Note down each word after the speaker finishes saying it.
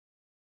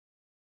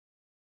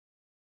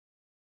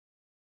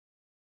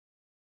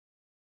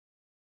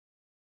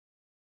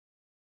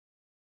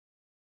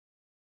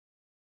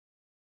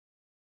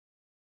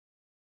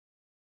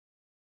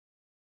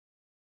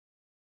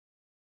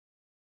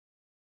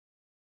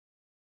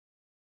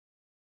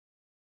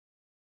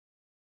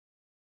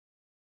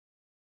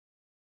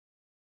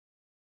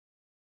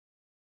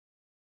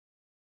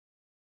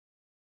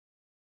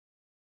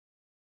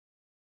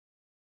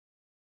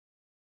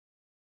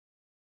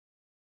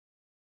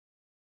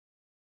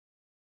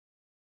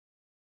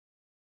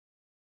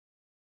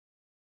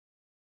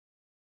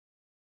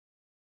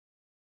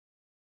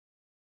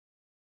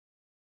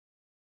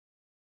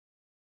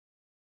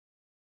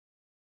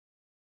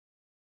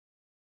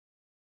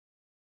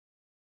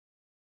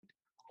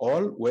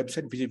All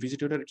website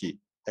ভিজিটরের কি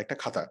একটা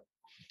খাতা।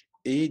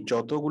 এই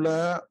যতগুলা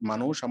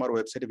মানুষ আমার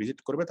ওয়েবসাইটে ভিজিট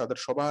করবে তাদের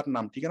সবার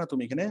নাম ঠিকানা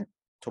তুমি এখানে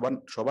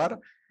সবার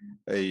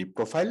এই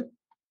প্রোফাইল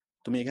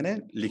তুমি এখানে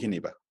লিখে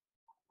নিবা।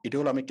 এটা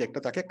হলো আমি একটা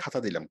তাকে খাতা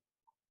দিলাম,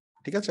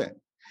 ঠিক আছে।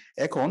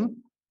 এখন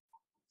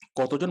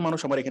কতজন মানুষ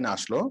আমার এখানে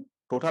আসলো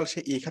টোটাল সে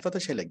এই খাতাতে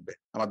সে লিখবে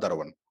আমার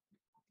দারোয়ান,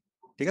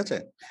 ঠিক আছে।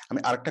 আমি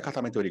আরেকটা খাতা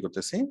আমি তৈরি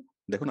করতেছি।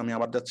 দেখুন আমি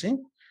আবার যাচ্ছি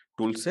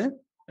টুলসে,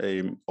 এই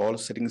অল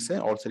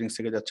সেটিংস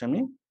থেকে যাচ্ছি আমি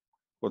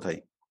কোথায়,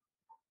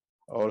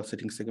 অল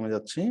সেটিংস থেকে আমি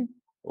যাচ্ছি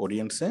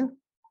অডিয়েন্সে,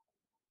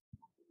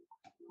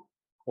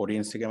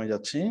 অডিয়েন্স থেকে আমি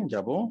যাচ্ছি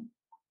যাব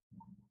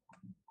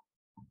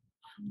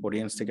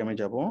অডিয়েন্স থেকে আমি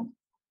যাব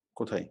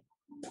কোথায়,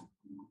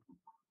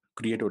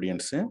 ক্রিয়েট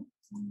অডিয়েন্সে,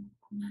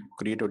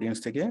 ক্রিয়েট অডিয়েন্স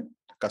থেকে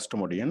কাস্টম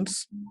অডিয়েন্স,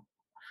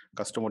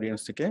 কাস্টম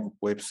অডিয়েন্স থেকে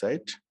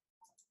ওয়েবসাইট,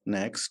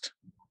 নেক্সট।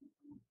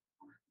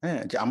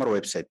 হ্যাঁ, যে আমার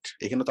ওয়েবসাইট,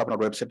 এখানে তো আপনার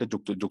ওয়েবসাইটে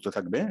যুক্ত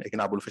থাকবে,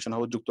 এখানে আবুল ফ্যাশন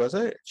হাউস যুক্ত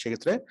আছে,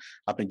 সেক্ষেত্রে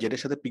আপনি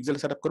যেটার সাথে পিক্সেল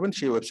সেট আপ করবেন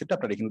সেই ওয়েবসাইটটা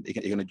আপনার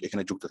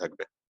এখানে যুক্ত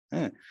থাকবে।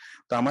 হ্যাঁ,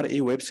 তো আমার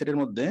এই ওয়েবসাইটের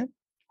মধ্যে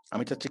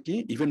আমি চাচ্ছি কি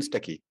ইভেন্টসটা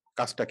কি,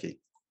 কাজটা কি,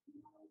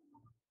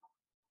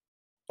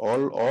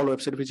 all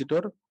website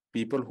visitor,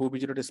 people who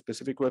visited a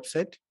specific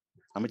website.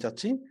 আমি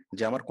চাচ্ছি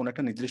যে আমার কোন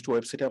একটা নির্দিষ্ট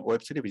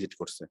ওয়েবসাইটে ভিজিট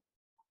করছে,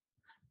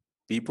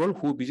 people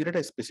who visited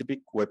a specific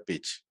web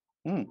page.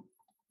 Hmm,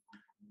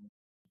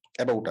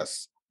 about us,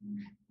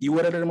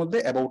 URL এর মধ্যে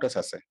অ্যাবাউট আস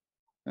আছে।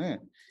 হ্যাঁ,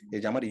 এই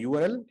যে আমার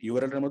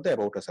ইউআরএল এর মধ্যে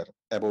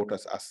অ্যাবাউট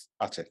আস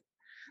আছে।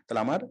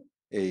 তাহলে আমার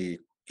এই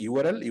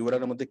ইউআরএল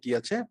এর মধ্যে কি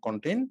আছে,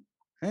 কন্টেন্ট।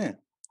 হ্যাঁ,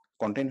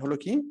 কন্টেন্ট হলো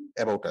কি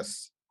অ্যাবাউট আস।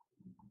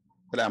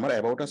 তাহলে আমার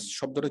অ্যাবাউট আস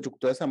শব্দটা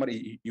যুক্ত আছে আমার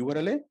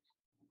ইউআরএল এ,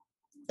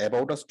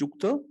 অ্যাবাউট আস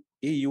যুক্ত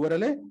এই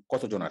ইউআরএল এ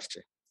কতজন আসছে,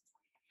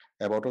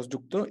 অ্যাবাউট আস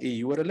যুক্ত এই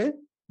ইউআরএল এ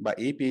বা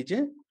এই পেজে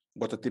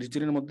গত 30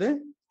 দিনের মধ্যে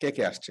কে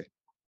কে আসছে।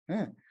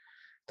 হ্যাঁ,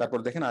 তারপর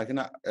দেখেন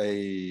এখানে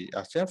এই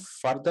আসছে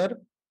further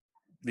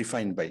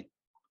refine by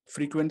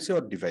frequency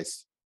or device,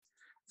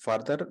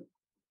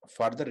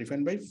 further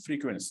refine by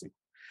frequency.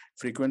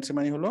 Frequency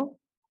মানে হলো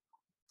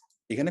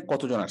এখানে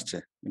কতজন আসছে,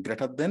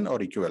 গ্রেটার দেন অর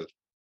ইকুয়াল।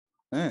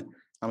 হ্যাঁ,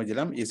 আমি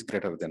দিলাম is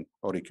greater than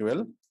or equal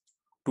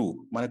to,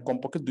 মানে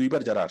কমপক্ষে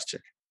 2বার যারা আসছে।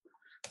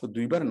 তো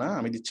 2বার না,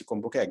 আমি দিচ্ছি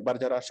কমপক্ষে 1বার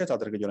যারা আসছে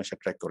তাদেরকে যেন সে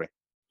ট্র্যাক করে।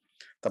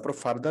 তারপর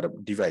ফার্দার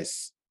ডিভাইস,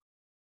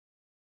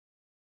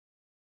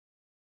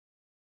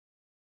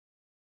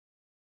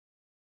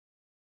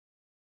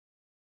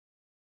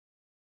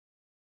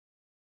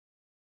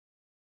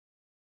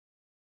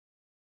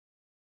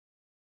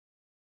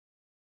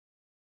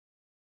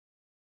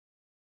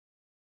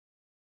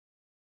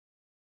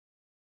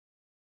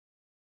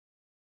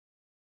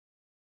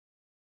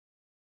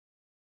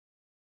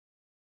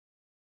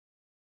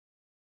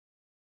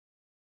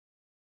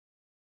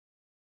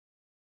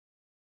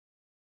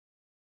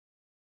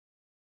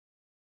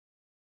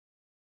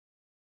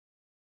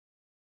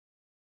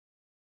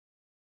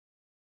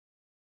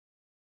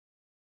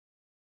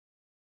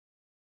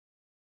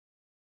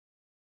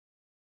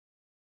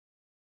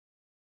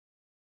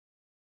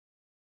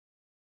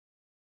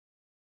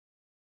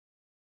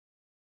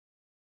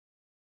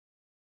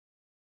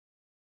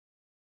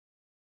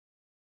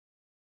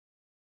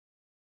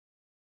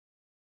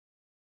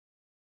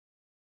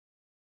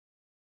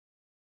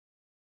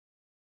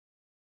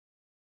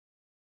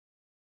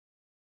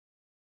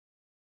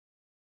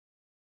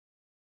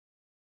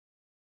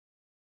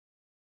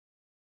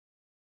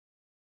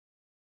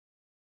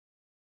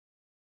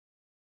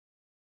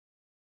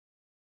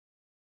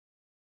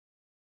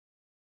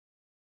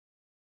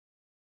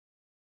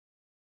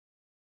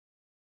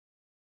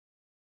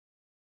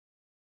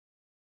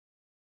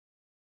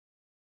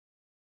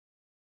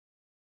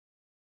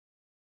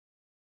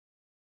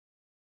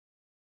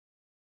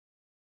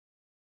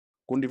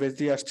 কোন ডিভাইস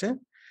দিয়ে আসছে,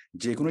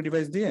 যে কোনো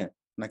ডিভাইস দিয়ে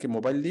নাকি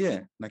মোবাইল দিয়ে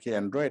নাকি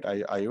অ্যান্ড্রয়েড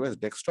আইওএস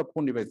ডেস্কটপ,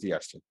 কোন ডিভাইস দিয়ে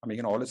আসছে আমি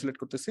এখানে অল সিলেক্ট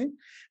করতেছি।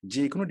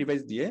 যে কোনো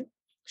ডিভাইস দিয়ে,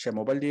 সে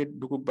মোবাইল দিয়ে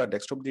ঢুকুক বা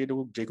ডেস্কটপ দিয়ে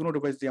ঢুকুক, যে কোনো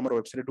ডিভাইস দিয়ে আমার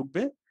ওয়েবসাইটে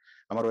ঢুকবে,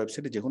 আমার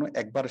ওয়েবসাইটে যে কোনো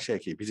একবার সে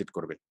কি ভিজিট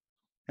করবে।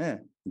 হ্যাঁ,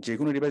 যে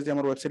কোনো ডিভাইস দিয়ে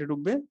আমার ওয়েবসাইটে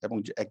ঢুকবে এবং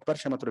একবার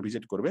সে মাত্র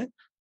ভিজিট করবে।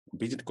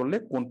 ভিজিট করলে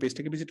কোন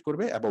পেজটাকে ভিজিট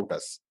করবে,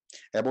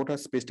 অ্যাবাউট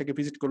আস পেজটাকে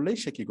ভিজিট করলেই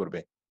সে কি করবে,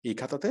 এই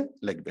খাতাতে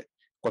লিখবে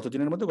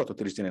কতদিনের মধ্যে, গত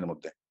 30 দিনের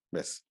মধ্যে।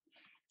 ব্যাস,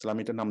 তাহলে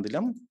আমি এটার নাম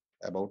দিলাম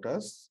অ্যাবাউট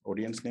আস,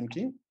 অডিয়েন্স নেম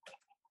কি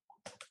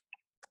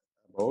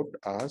অ্যাবাউট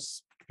আস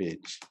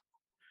পেজ।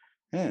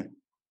 হ্যাঁ,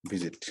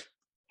 ভিজিট,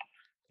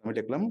 আমি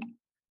লিখলাম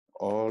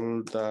all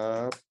the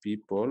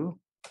people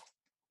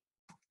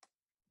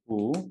who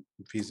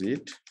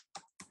visit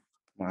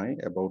my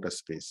about us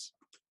page.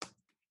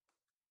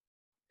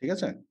 ঠিক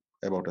আছে,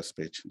 about us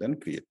page, then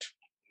create.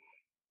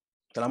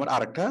 তাহলে আমার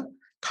আরেকটা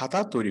খাতা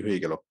তৈরি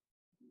হয়ে গেল,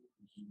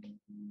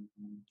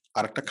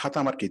 আরেকটা খাতা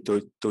আমার কি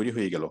তৈরি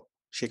হয়ে গেল।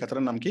 সেই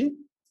খাতাটার নাম কি,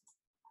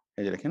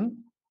 এই যে দেখেন,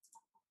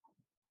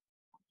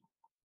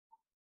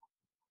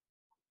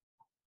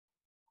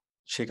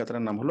 সেই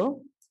খাতাটার নাম হলো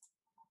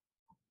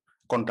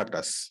contact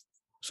us,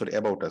 sorry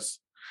about us.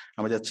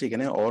 আমি যাচ্ছি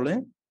এখানে অলে,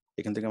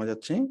 এখান থেকে আমি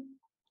যাচ্ছি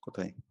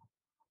কোথায়,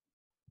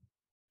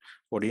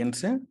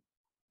 অডিয়েন্সে,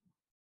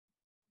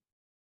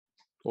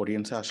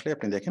 অডিয়েন্সে আসলে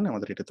আপনি দেখেন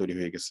আমাদের এটা তৈরি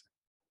হয়ে গেছে।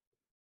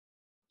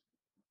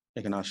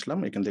 এখানে আসলাম,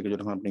 এখান থেকে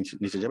যখন আপনি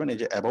নিচে যাবেন, এই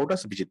যে about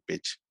us visit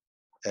page,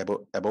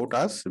 about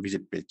us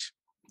visit page.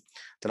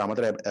 তাহলে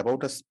আমাদের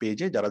অ্যাবাউট আস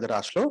পেজে যারা যারা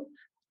আসলো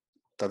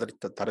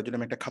তাদের জন্য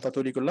আমি একটা খাতা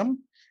তৈরি করলাম।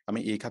 আমি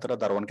এই খাতাটা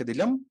দারোয়ানকে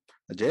দিলাম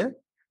যে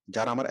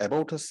যারা আমার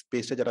অ্যাবাউট আস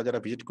পেজে যারা যারা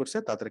ভিজিট করছে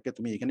তাদেরকে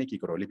তুমি এখানে কি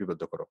করো,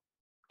 লিপিবদ্ধ করো।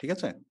 ঠিক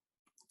আছে?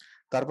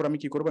 তারপর আমি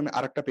কি করবো, আমি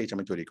আরেকটা পেজ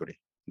আমি তৈরি করি।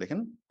 দেখেন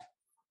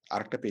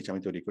আরেকটা পেজ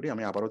আমি তৈরি করি,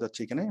 আমি আবারও যাচ্ছি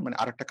এখানে, মানে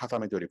আরেকটা খাতা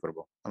আমি তৈরি করব।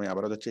 আমি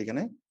আবারও যাচ্ছি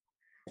এখানে,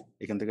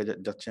 এখান থেকে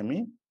যাচ্ছি আমি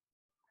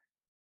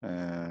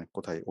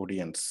কোথায়,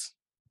 অডিয়েন্স,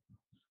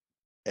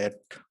 অ্যাড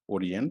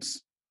অডিয়েন্স,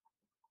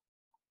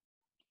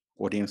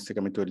 অডিয়েন্স থেকে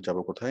আমি তৈরি যাব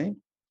কোথায়,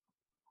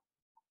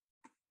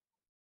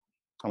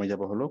 আমি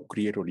যাব হলো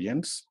ক্রিয়েট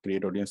অডিয়েন্স,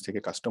 ক্রিয়েট অডিয়েন্স থেকে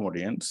কাস্টম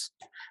অডিয়েন্স,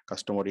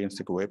 কাস্টম অডিয়েন্স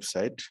থেকে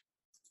ওয়েবসাইট,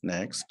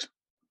 নেক্সট।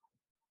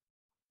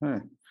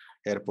 হ্যাঁ,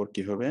 এরপর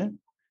কি হবে,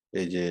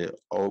 এই যে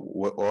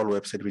অল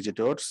ওয়েবসাইট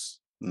ভিজিটর্স,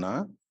 না,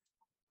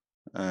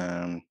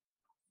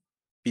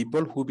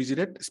 people who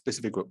visited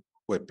specific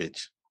web page,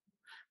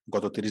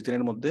 গত 30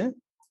 দিনের মধ্যে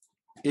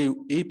এই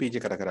এই পেজে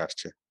কারা কারা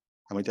আসছে।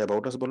 আমি তো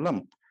অ্যাবাউট আস বললাম,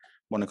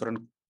 মনে করেন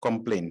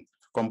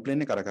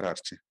কমপ্লেনে কারা কারা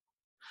আসছে,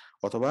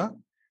 অথবা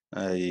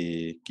এই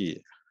কি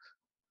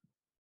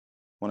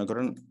মনে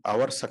করেন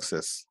আওয়ার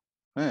সাকসেস,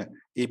 হ্যাঁ,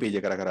 এই পেজে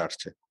কারা কারা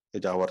আসছে, এই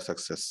যে আওয়ার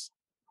সাকসেস,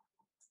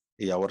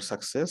 এই আওয়ার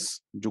সাকসেস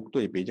যুক্ত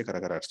এই পেজে কারা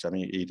কারা আসছে। আমি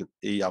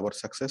এই আওয়ার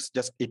সাকসেস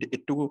জাস্ট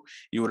একটুকু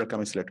ইউআরএলটা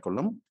আমি সিলেক্ট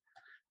করলাম,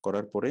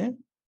 করার পরে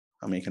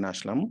আমি এখানে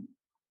আসলাম,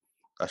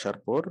 আসার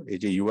পর এই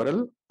যে ইউআরএল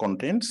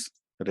কন্টেন্টস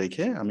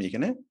রেখে আমি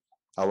এখানে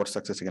আওয়ার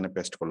সাকসেস এখানে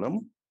পেস্ট করলাম,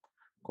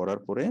 করার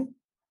পরে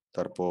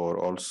তারপর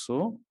অলসো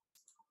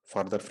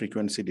ফার্দার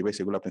ফ্রিকোয়েন্সি ডিভাইস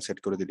এগুলো আপনি সেট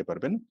করে দিতে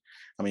পারবেন।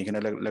 আমি এখানে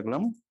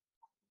লিখলাম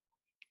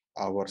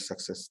আওয়ার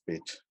সাকসেস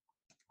পেজ,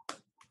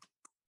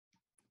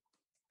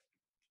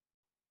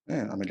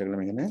 হ্যাঁ, আমি লিখলাম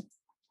এখানে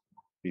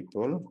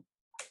পিপল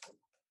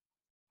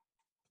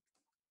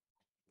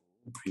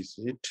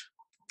ভিজিট,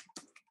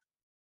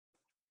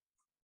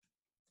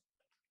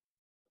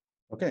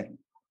 ওকে,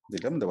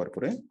 দিলাম, দেওয়ার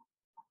পরে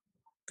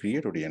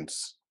ক্রিয়েট অডিয়েন্স,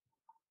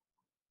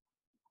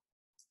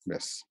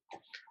 ব্যাস।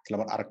 তাহলে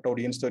আমার আরেকটা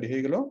অডিয়েন্স তৈরি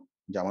হয়ে গেল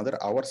যে আমাদের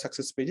আওয়ার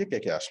সাকসেস পেজে কে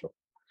কে আসলো।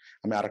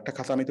 আমি আরেকটা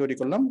খাতা আমি তৈরি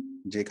করলাম,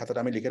 যে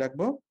খাতাটা আমি লিখে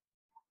রাখবো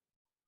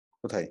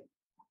কোথায়,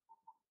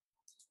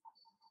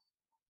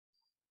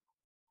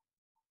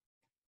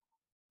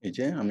 এই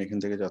যে আমি এখান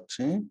থেকে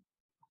যাচ্ছি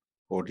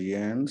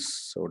audience,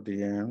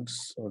 audience,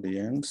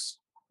 audience,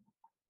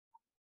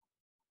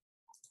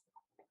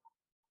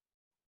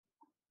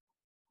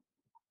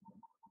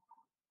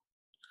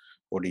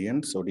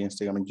 audience, audience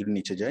থেকে আমি যদি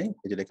নিচে যাই,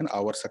 এই যে দেখেন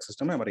আওয়ার সাকসেস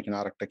নামে আমার এখানে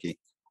আরেকটা কি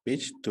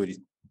পেজ তৈরি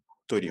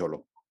তৈরি হলো।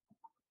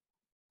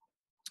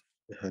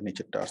 হ্যাঁ,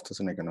 নিচেরটা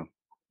আসতেছে না কেন,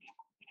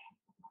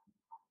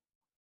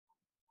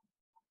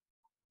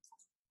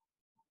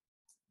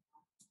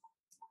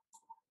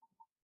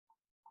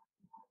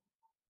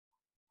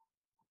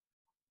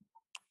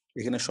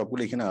 এখানে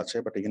সবগুলো এখানে আছে,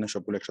 বাট এখানে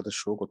সবগুলো একসাথে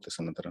শো করতেছে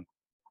না তারা।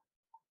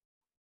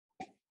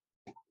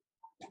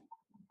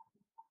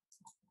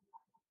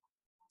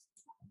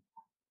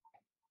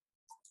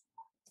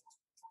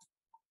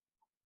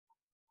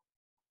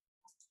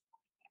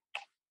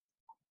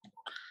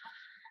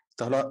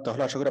 তাহলে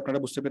তাহলে আশা করি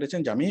আপনারা বুঝতে পেরেছেন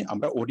যে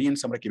আমরা অডিয়েন্স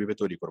আমরা কিভাবে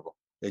তৈরি করব।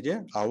 এই যে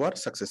আওয়ার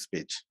সাকসেস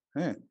পেজ,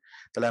 হ্যাঁ,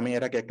 তাহলে আমি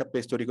এর আগে একটা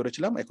পেজ তৈরি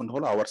করেছিলাম, এখন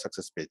হলো আওয়ার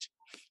সাকসেস পেজ।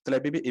 তাহলে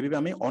এভাবে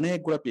আমি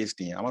অনেকগুলো পেজ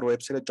নিয়ে, আমার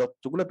ওয়েবসাইটে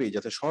যতগুলো পেজ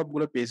আছে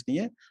সবগুলো পেজ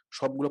নিয়ে,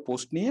 সবগুলো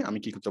পোস্ট নিয়ে আমি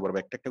কি করতে পারবো,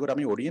 একটা একটা করে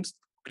আমি অডিয়েন্স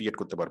ক্রিয়েট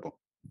করতে পারবো।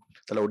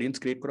 তাহলে অডিয়েন্স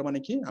ক্রিয়েট করা মানে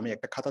কি, আমি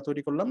একটা খাতা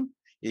তৈরি করলাম,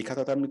 এই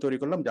খাতাটা আমি তৈরি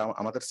করলাম যে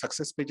আমাদের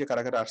সাকসেস পেজে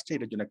কারা কারা আসছে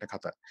এটার জন্য একটা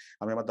খাতা।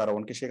 আমি আমার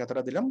দারোয়ানকে সেই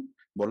খাতাটা দিলাম,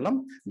 বললাম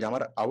যে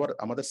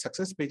আমাদের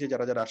সাকসেস পেজে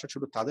যারা যারা আসে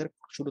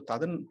শুধু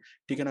তাদের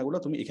ঠিকানাগুলো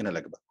তুমি এখানে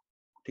লিখবা।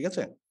 ঠিক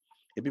আছে?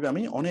 এভাবে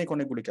আমি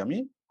অনেকগুলিকে আমি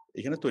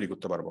এখানে তৈরি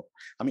করতে পারবো।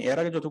 আমি এর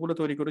আগে যতগুলো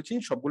তৈরি করেছি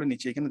সবগুলো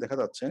নিচে এখানে দেখা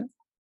যাচ্ছে,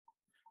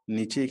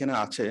 নিচে এখানে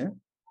আছে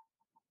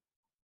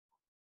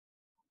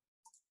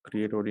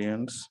ক্রিয়েট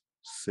অডিয়েন্স,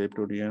 সেভড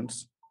অডিয়েন্স,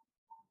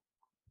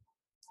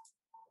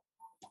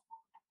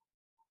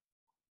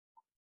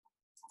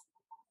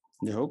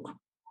 যাই হোক,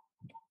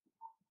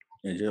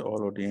 এই যে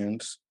অল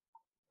অডিয়েন্স,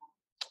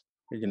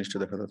 এই জিনিসটা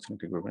দেখা যাচ্ছে না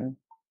ঠিকভাবে।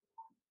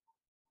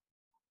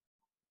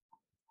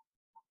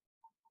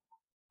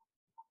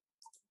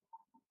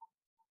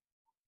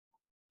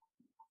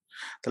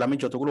 তাহলে আমি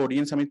যতগুলো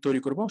অডিয়েন্স আমি তৈরি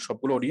করব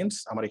সবগুলো অডিয়েন্স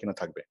আমার এখানে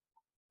থাকবে।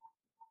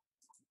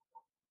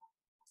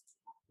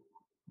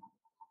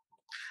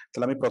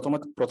 তাহলে আমি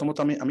প্রথমত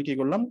আমি কি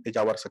করলাম, এই যে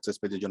আওয়ার সাকসেস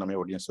পেজের জন্য আমি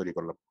অডিয়েন্স তৈরি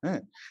করলাম।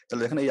 হ্যাঁ,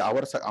 তাহলে দেখেন এই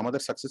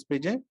আমাদের সাকসেস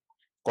পেজে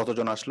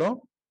কতজন আসলো,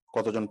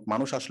 কতজন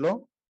মানুষ আসলো,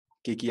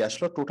 কি কি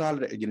আসলো, টোটাল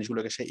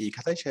জিনিসগুলোকে সে এই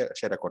খাতায়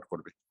সে রেকর্ড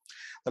করবে।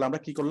 তাহলে আমরা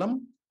কি করলাম,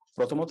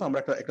 প্রথমত আমরা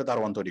একটা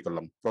দারোয়ান তৈরি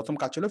করলাম। প্রথম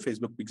কাজ ছিল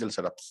ফেসবুক পিক্সেল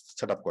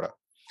সেট আপ করা।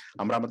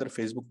 আমরা আমাদের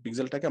ফেসবুক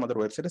পিক্সেলটাকে আমাদের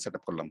ওয়েবসাইটে সেট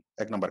আপ করলাম,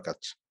 1 নম্বর কাজ।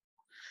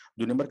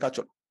 2 নম্বর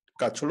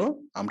কাজ হলো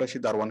আমরা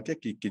সেই দারোয়ানকে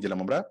কি কি দিলাম,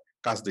 আমরা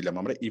কাজ দিলাম,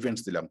 আমরা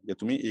ইভেন্টস দিলাম যে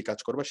তুমি এই কাজ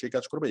করবা, সেই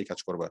কাজ করবা, এই কাজ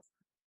করবা।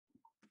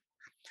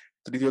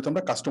 তৃতীয়ত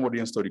আমরা কাস্টম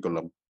অডিয়েন্স তৈরি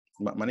করলাম।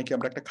 মানে কি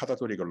আমরা একটা খাতা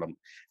তৈরি করলাম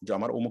যে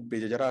আমার অমুক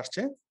পেজে যারা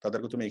আসছে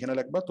তাদেরকে তুমি এখানে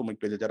লাগবা, তুমি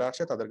পেজে যারা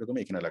আসছে তাদেরকে তুমি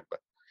এখানে লাগবা।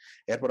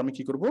 এরপর আমি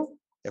কি করব,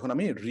 এখন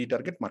আমি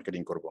রিটার্গেট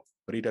মার্কেটিং করব।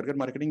 রিটার্গেট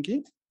মার্কেটিং কি,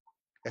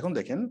 এখন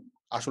দেখেন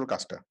আসল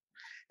কাজটা।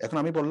 এখন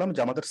আমি বললাম যে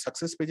আমাদের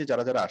সাকসেস পেজে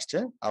যারা যারা আসছে,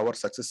 আওয়ার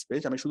সাকসেস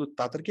পেজ, আমি শুধু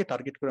তাদেরকে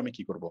টার্গেট করে আমি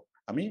কি করব,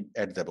 আমি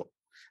অ্যাড দেব।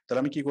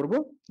 তাহলে আমি কি করব,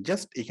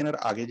 জাস্ট এখানের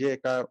আগে যে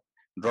একটা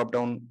ড্রপ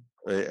ডাউন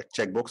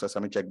চেকবক্স আছে,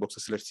 আমি চেকবক্সে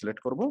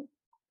সিলেক্ট করব,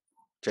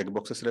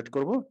 চেকবক্সে সিলেক্ট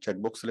করব,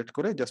 চেকবক্স সিলেক্ট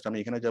করে জাস্ট আমি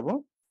এখানে যাব,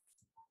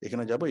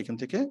 এখান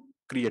থেকে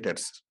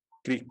ক্রিয়েটার্স,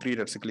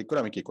 ক্রিয়েটার্সে ক্লিক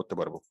করে আমি কি করতে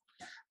পারবো,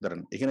 ধরেন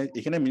এখানে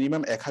এখানে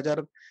মিনিমাম 1000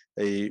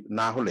 এই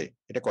না হলে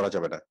এটা করা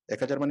যাবে না।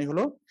 1000 মানে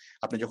হলো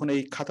আপনি যখন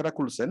এই খাতাটা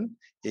খুলছেন,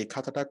 এই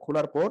খাতাটা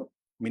খোলার পর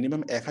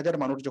মিনিমাম 1000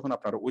 মানুষ যখন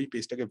আপনার ওই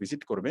পেজটাকে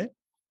ভিজিট করবে,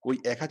 ওই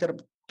 1000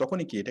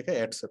 তখনই কি এটাকে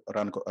অ্যাডস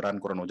রান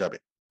করানো যাবে।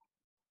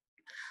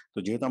 তো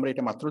যেহেতু আমরা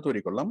এটা মাত্র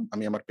তৈরি করলাম,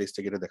 আমি আমার পেজ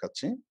থেকে এটা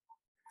দেখাচ্ছি।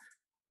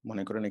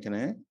 মনে করেন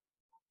এখানে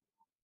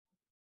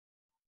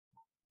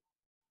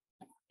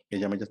এই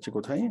যে আমি যাচ্ছি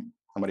কোথায়,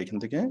 আমার এখান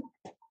থেকে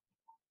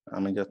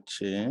আমি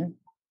যাচ্ছি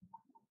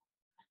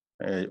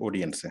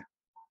অডিয়েন্সে।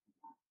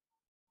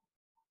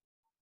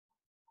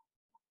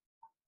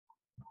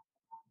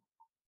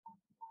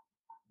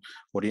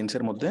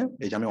 অডিয়েন্সের মধ্যে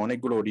এই যে আমি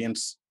অনেকগুলো অডিয়েন্স,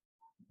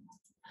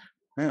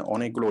 হ্যাঁ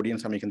অনেকগুলো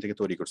অডিয়েন্স আমি এখান থেকে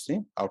তৈরি করছি।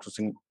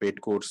 আউটসোর্সিং পেড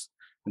কোর্স,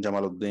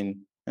 জামালউদ্দিন,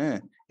 হ্যাঁ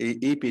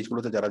এই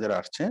পেজগুলোতে যারা যারা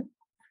আসছে,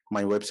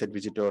 মাই ওয়েবসাইট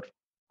ভিজিটর,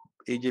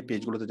 এই যে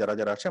পেজগুলোতে যারা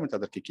যারা আসছে আমি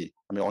তাদেরকে কি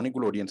আমি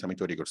অনেকগুলো অডিয়েন্স আমি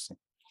তৈরি করছি।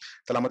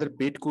 তাহলে আমাদের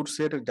পেড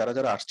কোর্সের যারা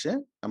যারা আসছে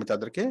আমি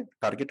তাদেরকে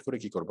টার্গেট করে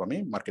কি করব, আমি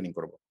মার্কেটিং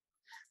করব।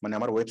 মানে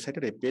আমার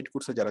ওয়েবসাইটের এই পেড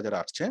কোর্সে যারা যারা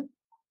আসছে,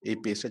 এই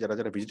পেজটা যারা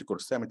যারা ভিজিট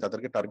করছে, আমি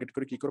তাদেরকে টার্গেট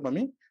করে কি করব,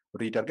 আমি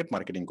রিটার্গেট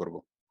মার্কেটিং করব।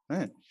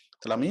 হ্যাঁ,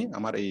 তাহলে আমি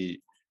আমার এই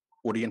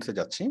অডিয়েন্সে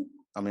যাচ্ছি,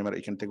 আমি আমার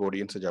এখান থেকে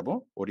অডিয়েন্সে যাব,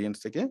 অডিয়েন্স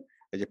থেকে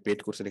এই যে পেড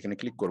কোর্সের এখানে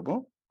ক্লিক করব,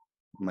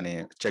 মানে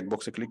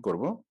চেকবক্সে ক্লিক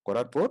করব,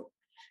 করার পর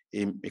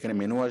এই এখানে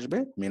মেনু আসবে,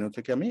 মেনু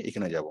থেকে আমি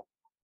এখানে যাব,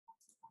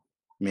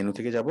 মেনু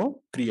থেকে যাব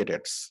ক্রিয়েট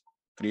অ্যাডস,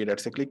 ক্রিয়েট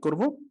অ্যাডসে ক্লিক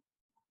করব,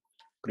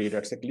 ক্রিয়েট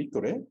অ্যাডসে ক্লিক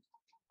করে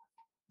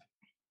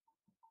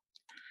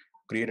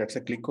ক্রিয়েট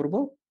অ্যাডসে ক্লিক করব,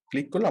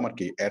 ক্লিক করলে আমার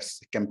কি অ্যাডস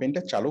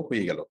ক্যাম্পেইনটা চালু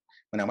হয়ে গেল,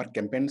 মানে আমার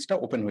ক্যাম্পেইনসটা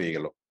ওপেন হয়ে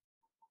গেল।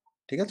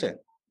 ঠিক আছে,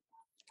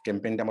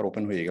 ক্যাম্পেইনটা আমার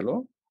ওপেন হয়ে গেল,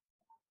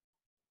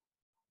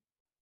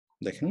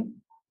 দেখেন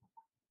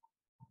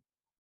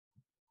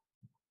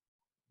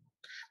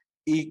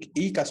এই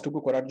এই কাজটুকু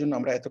করার জন্য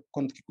আমরা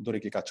এতক্ষণ ধরে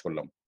কি কাজ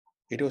করলাম,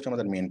 এটা হচ্ছে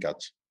আমাদের মেইন কাজ।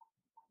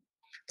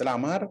 তাহলে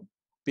আমার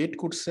পেড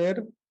কোর্সের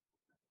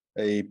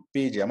এই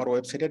পেজে, আমার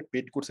ওয়েবসাইটের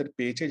পেড কোর্সের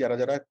পেজে যারা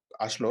যারা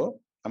আসলো,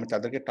 আমি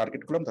তাদেরকে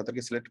টার্গেট করলাম,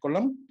 তাদেরকে সিলেক্ট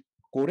করলাম,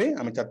 করে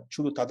আমি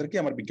শুধু তাদেরকে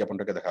আমার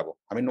বিজ্ঞাপনটাকে দেখাবো।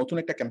 আমি নতুন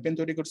একটা ক্যাম্পেইন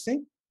তৈরি করছি,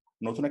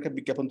 নতুন একটা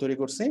বিজ্ঞাপন তৈরি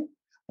করছি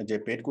যে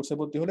পেড কোর্সে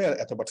ভর্তি হলে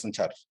এত%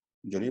 ছাড়,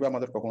 যদি বা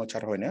আমাদের কখনো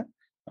ছাড় হয় না,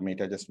 আমি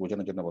এটা জাস্ট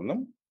বোঝানোর জন্য বললাম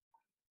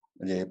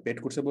যে পেড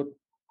কোর্সে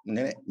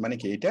মানে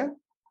কি এটা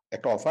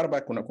একটা অফার বা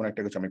কোনো কোনো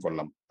একটা কিছু আমি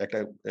করলাম, একটা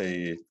এই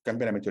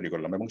ক্যাম্পেইন আমি তৈরি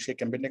করলাম, এবং সেই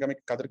ক্যাম্পেইনটাকে আমি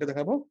কাদেরকে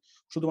দেখাবো,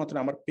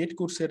 শুধুমাত্র আমার পেড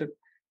কোর্সের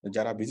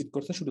যারা ভিজিট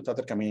করছে শুধু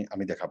তাদেরকে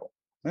আমি দেখাবো।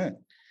 হ্যাঁ,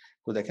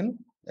 তো দেখেন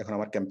এখন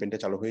আমার ক্যাম্পেইনটা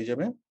চালু হয়ে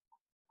যাবে,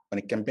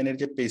 মানে ক্যাম্পেইনের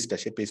যে পেজটা,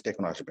 সেই পেজটা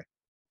এখন আসবে।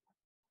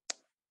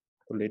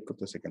 তো লেট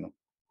করতেছে কেন,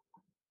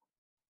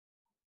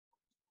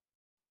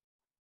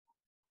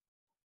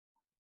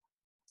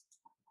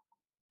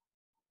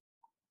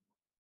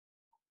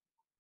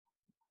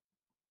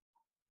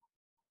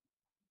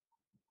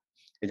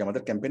 এই যে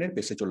আমাদের ক্যাম্পেইনের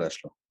পেজে চলে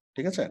আসলো।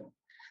 ঠিক আছে,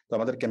 তো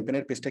আমাদের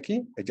ক্যাম্পেইনের পেজটা কি,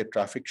 এই যে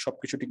ট্রাফিক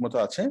সবকিছু ঠিক মতো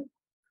আছে,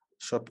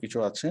 সবকিছু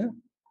আছে,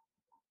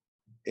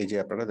 এই যে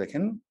আপনারা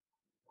দেখেন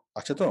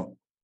আছে তো।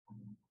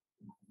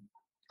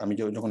 আমি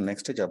যখন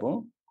নেক্সটে যাব,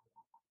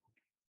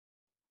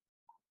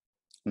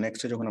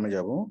 নেক্সটে যখন আমি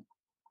যাব,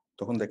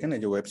 তখন দেখেন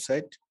এই যে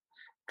ওয়েবসাইট,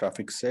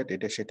 ট্রাফিক সেট,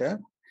 এটা সেটা,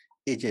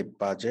 এই যে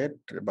বাজেট,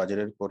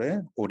 বাজারের পরে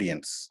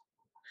অডিয়েন্স,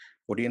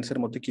 অডিয়েন্সের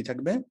মধ্যে কি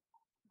থাকবে,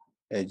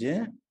 এই যে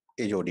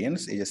এই যে অডিয়েন্স,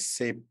 এই যে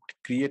সেভ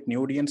ক্রিয়েট নিউ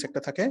অডিয়েন্স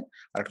একটা থাকে,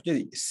 আর একটা হচ্ছে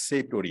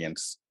সেভড অডিয়েন্স।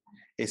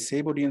 এই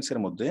সেভ অডিয়েন্সের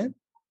মধ্যে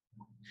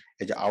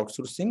এই যে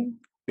আউটসোর্সিং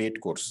পেড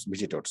কোর্স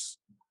ভিজিটর্স,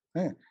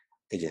 হ্যাঁ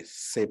এই যে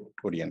সেভড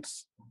অডিয়েন্স,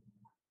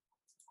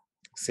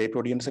 সেভড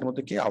অডিয়েন্সের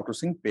মধ্যে কি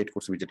আউটসোর্সিং পেড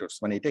কোর্স ভিজিটর্স,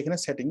 মানে এটা এখানে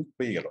সেটিং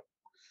হয়ে গেল।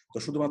 তো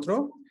শুধুমাত্র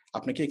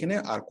আপনাকে এখানে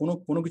আর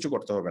কোনো কিছু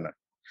করতে হবে না,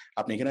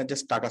 আপনি এখানে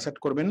জাস্ট টাকা সেট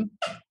করবেন,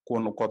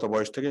 কোন কত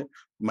বয়স থেকে,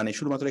 মানে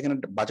শুধুমাত্র এখানে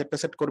বাজেটটা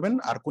সেট করবেন,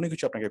 আর কোনো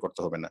কিছু আপনাকে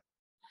করতে হবে না।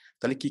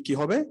 তাহলে কি কি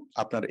হবে,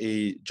 আপনার এই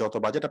যত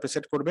বাজেট আপনি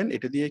সেট করবেন,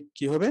 এটা দিয়ে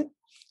কি হবে,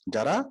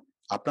 যারা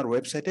আপনার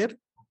ওয়েবসাইটের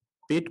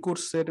পেড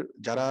কোর্সের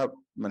যারা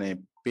মানে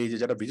পেজে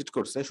যারা ভিজিট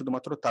করছে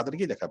শুধুমাত্র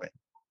তাদেরকেই দেখাবে।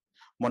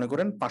 মনে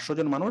করেন 500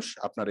 জন মানুষ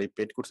আপনার এই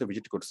পেড কোর্সে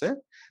ভিজিট করছে,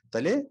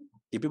 তাহলে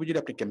এভাবে যদি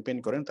আপনি ক্যাম্পেইন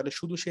করেন, তাহলে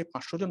শুধু সেই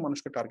 500 জন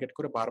মানুষকে টার্গেট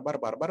করে বারবার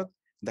বারবার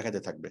দেখাতে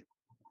থাকবে।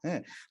 হ্যাঁ,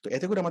 তো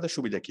এতে করে আমাদের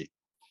সুবিধা কি,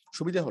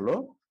 সুবিধা হলো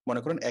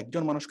মনে করেন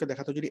একজন মানুষকে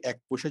দেখাতে যদি 1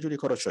 পয়সা যদি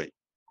খরচ হয়,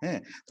 হ্যাঁ,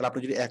 তাহলে আপনি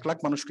যদি 1 লাখ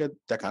মানুষকে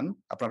দেখান,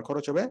 আপনার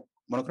খরচ হবে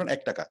মনে করেন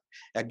 ৳1।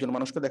 একজন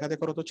মানুষকে দেখাতে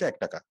খরচ হচ্ছে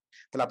 ৳1।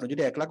 তাহলে আপনি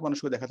যদি 1 লাখ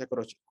মানুষকে দেখাতে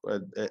খরচ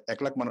 1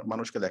 লাখ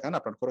মানুষকে দেখান,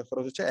 আপনার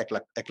খরচ হচ্ছে ৳1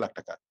 লাখ।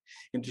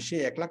 কিন্তু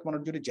সেই 1 লাখ মানুষ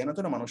যদি যেন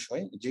তেন মানুষ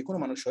হয়, যেকোনো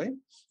মানুষ হয়,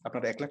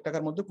 আপনার ৳1 লাখ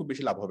মধ্যে খুব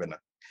বেশি লাভ হবে না।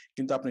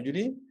 কিন্তু আপনি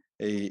যদি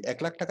এই ৳1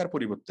 লাখ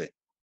পরিবর্তে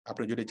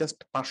আপনি যদি জাস্ট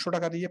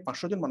 ৳500 দিয়ে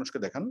 500 জন মানুষকে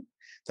দেখান,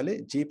 তাহলে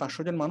যে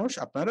 500 জন মানুষ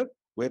আপনার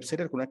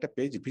ওয়েবসাইটের কোনো একটা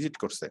পেজ ভিজিট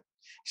করছে,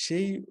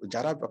 সেই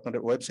যারা আপনার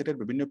ওয়েবসাইটের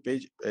বিভিন্ন পেজ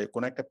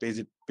কোনো একটা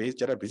পেজ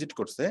যারা ভিজিট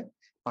করছে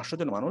 500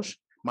 জন মানুষ,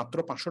 মাত্র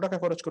 ৳500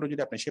 খরচ করে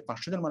যদি আপনি সেই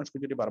 500 জন মানুষকে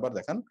যদি বারবার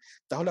দেখান,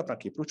 তাহলে আপনার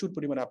কি প্রচুর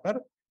পরিমাণে আপনার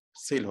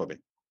সেল হবে।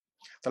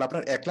 তাহলে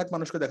আপনার 1 লাখ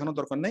মানুষকে দেখানোর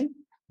দরকার নেই।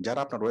 যারা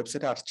আপনার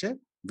ওয়েবসাইটে আসছে,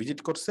 ভিজিট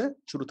করছে,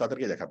 শুধু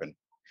তাদেরকে দেখাবেন।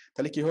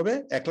 তাহলে কি হবে?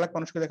 1 লাখ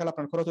মানুষকে দেখালে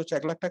আপনার খরচ হচ্ছে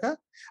 ৳1 লাখ।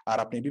 আর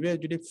আপনি এভাবে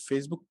যদি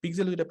Facebook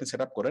পিক্সেল যদি আপনি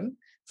সেটআপ করেন,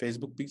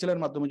 Facebook পিক্সেলের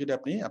মাধ্যমে যদি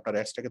আপনি আপনার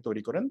অ্যাডসটাকে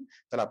তৈরি করেন,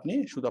 তাহলে আপনি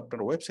শুধু আপনার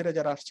ওয়েবসাইটে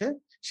যারা আসছে,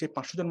 সেই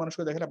 500 জন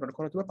মানুষকে দেখালে আপনার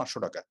খরচ হবে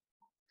 ৳500।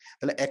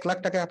 তাহলে ৳1 লাখ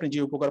আপনি যে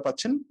উপকার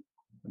পাচ্ছেন,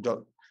 য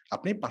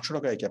আপনি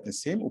 ৳500 কি আপনি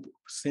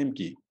সেম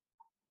কি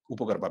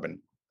উপকার পাবেন।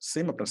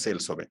 সেম আপনার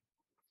সেলস হবে।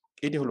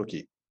 এটি হলো কি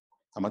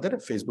আমাদের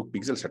Facebook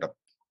পিক্সেল সেটআপ।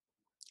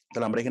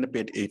 তাহলে আমরা এখানে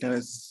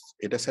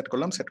এটা সেট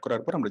করলাম। সেট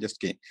করার পর আমরা জাস্ট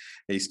কি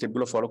এই স্টেপ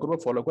গুলো ফলো করব।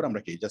 ফলো করে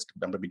আমরা কি জাস্ট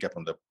আমরা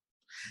বিজ্ঞাপন দেব।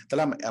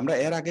 তাহলে আমরা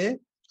এর আগে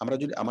আমরা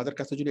যদি আমাদের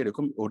কাছে যদি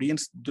এরকম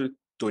অডিয়েন্স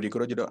তৈরি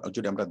করে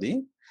যদি আমরা দিই,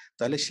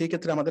 তাহলে সেই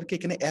ক্ষেত্রে আমাদেরকে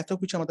এখানে এত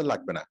কিছু আমাদের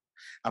লাগবে না।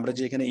 আমরা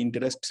যে এখানে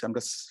ইন্টারেস্ট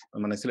আমরা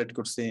মানে সিলেক্ট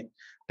করছি,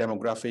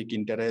 ডেমোগ্রাফিক,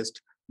 ইন্টারেস্ট,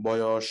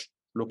 বয়স,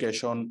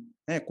 লোকেশন,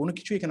 হ্যাঁ? কোনো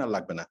কিছুই এখানে আর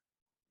লাগবে না।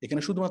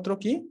 এখানে শুধুমাত্র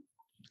কি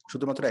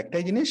শুধুমাত্র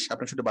একটাই জিনিস,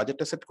 আপনি শুধু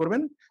বাজেটটা সেট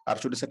করবেন আর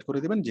শুধু সেট করে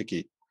দিবেন যে কি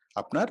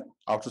আপনার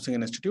আউটসোর্সিং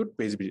ইনস্টিটিউট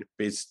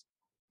পেজ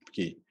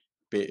কি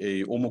এই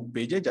অমুক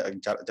পেজে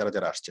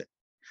যারা আসছে,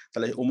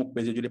 তাহলে অমুক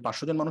পেজে যদি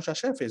 500 জন মানুষ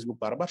আসে, ফেসবুক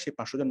বারবার সেই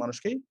 500 জন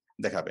মানুষকেই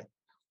দেখাবে।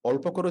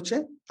 অল্প খরচে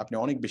আপনি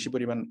অনেক বেশি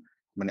পরিমাণ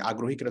মানে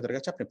আগ্রহী ক্রেতার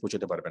কাছে আপনি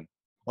পৌঁছাতে পারবেন।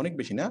 অনেক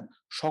বেশি না,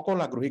 সকল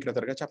আগ্রহী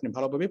ক্রেতার কাছে আপনি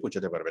ভালোভাবে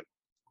পৌঁছাতে পারবেন।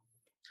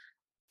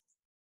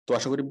 তো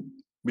আশা করি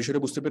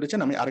বিষয়টা বুঝতে পেরেছেন।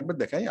 আমি আরেকবার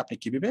দেখাই আপনি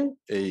কিভাবে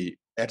এই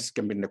অ্যাডস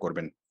ক্যাম্পেইনটা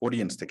করবেন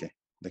অডিয়েন্স থেকে।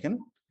 দেখেন,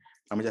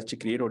 আমি যাচ্ছি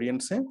ক্রিয়েট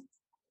অডিয়েন্স এ,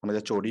 আমরা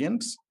যাচ্ছি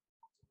অডিয়েন্স,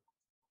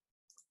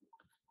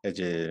 এই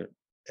যে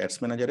অ্যাডস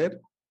ম্যানেজারের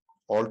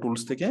অল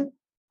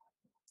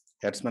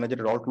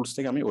টুলস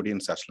থেকে আমি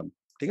অডিয়েন্স আসলাম।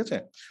 ঠিক আছে?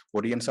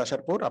 অডিয়েন্স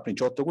আসার পর আপনি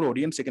যতগুলো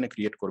অডিয়েন্স এখানে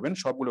ক্রিয়েট করবেন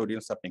সবগুলো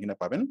অডিয়েন্স আপনি এখানে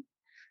পাবেন।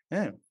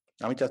 হ্যাঁ?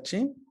 আমি চাচ্ছি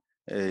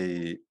এই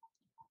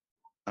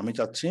আমি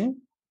চাচ্ছি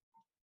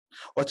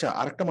আচ্ছা,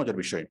 আরেকটা মজার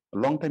বিষয়,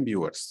 লং টাইম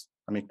ভিউয়ার্স।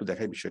 আমি একটু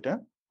দেখাই বিষয়টা।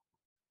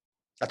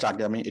 আচ্ছা,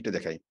 আগে আমি এটা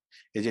দেখাই।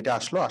 এই যে এটা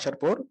আসলো, আসার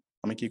পর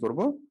আমি কি করব?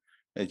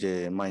 এই যে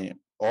মাই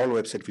অল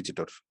ওয়েবসাইট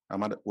ভিজিটর,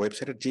 আমার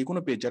ওয়েবসাইটের যেকোনো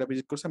পেজ যারা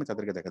ভিজিট করছে আমি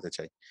তাদেরকে দেখাতে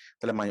চাই।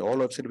 তাহলে মাই অল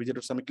ওয়েবসাইট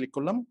ভিজিটরস আমি ক্লিক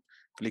করলাম।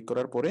 ক্লিক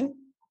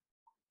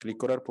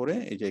করার পরে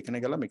এই যে এখানে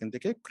গেলাম, এখান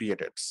থেকে ক্রিয়েট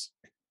অ্যাডস।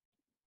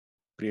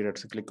 ক্রিয়েট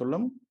অ্যাডস এ ক্লিক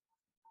করলাম।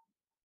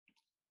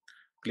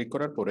 ক্লিক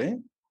করার পরে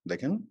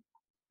দেখেন,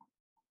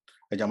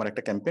 এই যে আমার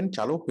একটা ক্যাম্পেইন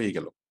চালু হয়ে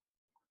গেল।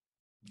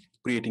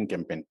 Creating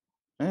campaign.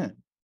 হ্যাঁ?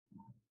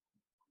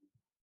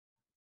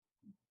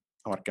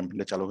 আমার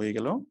ক্যাম্পেইনটা চালু হয়ে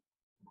গেল।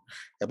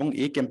 এবং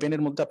এই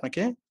ক্যাম্পেইনের মধ্যে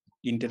আপনাকে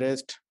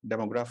ইন্টারেস্ট,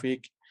 ডেমোগ্রাফিক,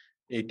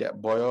 এইটা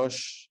বয়স,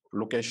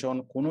 লোকেশন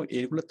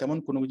এগুলো তেমন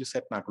কোনো কিছু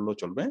সেট না করলেও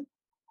চলবে।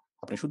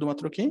 আপনি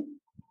শুধুমাত্র কি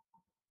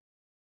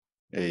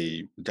এই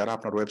যারা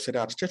আপনার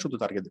ওয়েবসাইটে আসছে শুধু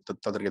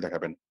তাদেরকে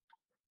দেখাবেন।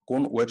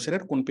 কোন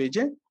ওয়েবসাইটের কোন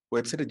পেজে,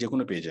 ওয়েবসাইটের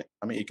যেকোনো পেজে।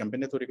 আমি এই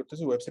ক্যাম্পেইনটা তৈরি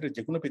করতেছি ওয়েবসাইটের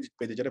যেকোনো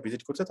পেজে যারা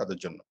ভিজিট করছে তাদের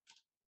জন্য।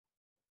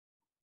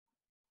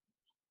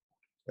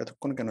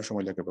 এতক্ষণ কেন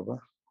সময় লাগে বাবা?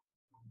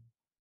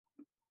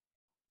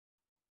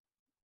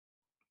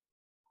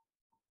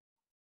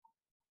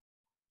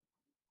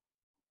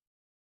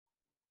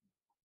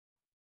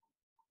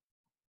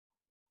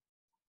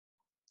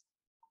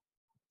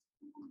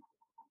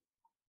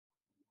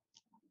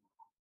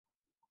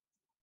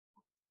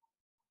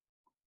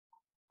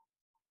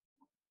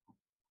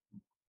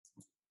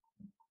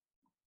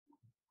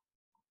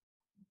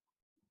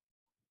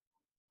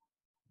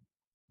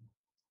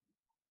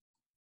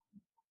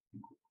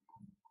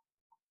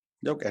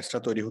 যাই হোক, অ্যাডসটা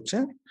তৈরি হচ্ছে।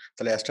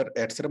 তাহলে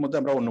অ্যাডস এর মধ্যে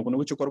আমরা অন্য কোনো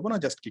কিছু করব না,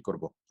 জাস্ট কি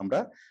করব? আমরা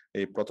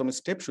এই ১ম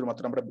স্টেপ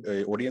শুধুমাত্র আমরা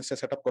অডিয়েন্সটা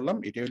সেটআপ করলাম।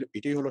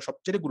 এটাই হলো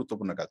সবচেয়ে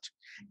গুরুত্বপূর্ণ কাজ।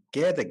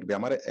 কে দেখবে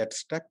আমার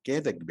অ্যাডসটা, কে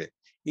দেখবে?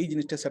 এই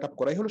জিনিসটা সেটআপ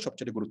করাই হলো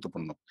সবচেয়ে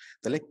গুরুত্বপূর্ণ।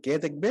 তাহলে কে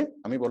দেখবে?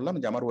 আমি বললাম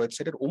যে আমার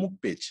ওয়েবসাইটের অমুক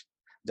পেজ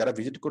যারা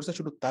ভিজিট করছে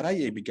শুধু তারাই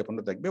এই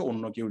বিজ্ঞাপনটা দেখবে,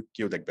 অন্য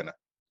কেউ দেখবে না।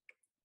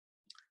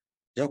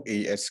 যাই হোক,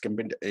 এই অ্যাডস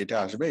ক্যাম্পেইন এটা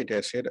আসবে, এটা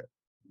এসে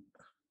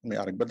আমি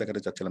আরেকবার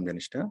দেখাতে চাচ্ছিলাম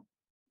জিনিসটা।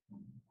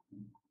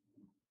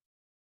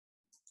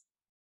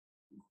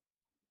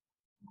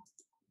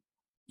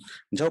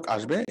 যাই হোক,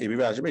 আসবে,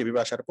 এভাবে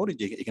আসার পর এই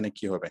যে এখানে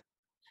কি হবে?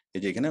 এই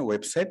যে এখানে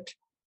ওয়েবসাইট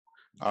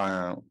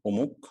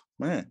অমুক,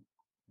 হ্যাঁ?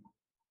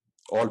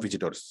 All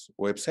ভিজিটরস,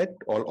 website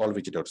all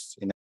ভিজিটরস।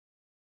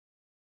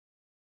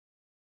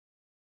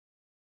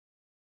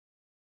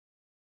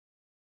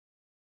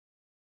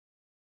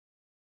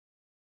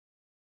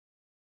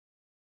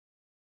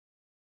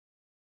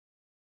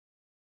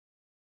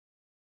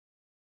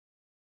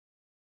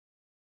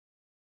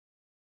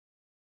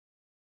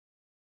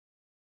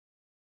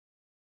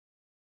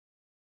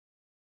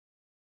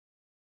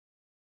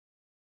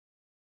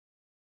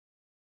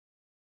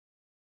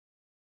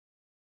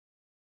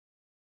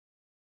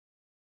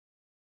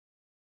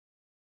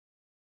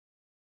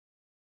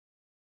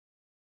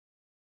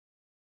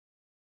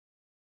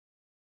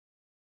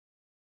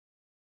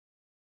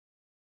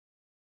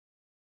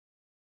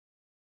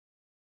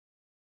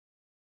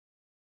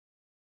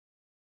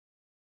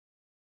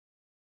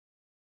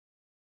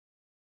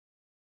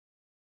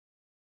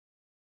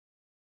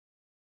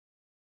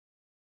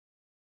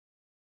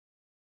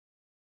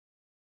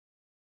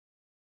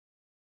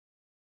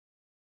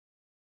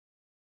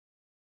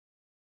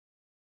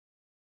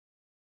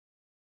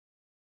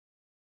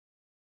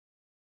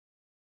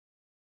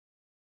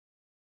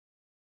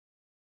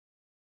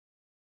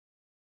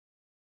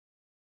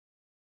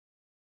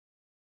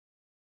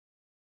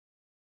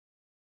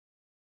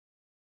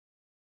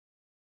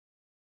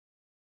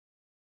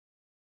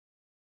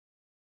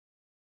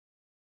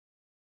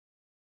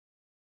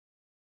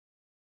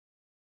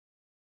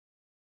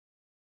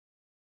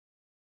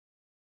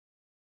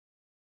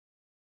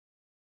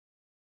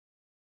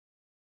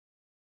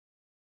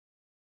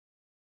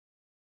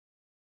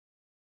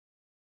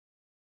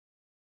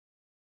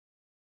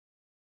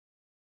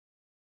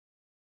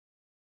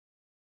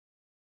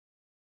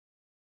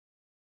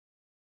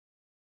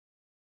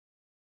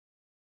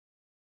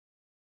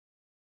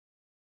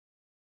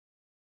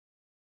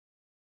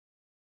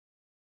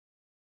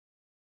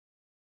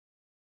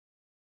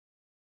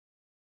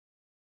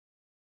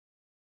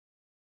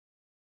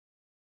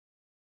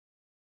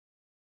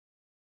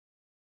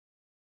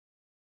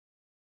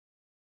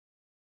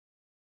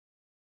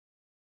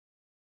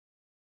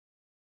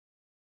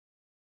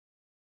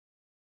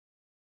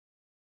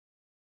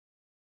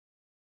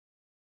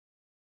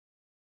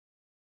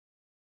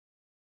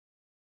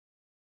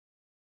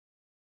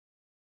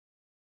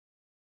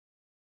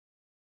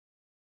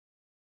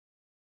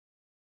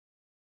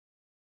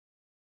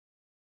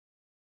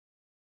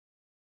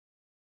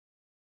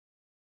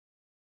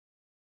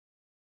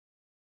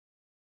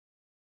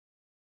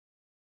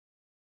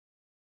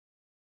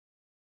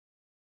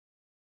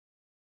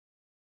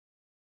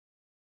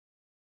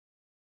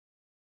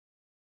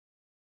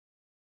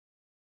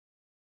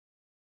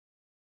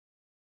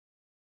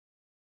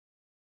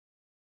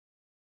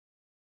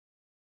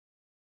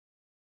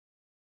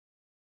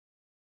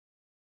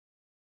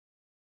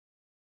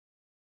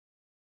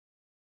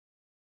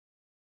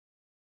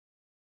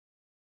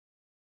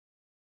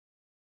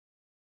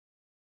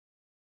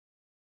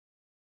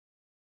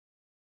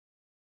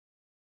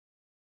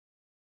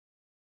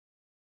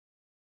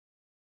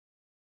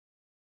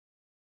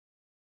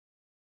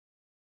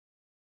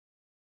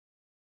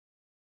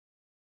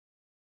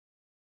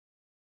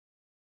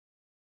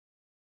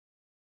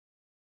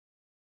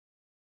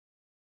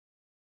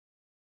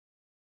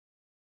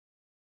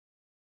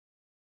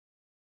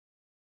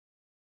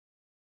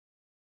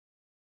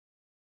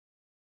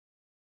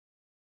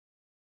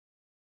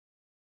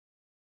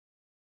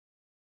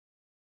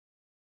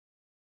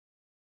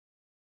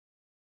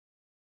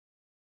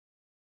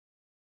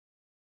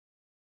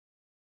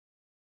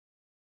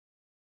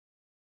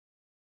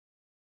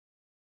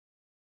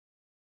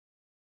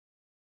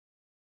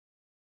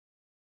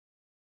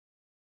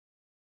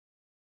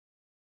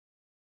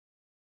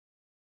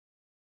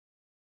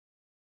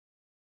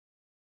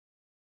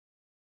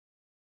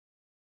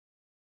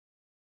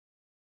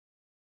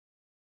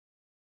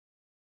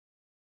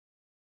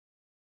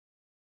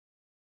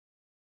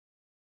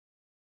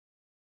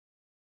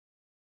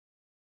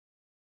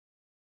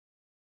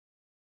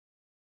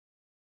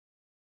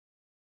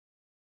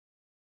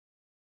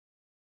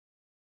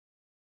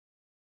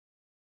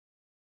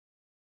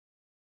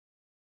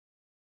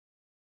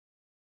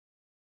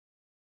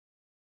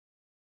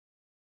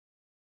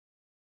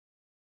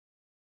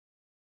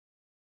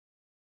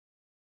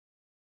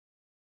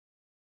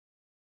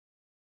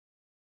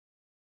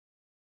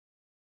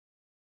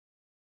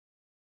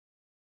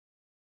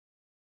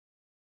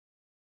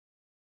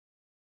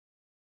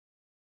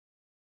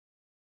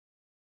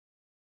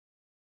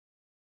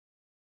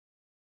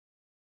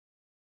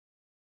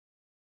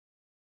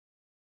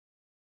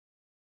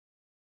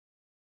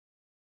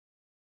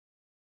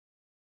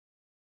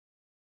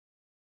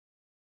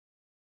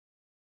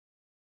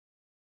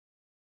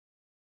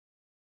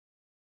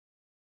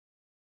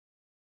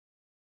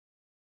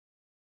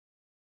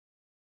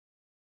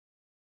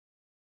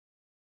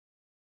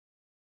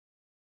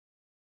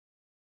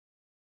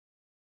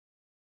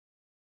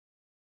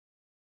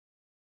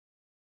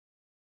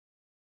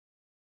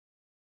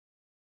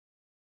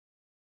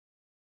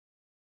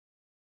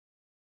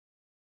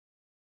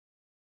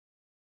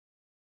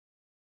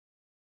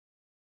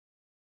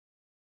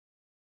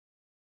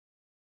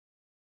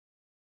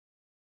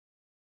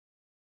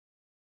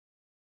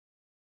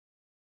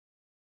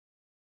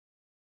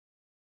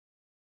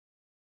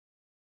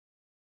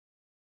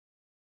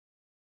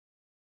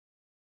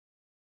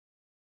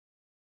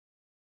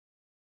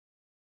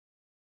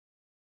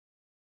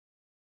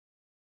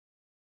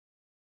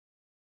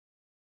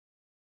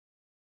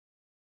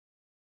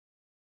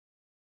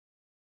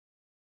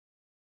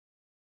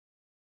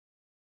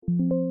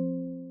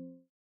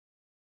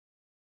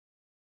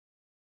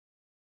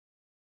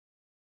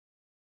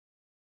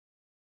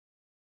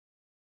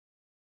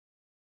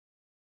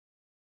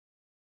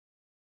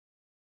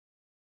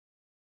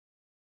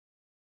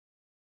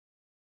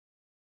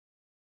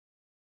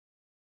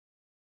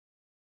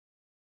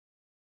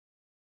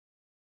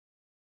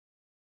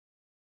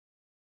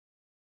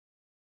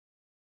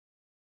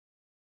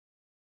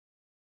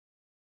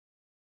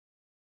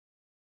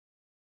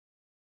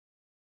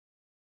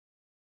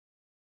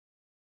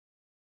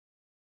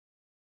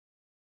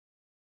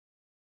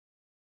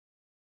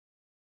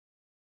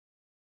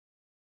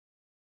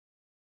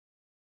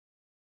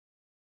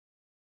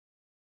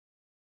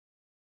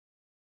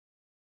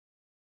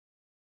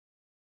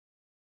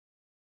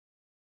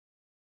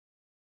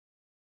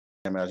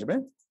 আসবে,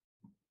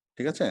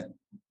 ঠিক আছে,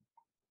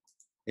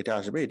 এটা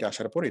আসবে, এটা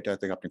আসার পর এটা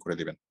থেকে আপনি করে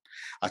দিবেন।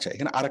 আচ্ছা,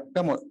 এখানে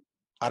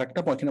আরেকটা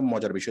এখানে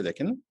মজার বিষয়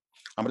দেখেন,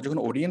 আমরা যখন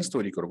অডিয়েন্স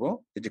তৈরি করব,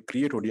 এই যে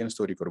ক্রিয়েট অডিয়েন্স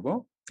তৈরি করব,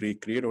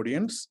 create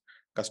audience,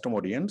 custom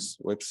audience,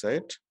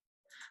 website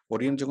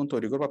audience যখন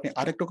তৈরি করবো, আপনি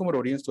আরেক রকমের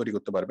অডিয়েন্স তৈরি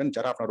করতে পারবেন,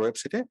 যারা আপনার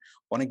ওয়েবসাইটে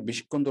অনেক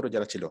বেশিক্ষণ ধরে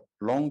যারা ছিল,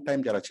 লং টাইম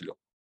যারা ছিল।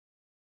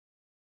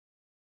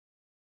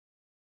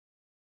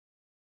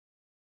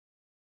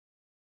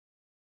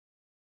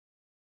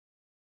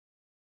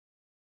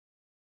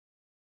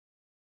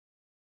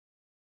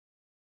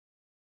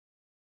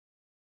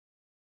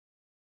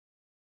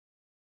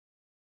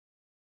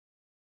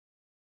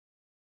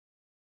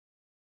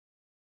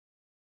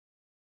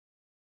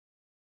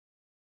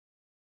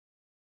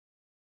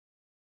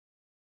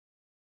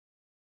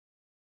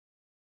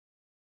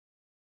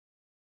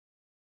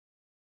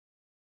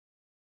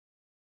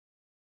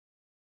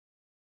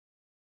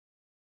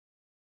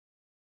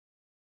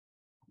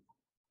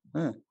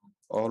 হ্যাঁ,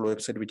 অল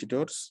ওয়েবসাইট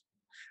ভিজিটর্স,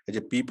 এই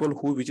যে people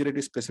who visited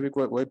specific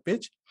web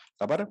page,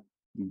 আবার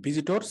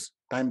visitors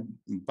time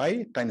by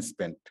time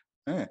spent.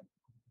 হ্যাঁ,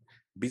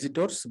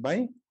 ভিজিটর্স বাই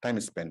টাইম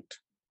স্পেন্ট,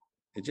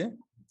 এই যে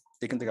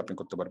এখান থেকে আপনি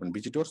করতে পারবেন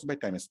ভিজিটর্স বাই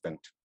টাইম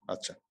স্পেন্ট।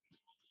 আচ্ছা,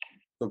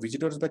 তো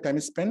visitors by time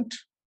spent,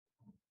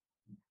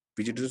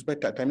 visitors by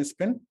time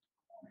spent,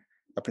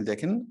 আপনি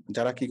দেখেন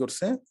যারা কি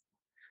করছে,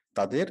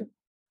 তাদের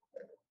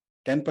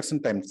 10%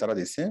 টাইম তারা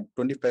দিছে,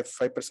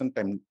 25%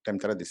 টাইম টাইম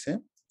তারা দিছে,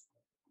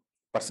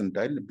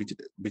 পার্সেন্টাইল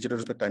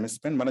ভিজিটর্স টাইম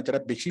স্পেন্ড, মানে যারা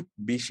বেশি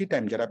বেশি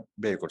টাইম যারা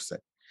ব্যয় করছে।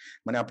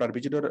 মানে আপনার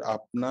ভিজিটর,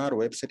 আপনার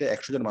ওয়েবসাইটে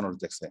 100 জন মানুষ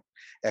দেখছে,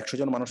 100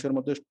 জন মানুষের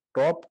মধ্যে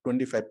টপ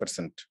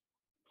 25%,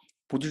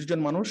 25 জন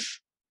মানুষ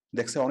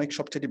দেখছে অনেক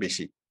সবচেয়ে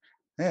বেশি।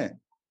 হ্যাঁ,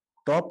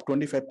 টপ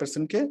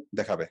 25% কে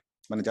দেখাবে,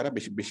 মানে যারা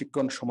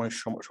বেশিক্ষণ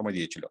সময়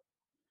দিয়েছিল,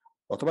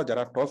 অথবা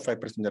যারা টপ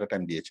 5% যারা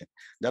টাইম দিয়েছে,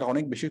 যারা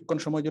অনেক বেশিক্ষণ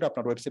সময় ধরে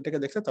আপনার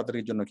ওয়েবসাইটটাকে দেখছে, তাদের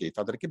জন্য কি,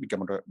 তাদেরকে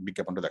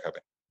বিজ্ঞাপনটা দেখাবে।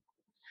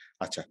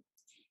 আচ্ছা,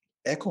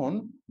 এখন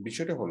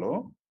বিষয়টা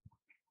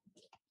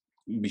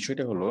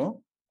হলো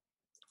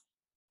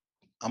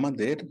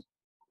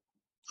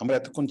আমরা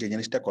এতক্ষণ যে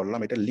জিনিসটা করলাম,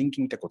 এটা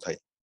লিঙ্কিংটা কোথায়?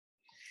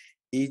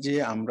 এই যে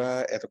আমরা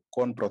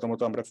এতক্ষণ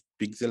প্রথমত আমরা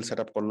পিক্সেল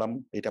সেট করলাম,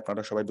 এটা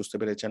আপনারা সবাই বুঝতে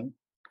পেরেছেন।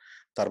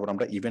 তারপর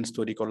আমরা ইভেন্টস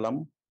তৈরি করলাম,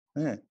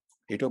 হ্যাঁ,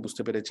 এটাও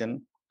বুঝতে পেরেছেন।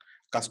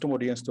 কাস্টম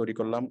অডিয়েন্স তৈরি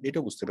করলাম,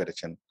 এটাও বুঝতে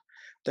পেরেছেন।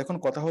 তো এখন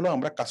কথা হলো,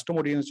 আমরা কাস্টম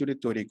অডিয়েন্স যদি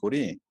তৈরি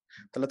করি,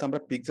 তাহলে তো আমরা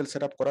পিক্সেল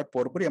সেট করার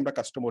পরপরই আমরা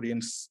কাস্টম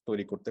অডিয়েন্স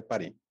তৈরি করতে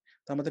পারি।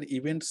 তো আমাদের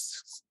ইভেন্টস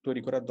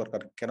তৈরি করার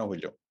দরকার কেন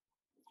হইল?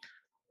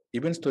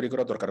 ইভেন্টস তৈরি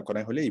করার দরকার কেন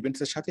হলে, ইভেন্টস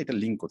এর সাথে এটা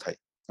লিঙ্ক কোথায়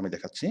আমি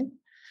দেখাচ্ছি।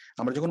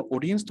 আমরা যখন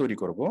অডিয়েন্স তৈরি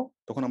করব,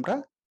 তখন আমরা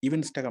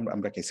ইভেন্টসটাকে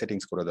আমরা কি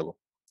সেটিংস করে দেব।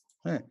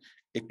 হ্যাঁ,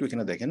 একটু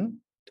এখানে দেখেন,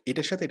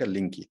 এটার সাথে এটা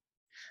লিঙ্ক কি।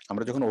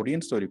 আমরা যখন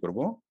অডিয়েন্স তৈরি করব,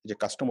 যে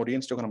কাস্টম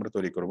অডিয়েন্স যখন আমরা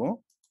তৈরি করব,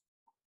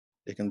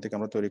 এখান থেকে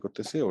আমরা তৈরি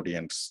করতেছি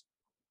অডিয়েন্স।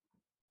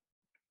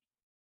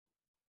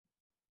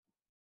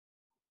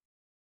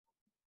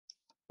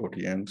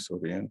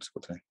 অডিয়েন্স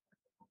কোথায়,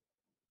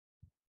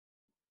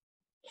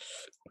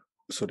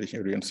 সরি,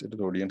 অডিয়েন্স, এটা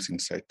তো অডিয়েন্স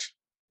ইনসাইট।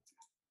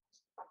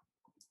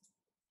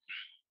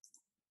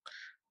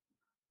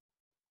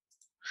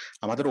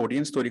 আমাদের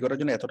অডিয়েন্স তৈরি করার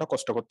জন্য এতটা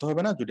কষ্ট করতে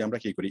হবে না, যদি আমরা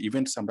কি করি,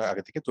 ইভেন্টস আমরা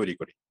আগে থেকে তৈরি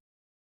করি।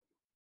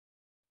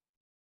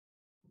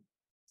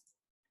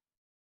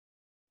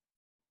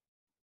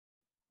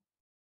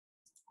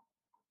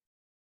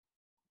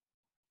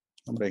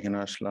 আমরা এখানে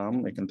আসলাম,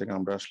 এখান থেকে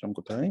আমরা আসলাম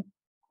কোথায়,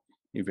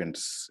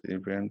 ইভেন্টস,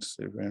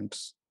 ইভেন্টস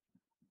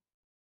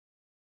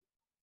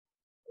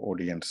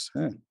অডিয়েন্স।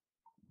 হ্যাঁ,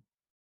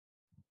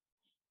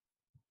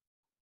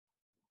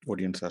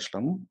 অডিয়েন্স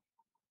আসলাম,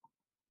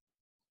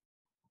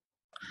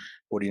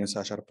 অডিয়েন্স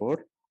আসার পর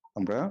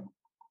আমরা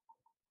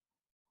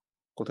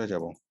কোথায়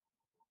যাব,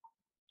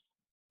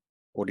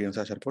 অডিয়েন্স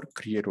আসার পর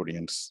create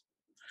audience,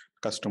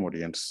 custom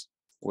audience,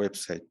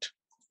 website,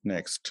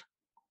 next.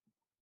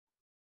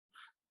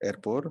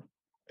 এরপর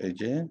এই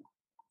যে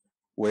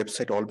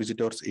ওয়েবসাইট অল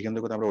ভিজিটর্স, এখান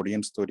থেকে আমরা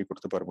অডিয়েন্স তৈরি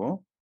করতে পারবো।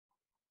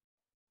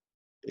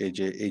 এই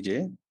যে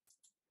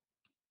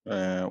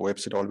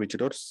ওয়েবসাইট অল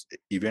ভিজিটর্স,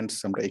 ইভেন্টস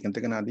আমরা এখান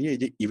থেকে না দিয়ে এই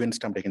যে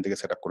ইভেন্টসটা আমরা এখান থেকে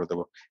সেট আপ করে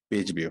দেবো,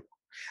 পেজ ভিউ।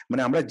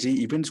 মানে আমরা যে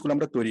ইভেন্টস গুলো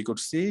আমরা তৈরি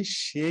করছি,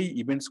 সেই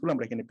ইভেন্টস গুলো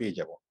আমরা এখানে পেয়ে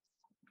যাব।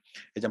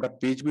 এই যে আমরা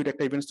পেজ ভিউর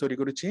একটা ইভেন্টস তৈরি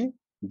করেছি,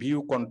 ভিউ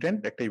কন্টেন্ট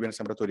একটা ইভেন্টস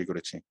আমরা তৈরি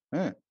করেছি।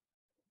 হ্যাঁ,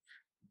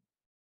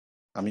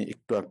 আমি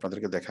একটু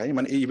আপনাদেরকে দেখাই,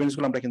 মানে এই ইভেন্টস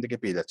গুলো আমরা এখান থেকে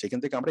পেয়ে যাচ্ছি, এখান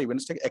থেকে আমরা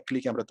ইভেন্টসটাকে এক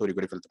ক্লিকে আমরা তৈরি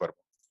করে ফেলতে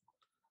পারবো।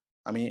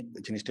 আমি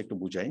জিনিসটা একটু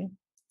বুঝাই।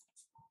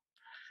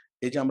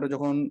 এই যে আমরা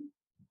যখন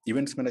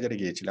ইভেন্টস ম্যানেজারে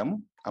গিয়েছিলাম,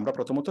 আমরা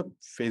প্রথমত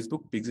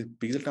ফেসবুক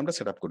পিক্সেলটা আমরা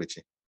সেট আপ করেছি।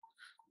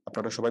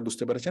 আপনারা সবাই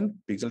বুঝতে পেরেছেন,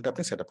 পিক্সেলটা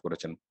আপনি সেট আপ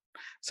করেছেন।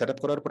 সেট আপ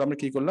করার পর আমরা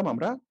কি করলাম,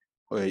 আমরা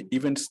ওই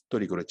ইভেন্টস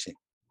তৈরি করেছি।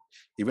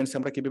 ইভেন্টস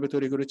আমরা কিভাবে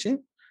তৈরি করেছি,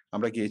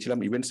 আমরা গিয়েছিলাম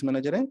ইভেন্টস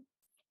ম্যানেজারে।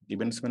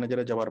 ইভেন্টস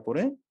ম্যানেজারে যাওয়ার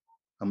পরে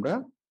আমরা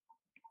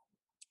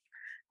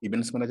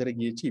ইভেন্টস ম্যানেজারে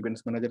গিয়েছি।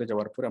 ইভেন্টস ম্যানেজারে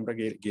যাওয়ার পরে আমরা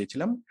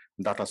গিয়েছিলাম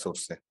ডাটা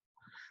সোর্সে।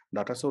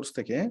 ডাটা সোর্স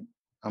থেকে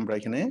আমরা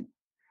এখানে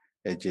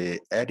এই যে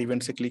অ্যাড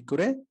ইভেন্টসে ক্লিক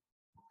করে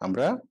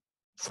আমরা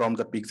ফ্রম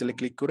দ্য পিক্সেলে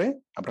ক্লিক করে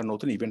আমরা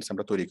নতুন ইভেন্টস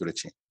আমরা তৈরি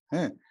করেছি।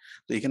 হ্যাঁ,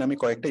 তো এখানে আমি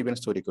কয়েকটা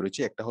ইভেন্টস তৈরি করেছি,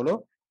 একটা হলো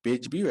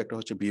পেজ ভিউ, একটা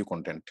হচ্ছে ভিউ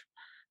কন্টেন্ট।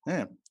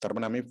 হ্যাঁ, তার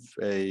মানে আমি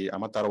এই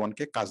আমার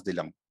দারোয়ানকে কাজ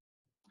দিলাম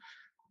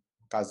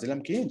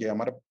কি, যে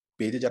আমার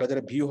পেজে যারা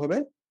যারা ভিউ হবে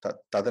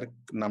তাদের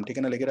নাম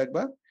ঠিকানা লিখে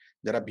রাখবা,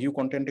 যারা ভিউ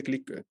কন্টেন্টে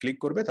ক্লিক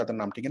করবে তাদের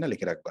নাম ঠিকানা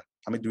লিখে রাখবা।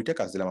 আমি দুইটা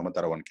কাজ দিলাম আমার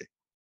দারোয়ানকে।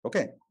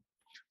 ওকে,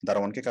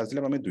 দারোয়ানকে কাজ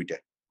দিলাম আমি দুইটা।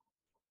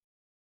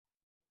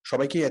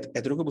 সবাই কি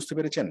এতটুকু বুঝতে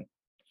পেরেছেন?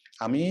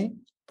 আমি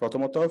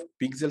প্রথমত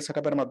পিক্সেল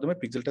সেটআপের মাধ্যমে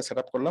পিক্সেলটা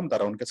সেটআপ করলাম,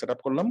 দারোয়ানকে সেটআপ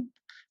করলাম,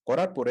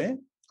 করার পরে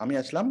আমি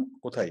আসলাম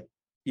কোথায়,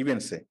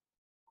 ইভেন্টসে।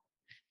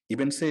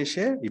 ইভেন্টসে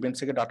এসে ইভেন্টস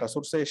থেকে ডাটা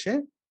সোর্সে এসে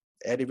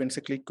অ্যাড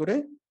ইভেন্টসে ক্লিক করে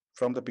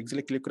ফ্রম দ্য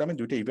পিক্সেলে ক্লিক করে আমি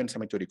দুইটা ইভেন্টস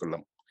আমি তৈরি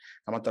করলাম।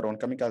 আমার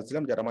দারোয়ানকে আমি কাজ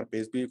দিলাম, যারা আমার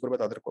পেজ ভিউ করবে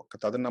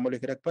তাদের নামও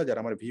লিখে রাখবা, যারা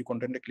আমার ভিউ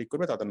কন্টেন্টে ক্লিক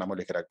করবে তাদের নামও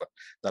লিখে রাখবা।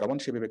 দারোয়ান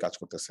সেভাবে কাজ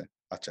করতেছে।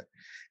 আচ্ছা,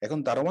 এখন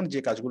দারোয়ান যে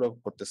কাজগুলো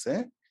করতেছে,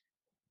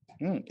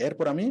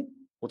 এরপর আমি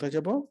কোথায়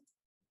যাব,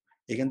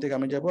 এখান থেকে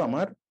আমি যাব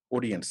আমার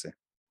অডিয়েন্সে।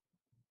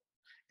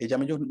 এই যে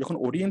আমি যখন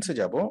অডিয়েন্সে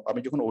যাব, আমি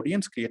যখন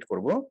অডিয়েন্স ক্রিয়েট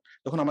করব,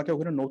 তখন আমাকে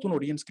ওখানে নতুন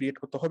অডিয়েন্স ক্রিয়েট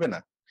করতে হবে না।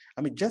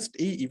 আমি জাস্ট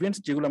এই ইভেন্টস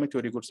যেগুলো আমি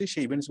তৈরি করছি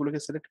সেই ইভেন্টস গুলোকে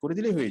সিলেক্ট করে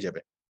দিলেই হয়ে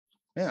যাবে।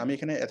 হ্যাঁ, আমি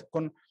এখানে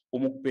এতক্ষণ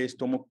অমুক পেজ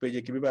তমুক পেজে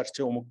কিভাবে আসছে,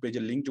 অমুক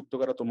পেজের লিঙ্ক যুক্ত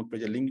করা, তমুক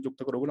পেজের লিঙ্ক যুক্ত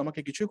করা, ওগুলো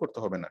আমাকে কিছুই করতে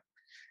হবে না।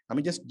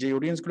 আমি জাস্ট যে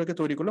অডিয়েন্স গুলোকে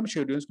তৈরি করলাম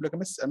সেই অডিয়েন্স গুলোকে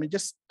আমি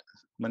জাস্ট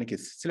মানে কি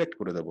সিলেক্ট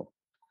করে দেবো।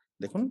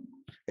 দেখুন,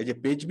 এই যে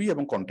পেজ বি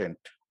এবং কন্টেন্ট,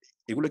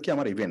 এগুলো কি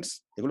আমার ইভেন্টস,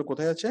 এগুলো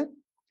কোথায় আছে,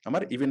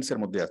 আমার ইভেন্টস এর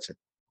মধ্যে আছে।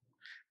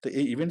 তো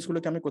এই ইভেন্টস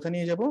গুলোকে আমি কোথায়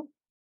নিয়ে যাব,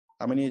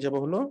 আমি নিয়ে যাব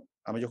হলো,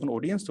 আমি যখন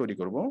অডিয়েন্স তৈরি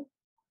করব,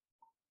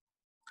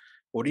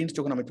 অডিয়েন্স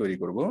যখন আমি তৈরি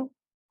করব,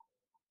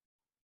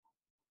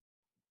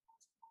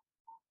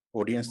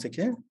 অডিয়েন্স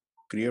থেকে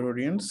create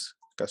audience,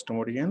 custom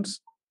audience,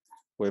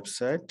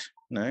 website,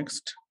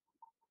 next.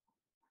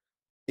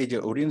 এই যে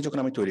অডিয়েন্স যখন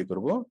আমি তৈরি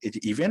করব, এই যে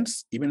ইভেন্টস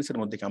এর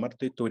মধ্যে আমার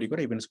তৈরি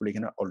করা ইভেন্টস গুলো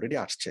এখানে অলরেডি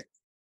আসছে।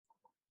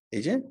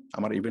 এই যে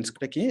আমার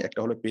ইভেন্টসটা কি, একটা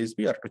হলো পেজ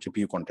ভিউ আর একটা হচ্ছে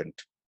ভিউ কন্টেন্ট।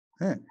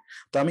 হ্যাঁ,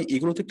 তো আমি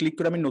এগুলোতে ক্লিক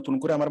করে আমি নতুন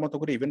করে আমার মতো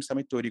করে ইভেন্টস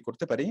আমি তৈরি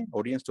করতে পারি,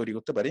 অডিয়েন্স তৈরি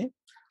করতে পারি।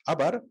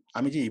 আবার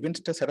আমি যে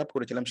ইভেন্টসটা সেট আপ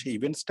করেছিলাম সেই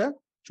ইভেন্টসটা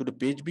শুধু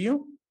পেজ ভিউ,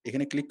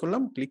 এখানে ক্লিক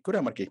করলাম, ক্লিক করে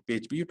আমার কি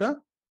পেজ ভিউটা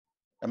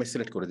আমি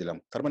সিলেক্ট করে দিলাম।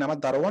 তার মানে আমার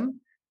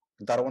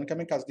দারোয়ানকে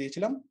আমি কাজ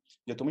দিয়েছিলাম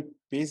যে তুমি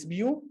পেজ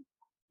ভিউ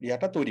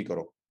ইয়াটা তৈরি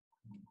করো,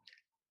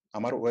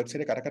 আমার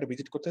ওয়েবসাইটে কারা কারা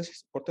ভিজিট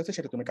করতেছে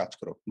সেটা তুমি কাজ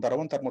করো।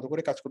 দারোয়ান তার মতো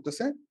করে কাজ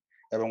করতেছে,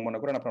 এবং মনে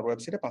করেন আপনার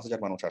ওয়েবসাইটে 5,000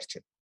 মানুষ আসছে।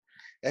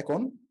 এখন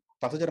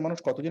 5,000 মানুষ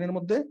কত দিনের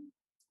মধ্যে,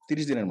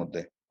 30 দিনের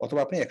মধ্যে, অথবা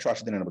আপনি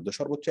 180 দিনের মধ্যে,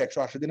 সর্বোচ্চ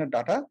 180 দিনের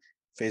ডাটা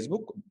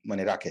ফেসবুক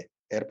মানে রাখে,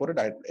 এরপরে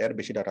এর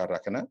বেশি ডাটা আর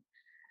রাখে না।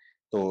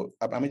 তো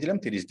আমি দিলাম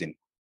 30 দিন।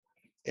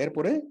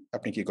 এরপরে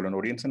আপনি কি করলেন,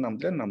 অডিয়েন্সের নাম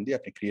দিলেন, নাম দিয়ে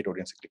আপনি ক্রিয়েট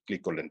অডিয়েন্স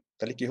ক্লিক করলেন।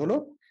 তাহলে কি হলো,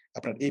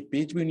 আপনার এই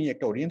পেজ ভিউ নিয়ে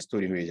একটা অডিয়েন্স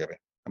তৈরি হয়ে যাবে।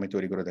 আমি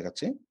তৈরি করে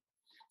দেখাচ্ছি।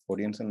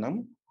 অডিয়েন্সের নাম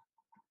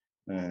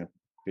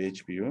page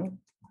view,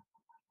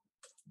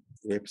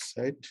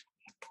 website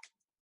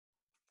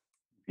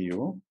view,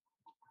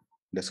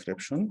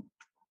 description.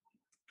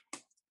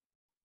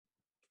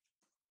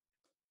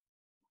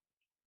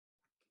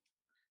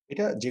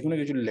 এটা যে কোনো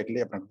কিছু লিখলে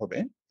আপনার হবে।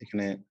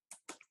 এখানে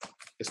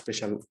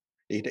স্পেশাল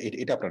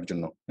এটা আপনার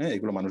জন্য, হ্যাঁ,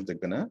 এগুলো মানুষ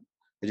দেখবে না।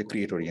 এই যে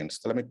ক্রিয়েট অডিয়েন্স,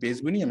 তাহলে আমি পেজ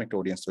ভিউ নিয়ে আমি একটা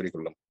অডিয়েন্স তৈরি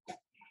করলাম।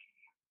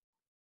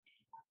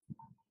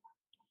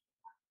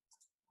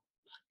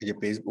 এই যে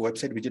পেজ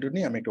ওয়েবসাইট ভিজিটর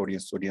নিয়ে আমি একটা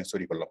অডিয়েন্স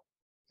তৈরি করলাম।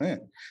 হ্যাঁ,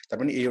 তার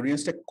মানে এই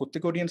অডিয়েন্সটা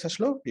কোত্থেকে অডিয়েন্স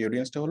আসলো, এই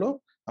অডিয়েন্সটা হলো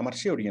আমার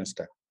সেই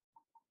অডিয়েন্সটা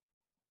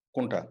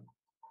কোনটা,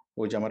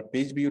 ওই যে আমার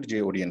পেজ ভিউর যে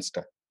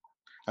অডিয়েন্সটা।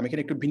 আমি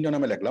এখানে একটু ভিন্ন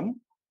নামে লিখলাম,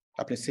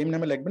 আপনি সেম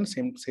নামে লিখবেন,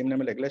 সেম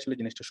নামে লিখলে আসলে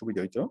জিনিসটা সুবিধা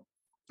হইতো।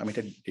 আমি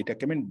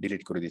এটাকে আমি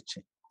ডিলিট করে দিচ্ছি।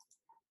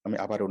 আমি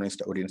আবার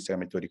অডিয়েন্সটা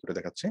আমি তৈরি করে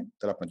দেখাচ্ছি,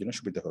 তাহলে আপনার জন্য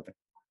সুবিধা হবে।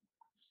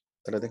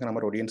 তাহলে দেখেন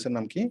আমার অডিয়েন্সের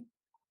নাম কি,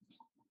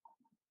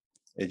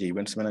 এই যে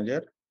ইভেন্টস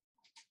ম্যানেজার।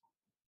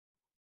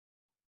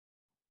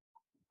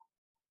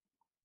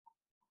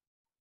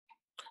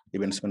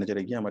 ইভেন্টস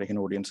ম্যানেজারে গিয়ে আমার এখানে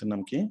অডিয়েন্সের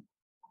নাম কি,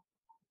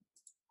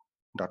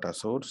 ডাটা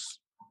সোর্স।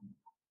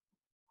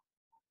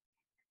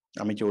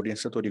 আমি যে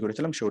অডিয়েন্সটা তৈরি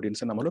করেছিলাম সেই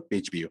অডিয়েন্সের নাম হলো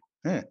পেজ ভিউ।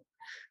 হ্যাঁ,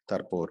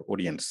 তারপর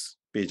অডিয়েন্স,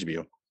 পেজ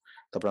ভিউ।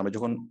 তারপর আমি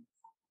যখন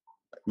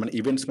মানে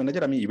ইভেন্টস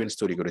ম্যানেজার, আমি ইভেন্টস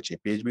তৈরি করেছি,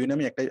 পেজ ভিউ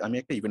নামে আমি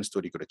একটা ইভেন্টস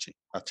তৈরি করেছি।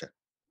 আচ্ছা,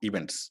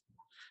 ইভেন্টস।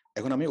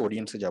 এখন আমি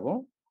অডিয়েন্সে যাব,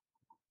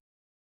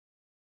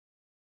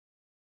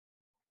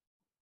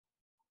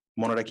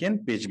 মনে রাখেন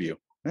পেজ ভিউ।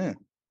 হ্যাঁ,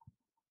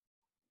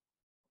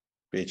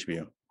 page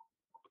view,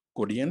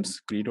 audience,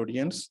 create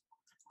audience,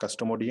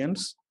 custom audience,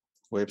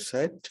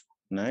 website,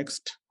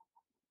 next,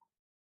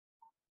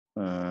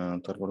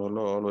 তারপর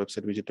হলো অল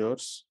ওয়েবসাইট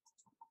ভিজিটর্স,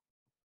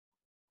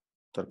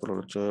 তারপর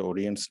হচ্ছে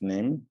অডিয়েন্স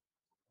নেম,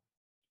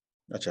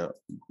 আচ্ছা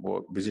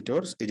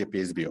ভিজিটর্স, এই যে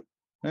পেজ ভিউ,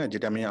 হ্যাঁ,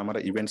 যেটা আমি আমার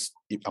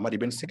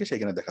ইভেন্টস থেকে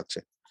সেখানে দেখাচ্ছে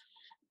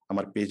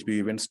আমার page view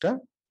ইভেন্টসটা,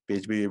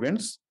 page view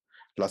events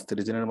last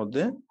রিজনের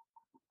মধ্যে,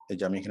 এই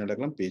যে আমি এখানে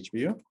লিখলাম পেজ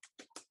ভিউ,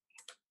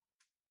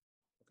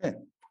 ওকে,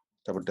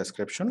 তারপর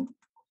ডেসক্রিপশন,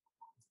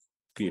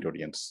 ক্রিয়েট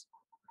অডিয়েন্স।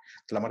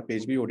 তাহলে আমার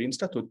পেজ ভিউ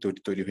অডিয়েন্সটা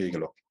তৈরি হয়ে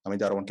গেল। আমি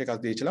দারোয়ানকে কাজ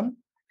দিয়েছিলাম,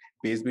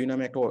 পেজ ভিউ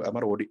নামে একটা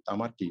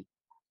আমার কি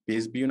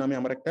পেজ ভিউ নামে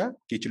আমার একটা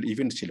কি ছিল,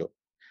 ইভেন্ট ছিল।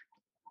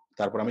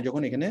 তারপর আমি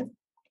যখন এখানে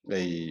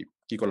এই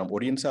কি করলাম,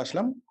 অডিয়েন্সে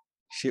আসলাম,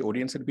 সেই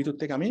অডিয়েন্সের ভিতর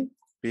থেকে আমি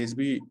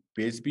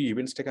পেজ ভিউ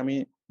ইভেন্টসটাকে আমি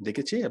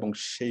দেখেছি, এবং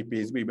সেই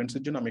পেজ ভিউ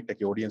ইভেন্টসের জন্য আমি একটা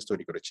কি অডিয়েন্স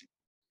তৈরি করেছি।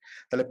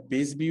 তাহলে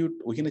পেজ ভিউ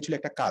ওইখানে ছিল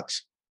একটা কাজ।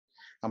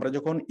 আমরা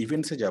যখন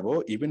ইভেন্টসে যাব,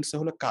 ইভেন্টসে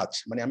হলো কাজ,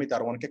 মানে আমি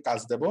দারোয়ানকে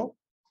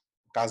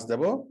কাজ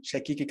দেব, সে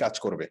কি কি কাজ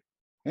করবে,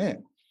 হ্যাঁ,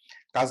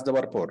 কাজ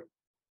দেওয়ার পর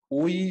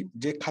ওই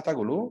যে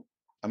খাতাগুলো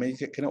আমি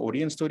এখানে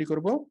অডিয়েন্স তৈরি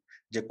করব,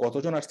 যে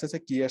কতজন আসতেছে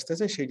কি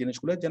আসতেছে সেই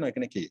জিনিসগুলো যেন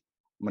এখানে কি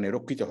মানে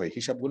রক্ষিত হয়,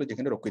 হিসাবগুলো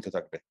যেখানে রক্ষিত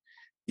থাকবে।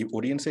 এই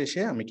অডিয়েন্সে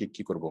এসে আমি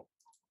কি করব,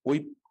 ওই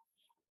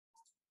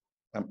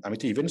আমি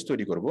তো ইভেন্টস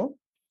তৈরি করব,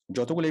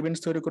 যতগুলো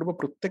ইভেন্টস তৈরি করব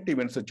প্রত্যেকটা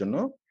ইভেন্টসের জন্য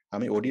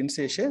আমি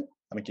অডিয়েন্সে এসে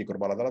আমি কি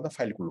করবো, আলাদা আলাদা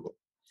ফাইল খুলবো।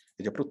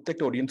 এই যে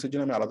প্রত্যেকটা অডিয়েন্সের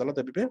জন্য আমি আলাদা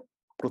আলাদা ভাবে,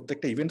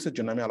 প্রত্যেকটা ইভেন্টসের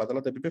জন্য আমি আলাদা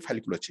আলাদা ভাবে ফাইল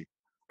খুলেছি,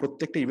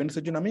 প্রত্যেকটা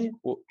ইভেন্টসের জন্য আমি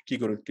কি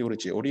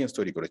করেছি, অডিয়েন্স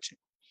তৈরি করেছি।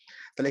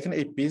 তাহলে এখানে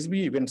এই পেজ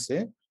ভিউ ইভেন্টসে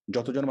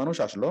যতজন মানুষ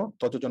আসলো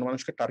ততজন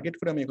মানুষকে টার্গেট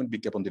করে আমি এখন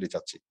বিজ্ঞাপন দিতে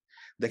চাচ্ছি।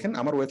 দেখেন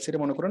আমার ওয়েবসাইটে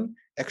মনে করেন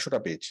 100টা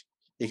পেজ,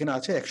 এখানে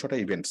আছে 100টা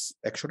ইভেন্টস,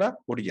 100টা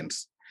অডিয়েন্স।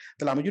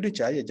 তাহলে আমি যদি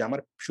চাই যে আমার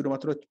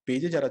শুধুমাত্র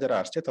পেজে যারা যারা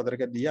আসছে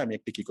তাদেরকে দিয়ে আমি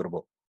একটি কি করব,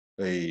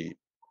 এই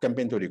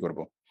ক্যাম্পেইন তৈরি করব।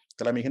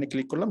 তাহলে আমি এখানে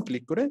ক্লিক করলাম,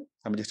 ক্লিক করে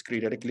আমি জাস্ট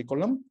ক্রিয়েট অ্যাডে ক্লিক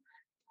করলাম,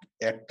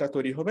 একটা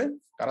তৈরি হবে,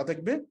 কারা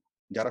দেখবে,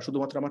 যারা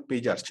শুধুমাত্র আমার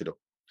পেজে আসছিল।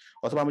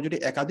 অথবা আমি যদি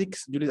একাধিক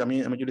যদি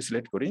আমি যদি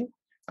সিলেক্ট করি,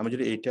 আমি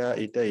যদি এটা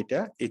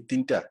এই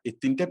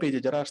তিনটা পেজে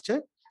যারা আসছে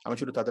আমি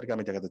শুধু তাদেরকে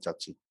আমি দেখাতে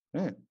চাচ্ছি।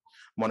 হ্যাঁ,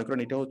 মনে করেন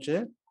এটা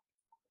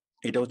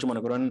হচ্ছে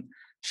মনে করেন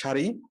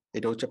শাড়ি,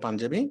 এটা হচ্ছে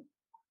পাঞ্জাবি,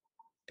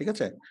 ঠিক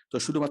আছে। তো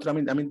শুধুমাত্র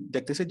আমি আমি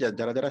দেখতেছি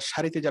যারা যারা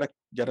শাড়িতে যারা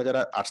যারা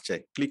যারা আসছে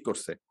ক্লিক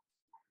করছে,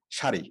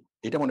 শাড়ি,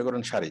 এটা মনে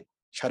করেন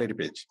শাড়ির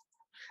পেজ।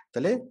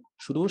 তাহলে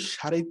শুধু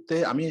শাড়িতে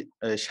আমি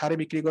শাড়ি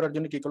বিক্রি করার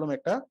জন্য কি করলাম,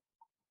 একটা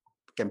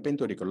ক্যাম্পেইন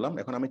তৈরি করলাম।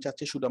 এখন আমি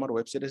চাচ্ছি শুধু আমার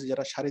ওয়েবসাইটে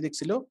যারা শাড়ি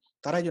দেখছিল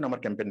তারাই যেন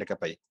আমার ক্যাম্পেইনটাকে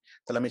পাই।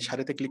 তাহলে আমি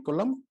শাড়িতে ক্লিক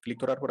করলাম, ক্লিক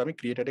করার পর আমি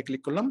ক্রিয়েটারে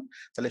ক্লিক করলাম।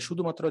 তাহলে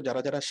শুধুমাত্র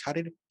যারা যারা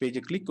শাড়ির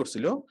পেজে ক্লিক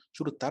করছিল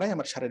শুধু তারাই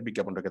আমার শাড়ির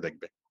বিজ্ঞাপনটাকে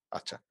দেখবে।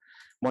 আচ্ছা,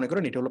 মনে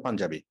করেন এটা হলো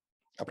পাঞ্জাবি,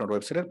 আপনার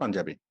ওয়েবসাইটের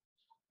পাঞ্জাবি,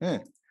 হ্যাঁ।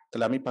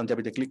 তাহলে আমি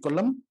পাঞ্জাবিতে ক্লিক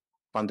করলাম,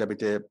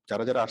 পাঞ্জাবিতে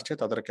যারা যারা আসছে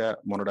তাদেরকে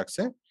মনে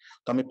রাখছে।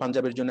 তো আমি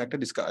পাঞ্জাবির জন্য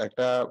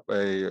একটা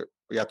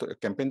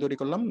ক্যাম্পেইন তৈরি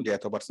করলাম যে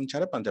এত %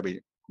 ছাড়ে পাঞ্জাবি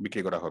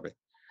বিক্রি করা হবে।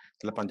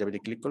 তাহলে পাঞ্জাবিতে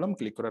ক্লিক করলাম,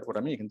 ক্লিক করার পর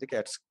আমি এখান থেকে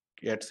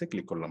অ্যাডসে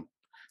ক্লিক করলাম।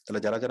 তাহলে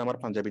যারা যারা আমার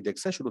পাঞ্জাবি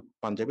দেখছে শুধু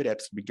পাঞ্জাবির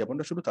অ্যাডস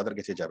বিজ্ঞাপনটা শুধু তাদের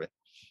কাছে যাবে।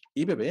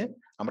 এইভাবে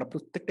আমরা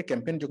প্রত্যেকটা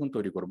ক্যাম্পেইন যখন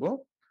তৈরি করব,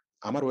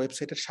 আমার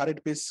ওয়েবসাইটের শাড়ির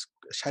পেজ,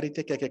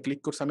 শাড়িতে কে কে ক্লিক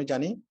করছে আমি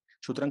জানি,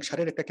 সুতরাং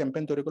শাড়ির একটা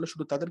ক্যাম্পেইন তৈরি করলে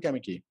শুধু তাদেরকে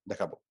আমি কি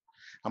দেখাবো।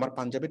 আমার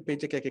পাঞ্জাবির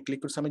পেজে কে কে ক্লিক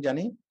করছে আমি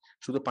জানি,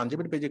 শুধু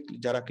পাঞ্জাবির পেজে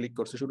যারা ক্লিক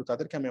করছে শুধু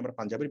তাদেরকে আমি আমার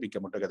পাঞ্জাবির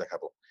বিজ্ঞাপনটাকে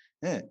দেখাবো।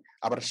 হ্যাঁ,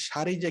 আবার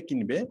শাড়ি যে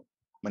কিনবে,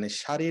 মানে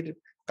শাড়ির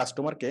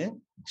কাস্টমারকে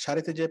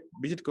শাড়িতে যে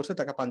ভিজিট করছে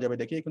তাকে পাঞ্জাবি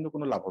দেখিয়ে কিন্তু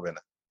কোনো লাভ হবে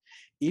না।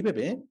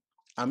 এইভাবে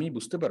আমি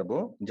বুঝতে পারবো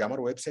যে আমার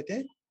ওয়েবসাইটে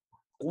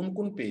কোন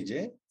কোন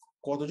পেজে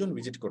কতজন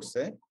ভিজিট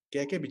করছে,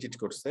 কে কে ভিজিট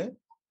করছে,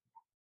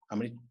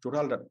 আমি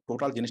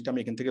টোটাল জিনিসটা আমি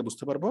এখান থেকে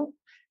বুঝতে পারবো।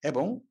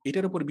 এবং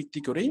এটার উপর ভিত্তি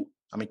করেই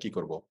আমি কি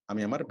করব,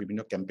 আমি আমার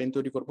বিভিন্ন ক্যাম্পেইন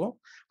তৈরি করব।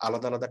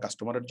 আলাদা আলাদা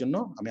কাস্টমারের জন্য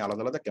আমি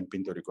আলাদা আলাদা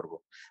ক্যাম্পেইন তৈরি করব।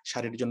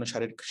 শাড়ির জন্য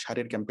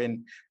শাড়ির ক্যাম্পেইন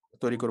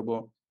তৈরি করব,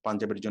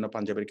 পাঞ্জাবের জন্য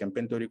পাঞ্জাবের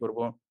ক্যাম্পেইন তৈরি করব।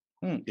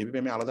 এইভাবে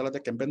আমি আলাদা আলাদা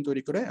ক্যাম্পেইন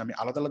তৈরি করে আমি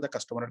আলাদা আলাদা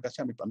কাস্টমারের কাছে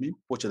আমি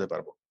পৌঁছাতে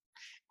পারবো।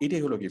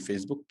 এটাই হলো কি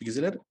ফেসবুক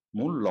পিক্সেলের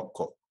মূল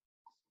লক্ষ্য।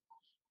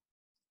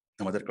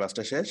 আমাদের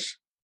ক্লাসটা শেষ।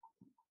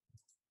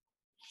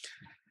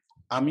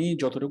 আমি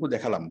যতটুকু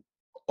দেখালাম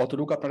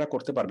অতটুকু আপনারা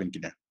করতে পারবেন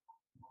কিনা।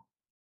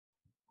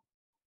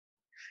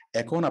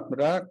 এখন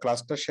আপনারা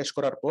ক্লাসটা শেষ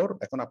করার পর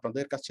এখন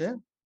আপনাদের কাছে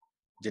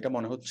যেটা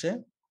মনে হচ্ছে,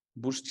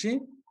 বুঝছি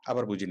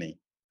আবার বুঝি নেই,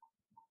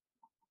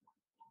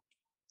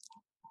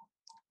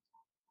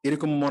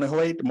 এরকম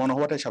মনে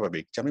হওয়াটাই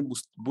স্বাভাবিক যে আমি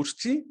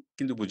বুঝছি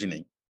কিন্তু বুঝি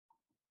নেই।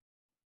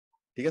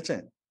 ঠিক আছে,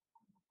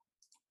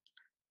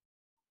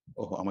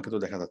 ওহো আমাকে তো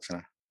দেখা যাচ্ছে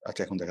না।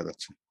 আচ্ছা এখন দেখা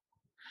যাচ্ছে।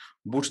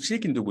 বুঝছি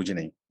কিন্তু বুঝি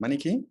নেই মানে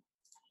কি,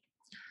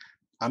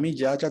 আমি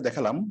যা যা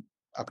দেখালাম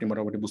আপনি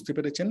মোটামুটি বুঝতে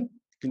পেরেছেন,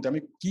 কিন্তু আমি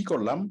কি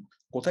করলাম,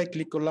 কোথায়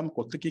ক্লিক করলাম,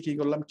 কোথেকে কি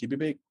করলাম,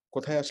 কিভাবে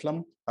কোথায় আসলাম,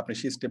 আপনি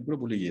সেই স্টেপগুলো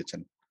ভুলে গিয়েছেন।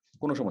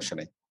 কোনো সমস্যা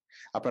নেই,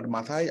 আপনার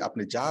মাথায়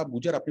আপনি যা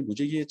বুঝার আপনি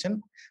বুঝে গিয়েছেন,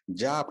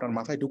 যা আপনার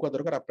মাথায় ঢোকা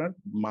দরকার আপনার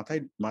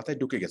মাথায় মাথায়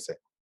ঢুকে গেছে।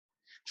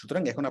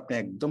 সুতরাং এখন আপনি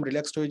একদম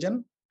রিল্যাক্সড হয়ে যান,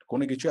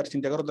 কোনো কিছু আর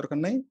চিন্তা করার দরকার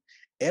নাই।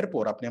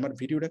 এরপর আপনি আমার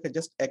ভিডিওটাকে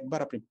জাস্ট একবার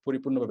আপনি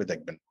পরিপূর্ণভাবে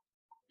দেখবেন।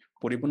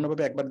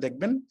 পরিপূর্ণভাবে একবার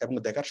দেখবেন এবং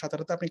দেখার সাথে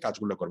সাথে আপনি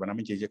কাজগুলো করবেন।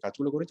 আমি যে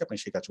কাজগুলো করেছি আপনি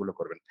সেই কাজগুলো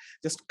করবেন।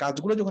 জাস্ট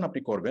কাজগুলো যখন আপনি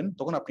করবেন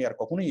তখন আপনি আর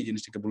কখনোই এই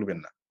জিনিসটাকে ভুলবেন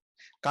না।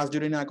 কাজ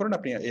যদি না করেন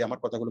আপনি এই আমার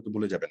কথাগুলোকে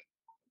ভুলে যাবেন।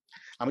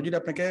 আমি যদি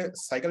আপনাকে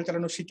সাইকেল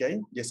চালানো শিখাই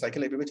যে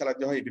সাইকেল এইভাবে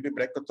চালাতে হয়, এইভাবে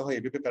ব্রেক করতে হয়,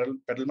 এইভাবে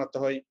প্যাডেল মারতে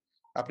হয়,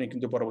 আপনি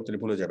কিন্তু পরবর্তীতে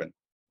ভুলে যাবেন।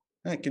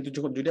 হ্যাঁ, কিন্তু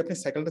যখন যদি আপনি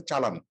সাইকেলটা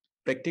চালান,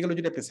 প্র্যাকটিক্যালি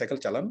যদি আপনি সাইকেল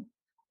চালান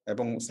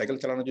এবং সাইকেল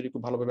চালানো যদি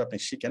খুব ভালোভাবে আপনি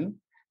শিখেন,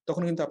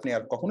 তখন কিন্তু আপনি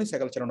আর কখনোই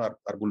সাইকেল চালানো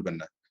আর ভুলবেন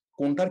না।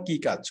 কোনটার কি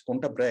কাজ,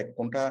 কোনটা ব্রেক,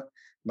 কোনটা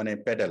মানে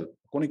প্যাডেল,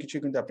 কোনো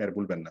কিছুই কিন্তু আপনি আর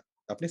ভুলবেন না।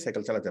 আপনি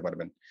সাইকেল চালাতে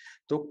পারবেন।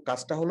 তো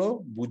কাজটা হলো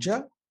বুঝা।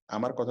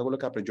 আমার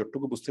কথাগুলোকে আপনি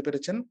যতটুকু বুঝতে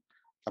পেরেছেন,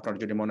 আপনার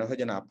যদি মনে হয়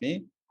যে না আপনি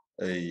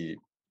এই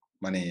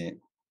মানে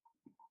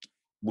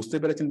বুঝতে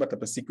পেরেছেন বাট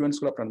আপনার সিকোয়েন্স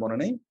গুলো আপনার মনে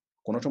নেই,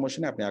 কোনো সমস্যা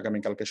নেই। আপনি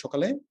আগামীকালকে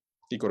সকালে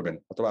কি করবেন,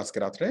 অথবা আজকে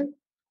রাত্রে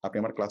আপনি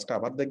আমার ক্লাসটা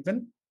আবার দেখবেন।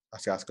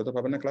 আজকে তো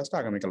পাবেন না ক্লাসটা,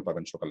 আগামীকাল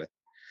পাবেন সকালে।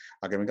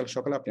 আগামীকাল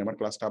সকালে আপনি আমার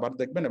ক্লাসটা আবার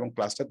দেখবেন এবং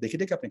ক্লাসটা দেখে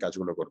দেখে আপনি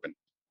কাজগুলো করবেন।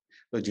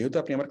 তো যেহেতু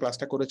আপনি আমার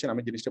ক্লাসটা করেছেন,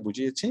 আমি জিনিসটা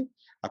বুঝিয়েছি,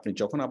 আপনি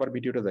যখন আবার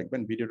ভিডিওটা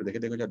দেখবেন, ভিডিওটা দেখে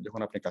দেখে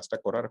যখন আপনি কাজটা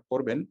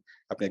করবেন,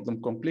 আপনি একদম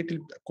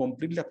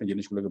কমপ্লিটলি আপনি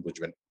জিনিসগুলোকে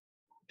বুঝবেন।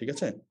 ঠিক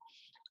আছে?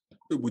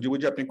 তো বুঝে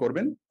বুঝে আপনি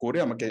করবেন, করে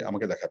আমাকে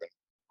আমাকে দেখাবেন।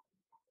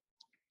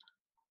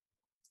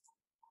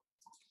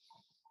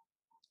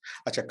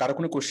 আচ্ছা, কারো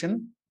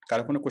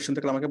কোনো কোশ্চেন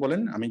থাকলে আমাকে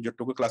বলেন। আমি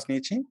যতটুকু ক্লাস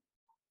নিয়েছি।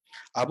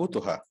 আবু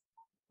তোহা,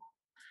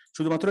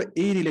 শুধুমাত্র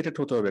এই রিলেটেড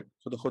হতে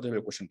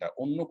হবে কোশ্চেনটা,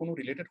 অন্য কোনো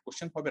রিলেটেড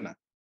কোশ্চেন হবে না,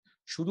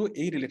 শুধু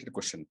এই রিলেটেড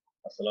কোশ্চেন।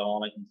 আসসালামু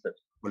আলাইকুম স্যার।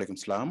 ওয়ালাইকুম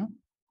সালাম।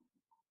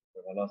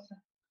 ভালো আছেন?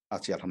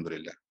 আছি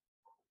আলহামদুলিল্লাহ।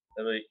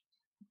 তবে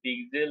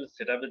পিক্সেল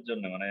সেটআপের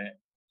জন্য মানে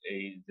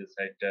এই যে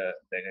সাইটটা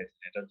দেখাইছেন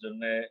এটার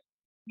জন্য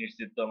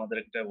নিশ্চিত তো আমাদের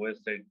একটা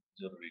ওয়েবসাইট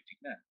জরুরি, ঠিক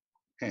না?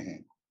 হ্যাঁ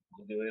হ্যাঁ,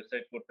 যদি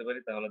ওয়েবসাইট করতে পারি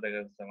তাহলে দেখা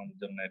যাচ্ছে আমাদের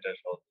জন্য এটা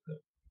সহজ হয়ে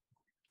যাবে।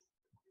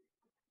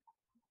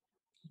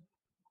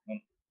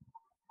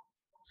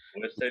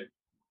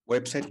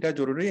 ওয়েবসাইটটা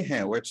জরুরি।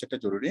 হ্যাঁ, ওয়েবসাইটটা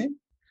জরুরি।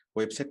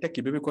 ওয়েবসাইটটা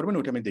কিভাবে করবেন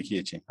ওটা আমি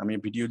দেখিয়েছি, আমি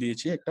ভিডিও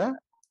দিয়েছি একটা,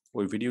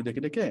 ওই ভিডিও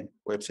দেখে দেখে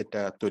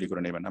ওয়েবসাইটটা তৈরি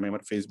করে নেবেন। আমি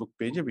আমার ফেসবুক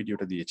পেজে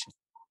ভিডিওটা দিয়েছি।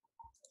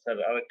 স্যার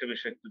আরেকটা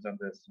বিষয় একটু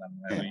জানতে চাচ্ছিলাম,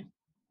 হ্যাঁ ওই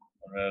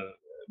আপনার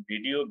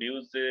ভিডিও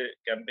ভিউজ যে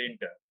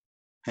ক্যাম্পেইনটা,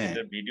 হ্যাঁ,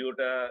 এটা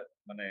ভিডিওটা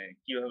মানে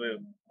কিভাবে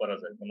করা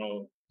যায়, কোনো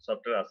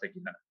সফটওয়্যার আছে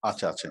কিনা?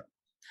 আচ্ছা আচ্ছা,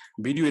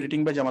 ভিডিও এডিটিং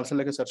বা জামাল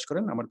সাল্লাহকে সার্চ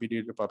করেন, আমার ভিডিও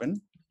পাবেন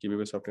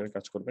কিভাবে সফটওয়্যার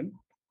কাজ করবেন।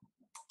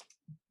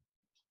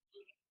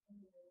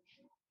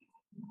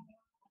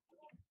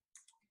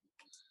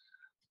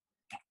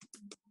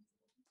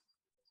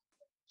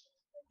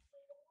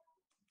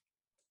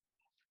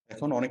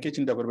 এখন অনেকেই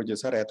চিন্তা করবে যে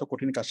স্যার এত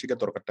কঠিন কাজ শেখার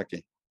দরকারটা কি?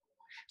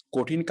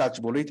 কঠিন কাজ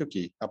বলেই তো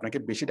কি আপনাকে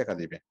বেশি টাকা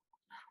দিবে।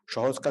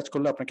 সহজ কাজ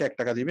করলে আপনাকে 1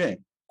 টাকা দিবে,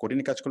 কঠিন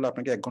কাজ করলে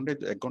আপনাকে 1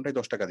 ঘন্টায়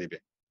 10 টাকা দিবে।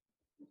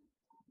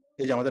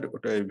 এই যে আমাদের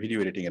ভিডিও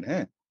এডিটিং এর,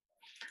 হ্যাঁ।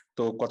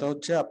 তো কথা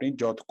হচ্ছে আপনি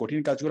যত কঠিন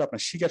কাজগুলো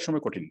আপনার শিখার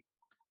সময় কঠিন,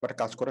 বাট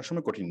কাজ করার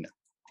সময় কঠিন না।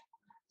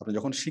 আপনি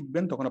যখন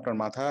শিখবেন তখন আপনার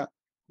মাথা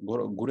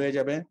ঘুরে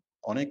যাবে,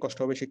 অনেক কষ্ট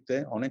হবে শিখতে,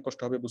 অনেক কষ্ট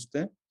হবে বুঝতে।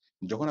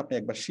 যখন আপনি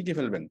একবার শিখে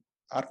ফেলবেন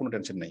আর কোনো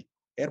টেনশন নেই।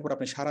 এরপর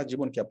আপনি সারা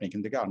জীবন কি আপনি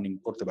এখান থেকে আর্নিং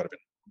করতে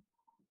পারবেন।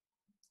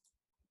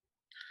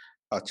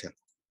 আচ্ছা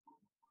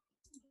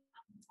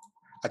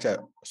আচ্ছা,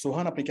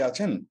 সোহান আপনি কি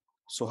আছেন?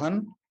 সোহান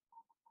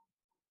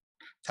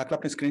থাকলে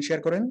আপনি স্ক্রিন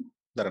শেয়ার করেন।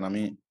 দাঁড়ান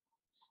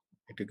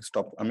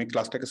আমি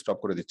ক্লাসটাকে স্টপ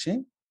করে দিচ্ছি।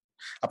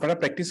 আপনারা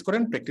প্র্যাকটিস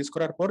করেন, প্র্যাকটিস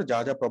করার পর যা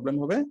যা প্রবলেম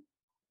হবে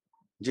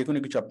যে কোনো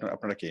কিছু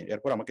আপনারা কি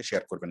এরপর আমাকে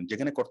শেয়ার করবেন।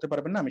 যেখানে করতে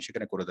পারবেন না আমি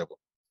সেখানে করে দেবো,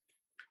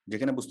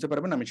 যেখানে বুঝতে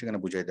পারবেন আমি সেখানে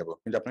বুঝিয়ে দেবো,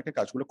 কিন্তু আপনাকে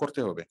কাজগুলো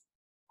করতে হবে।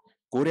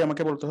 করে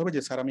আমাকে বলতে হবে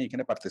যে স্যার আমি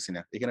এখানে পারতেছি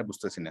না, এখানে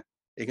বুঝতেছি না,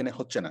 এখানে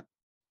হচ্ছে না।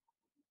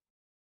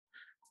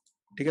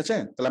 ঠিক আছে,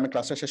 তাহলে আমি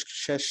ক্লাসটা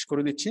শেষ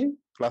করে দিচ্ছি।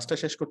 ক্লাসটা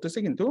শেষ করতেছি,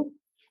 কিন্তু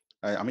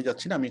আমি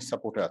যাচ্ছি না, আমি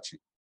সাপোর্টে আছি।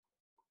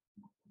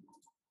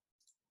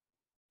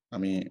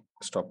 আমি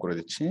স্টপ করে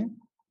দিচ্ছি।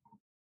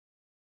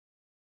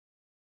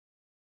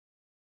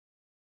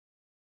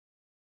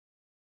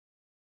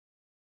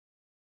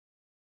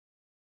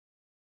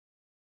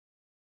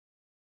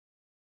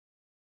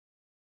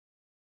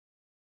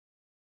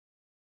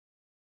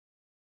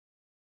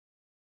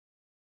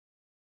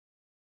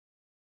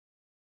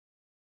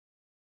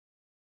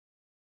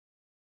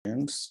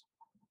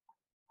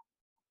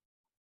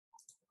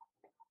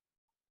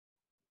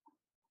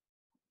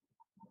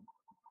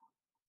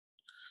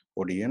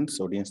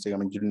 অডিয়েন্স থেকে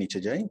আমি যদি নিচে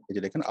যাই, এই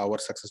যে দেখেন আওয়ার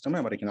সাকসেস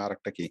নামে আমার এখানে আর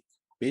একটা কি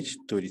পেজ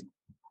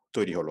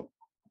তৈরি হলো।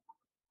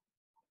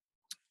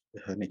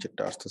 হ্যাঁ,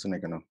 নিচেরটা আসতেছে না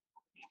কেন?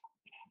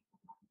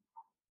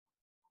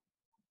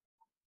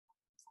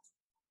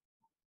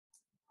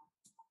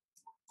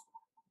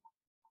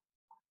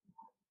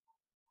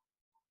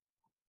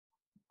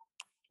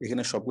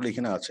 এখানে সবগুলো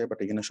এখানে আছে, বাট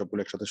এখানে সবগুলো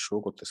একসাথে শো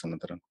করতেছে না।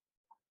 তারা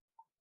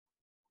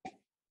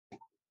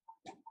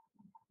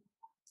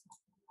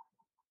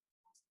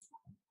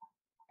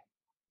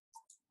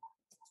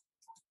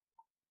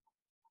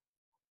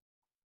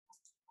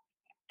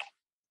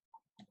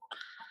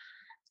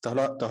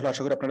তাহলে তাহলে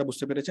আশা করি আপনারা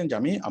বুঝতে পেরেছেন যে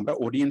আমরা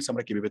অডিয়েন্স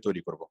আমরা কিভাবে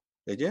তৈরি করব।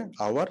 এই যে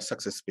আওয়ার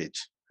সাকসেস পেজ,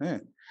 হ্যাঁ,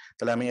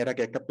 তাহলে আমি এর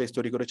আগে একটা পেজ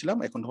তৈরি করেছিলাম,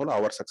 এখন হলো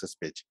আওয়ার সাকসেস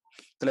পেজ।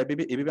 তাহলে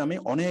এভাবে আমি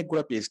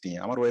অনেকগুলো পেজ নিয়ে,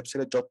 আমার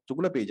ওয়েবসাইটে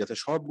যতগুলো পেজ আছে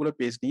সবগুলো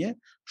পেজ নিয়ে,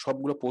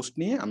 সবগুলো পোস্ট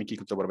নিয়ে আমি কি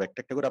করতে পারবো, একটা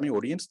একটা করে আমি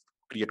অডিয়েন্স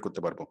ক্রিয়েট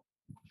করতে পারবো।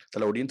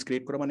 তাহলে অডিয়েন্স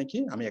ক্রিয়েট করা মানে কি,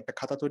 আমি একটা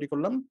খাতা তৈরি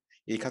করলাম,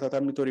 এই খাতাটা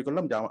আমি তৈরি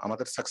করলাম যে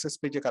আমাদের সাকসেস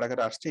পেজে কারা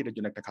কারা আসছে এটার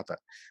জন্য একটা খাতা।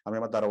 আমি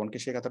আমার দারোয়ানকে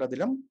সেই খাতাটা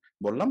দিলাম,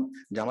 বললাম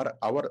যে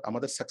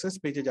আমাদের সাকসেস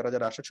পেজে যারা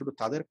যারা আসে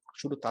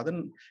শুধু তাদের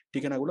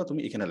ঠিকানাগুলো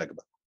তুমি এখানে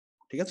লিখবা,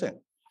 ঠিক আছে?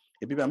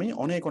 এভাবে আমি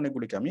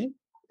অনেকগুলিকে আমি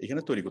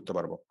এখানে তৈরি করতে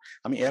পারবো।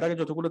 আমি এর আগে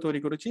যতগুলো তৈরি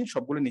করেছি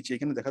সবগুলো নিচে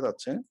এখানে দেখা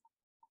যাচ্ছে,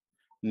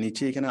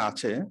 নিচে এখানে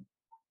আছে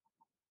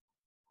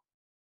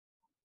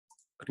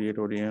ক্রিয়েট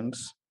অডিয়েন্স,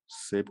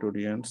 সেভড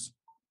অডিয়েন্স,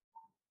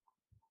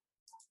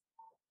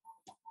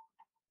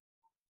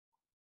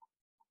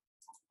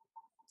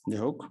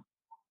 যাই হোক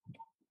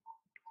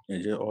এই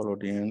যে অল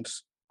অডিয়েন্স,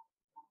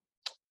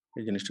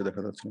 এই জিনিসটা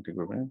দেখা যাচ্ছে না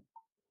ঠিকভাবে।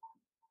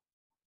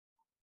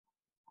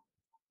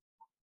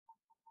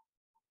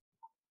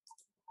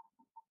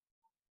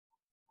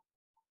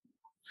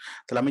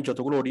 তাহলে আমি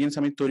যতগুলো অডিয়েন্স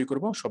আমি তৈরি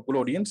করব সবগুলো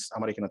অডিয়েন্স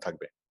আমার এখানে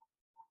থাকবে।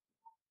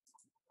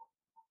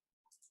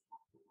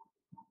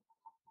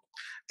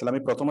 তাহলে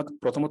আমি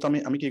প্রথমত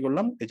আমি কি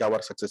করলাম, এই যে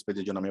আওয়ার সাকসেস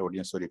পেজের জন্য আমি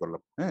অডিয়েন্স তৈরি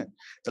করলাম। হ্যাঁ,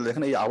 তাহলে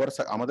দেখেন এই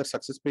আমাদের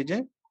সাকসেস পেজে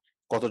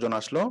কতজন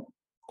আসলো,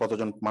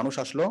 কতজন মানুষ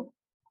আসলো,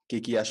 কি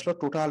কি আসলো,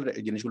 টোটাল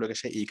জিনিসগুলোকে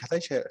সে এই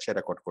খাতায় সে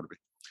রেকর্ড করবে।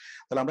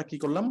 তাহলে আমরা কি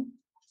করলাম,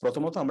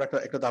 প্রথমত আমরা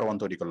একটা দারোয়ান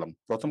তৈরি করলাম।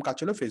 প্রথম কাজ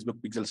ছিল ফেসবুক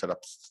পিক্সেল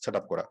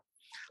সেটআপ করা।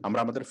 আমরা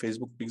আমাদের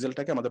ফেসবুক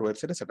পিক্সেলটাকে আমাদের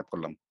ওয়েবসাইটে সেটআপ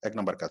করলাম, 1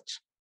 নম্বর কাজ।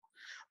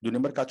 2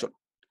 নম্বর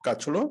কাজ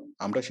হলো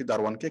আমরা সেই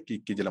দারোয়ানকে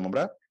কি দিলাম,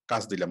 আমরা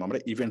কাজ দিলাম, আমরা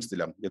ইভেন্টস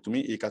দিলাম যে তুমি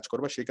এই কাজ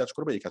করবা, সেই কাজ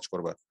করবা, এই কাজ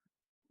করবা।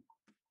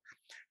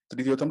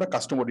 তৃতীয়ত আমরা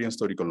কাস্টম অডিয়েন্স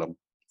তৈরি করলাম,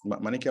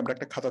 মানে কি আমরা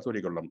একটা খাতা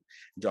তৈরি করলাম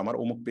যে আমার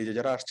অমুক পেজে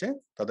যারা আসছে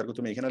তাদেরকে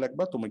তুমি এখানে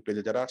লাগবা, তমুক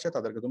পেজে যারা আসে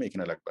তাদেরকে তুমি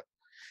এখানে লাগবা।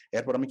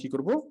 এরপর আমি কি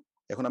করব,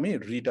 এখন আমি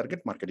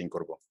রিটার্গেট মার্কেটিং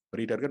করব।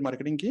 রিটার্গেট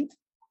মার্কেটিং কি,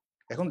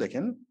 এখন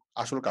দেখেন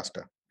আসল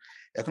কাজটা।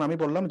 এখন আমি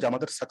বললাম যে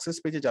আমাদের সাকসেস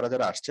পেজে যারা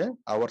যারা আসছে,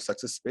 আওয়ার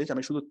সাকসেস পেজ,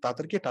 আমি শুধু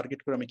তাদেরকে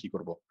টার্গেট করে আমি কি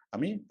করব,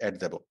 আমি অ্যাড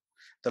দেব।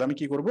 তাহলে আমি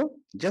কি করব,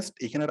 জাস্ট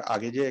এখানের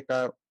আগে যে একটা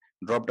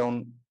ড্রপ ডাউন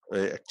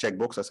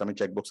চেকবক্স আছে, আমি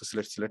চেকবক্সে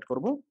সিলেক্ট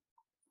করব,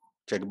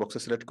 চেকবক্স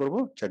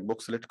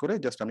সিলেক্ট করে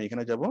জাস্ট আমি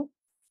এখানে যাব,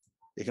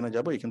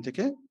 এখান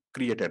থেকে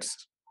ক্রিয়েটার্স,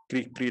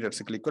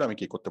 ক্রিয়েটার্সে ক্লিক করে আমি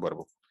কি করতে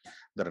পারবো,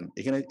 ধরেন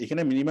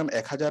এখানে মিনিমাম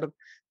 1000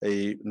 এই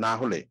না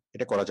হলে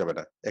এটা করা যাবে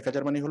না।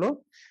 1000 মানে হলো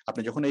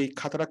আপনি যখন এই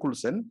খাতাটা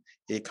খুলছেন,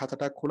 এই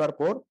খাতাটা খোলার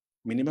পর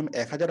মিনিমাম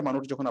 1000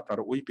 মানুষ যখন আপনার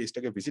ওই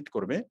পেজটাকে ভিজিট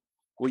করবে,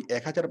 ওই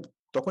 1000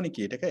 তখনই কি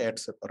এটাকে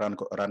অ্যাডস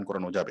রান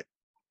করানো যাবে।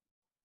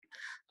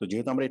 তো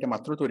যেহেতু আমরা এটা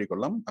মাত্র তৈরি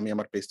করলাম, আমি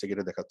আমার পেজ থেকে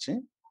এটা দেখাচ্ছি।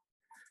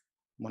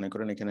 মনে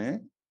করেন এখানে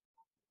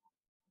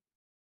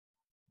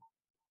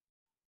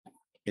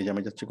এই যে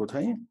আমি যাচ্ছি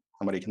কোথায়,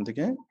 আমার এখান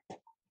থেকে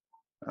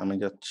আমি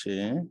যাচ্ছি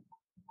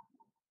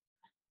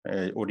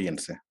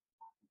অডিয়েন্সে।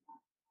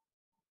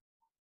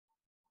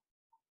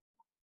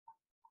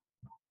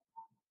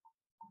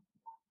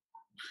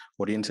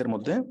 অডিয়েন্সের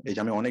মধ্যে এই যে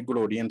আমি অনেকগুলো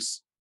অডিয়েন্স,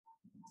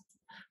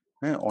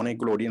 হ্যাঁ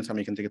অনেকগুলো অডিয়েন্স আমি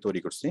এখান থেকে তৈরি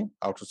করছি।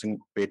 Outsourcing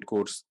paid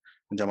course,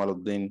 Jamal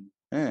Uddin,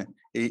 হ্যাঁ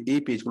এই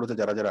পেজগুলোতে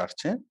যারা যারা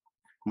আসছে,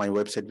 মাই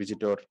ওয়েবসাইট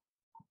ভিজিটর,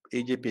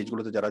 এই যে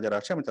পেজগুলোতে যারা যারা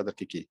আসছে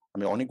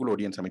আমি অনেকগুলো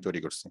অডিয়েন্স আমি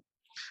তৈরি করছি।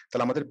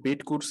 তাহলে আমাদের পেড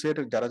কোর্সের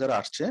যারা যারা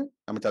আসছে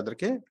আমি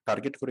তাদেরকে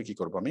টার্গেট করে কি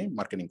করব, আমি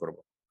মার্কেটিং করব।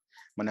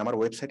 মানে আমার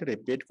ওয়েবসাইটের এই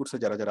পেড কোর্সে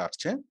যারা যারা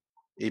আসছে,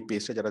 এই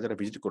পেজে যারা যারা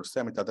ভিজিট করছে,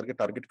 আমি তাদেরকে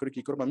টার্গেট করে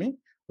কি করব, আমি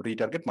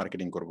রিটার্গেট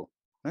মার্কেটিং করব।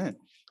 হ্যাঁ,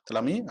 তাহলে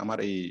আমি আমার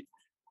এই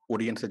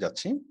অডিয়েন্সে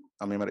যাচ্ছি,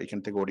 আমি আমার এখান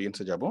থেকে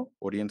অডিয়েন্সে যাব,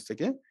 অডিয়েন্স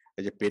থেকে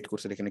এই যে পেড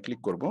কোর্সের এখানে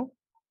ক্লিক করব,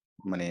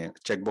 মানে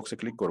চেকবক্সে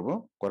ক্লিক করব,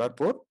 করার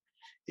পর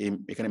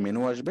এখানে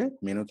মেনু আসবে,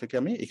 মেনু থেকে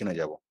আমি এখানে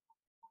যাব,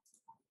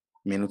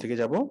 মেনু থেকে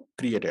যাব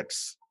ক্রিয়েট অ্যাডস,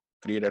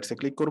 ক্রিয়েট অ্যাডসে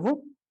ক্লিক করব,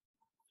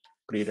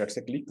 ক্রিয়েট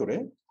অ্যাডসে ক্লিক করে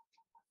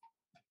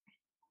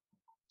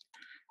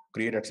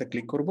ক্রিয়েট অ্যাডসে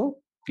ক্লিক করব,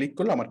 ক্লিক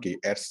করলে আমার কি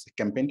অ্যাডস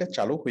ক্যাম্পেইনটা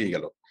চালু হয়ে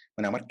গেল,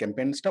 মানে আমার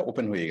ক্যাম্পেইনসটা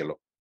ওপেন হয়ে গেল।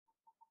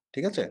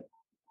 ঠিক আছে,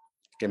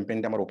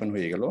 ক্যাম্পেইনটা আমার ওপেন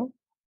হয়ে গেল,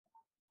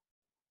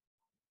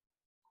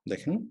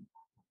 দেখেন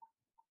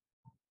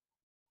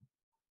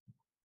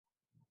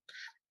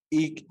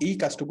এই এই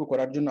কাজটুকু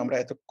করার জন্য আমরা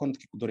এতক্ষণ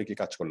ধরে কি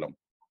কাজ করলাম,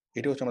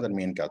 এটা হচ্ছে আমাদের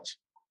মেইন কাজ।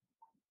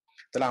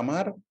 তাহলে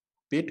আমার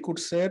পেড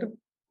কোর্সের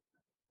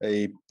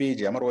এই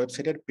পেজে, আমার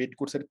ওয়েবসাইটের পেড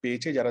কোর্সের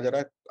পেজে যারা যারা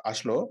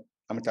আসলো,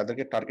 আমি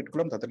তাদেরকে টার্গেট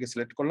করলাম, তাদেরকে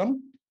সিলেক্ট করলাম,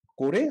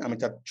 করে আমি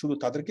শুধু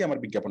তাদেরকে আমার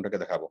বিজ্ঞাপনটাকে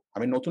দেখাবো।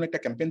 আমি নতুন একটা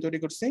ক্যাম্পেইন তৈরি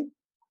করছি,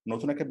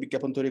 নতুন একটা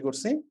বিজ্ঞাপন তৈরি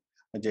করছি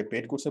যে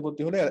পেড কোর্সে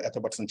ভর্তি হলে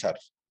এত% ছাড়,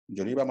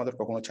 যদিও বা আমাদের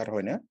কখনো ছাড়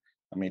হয় না,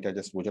 আমি এটা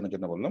জাস্ট বোঝানোর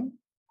জন্য বললাম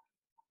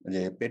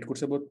যে পেড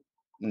কোর্সে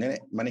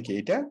মানে কি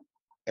এটা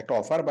একটা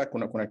অফার বা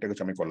কোনো একটা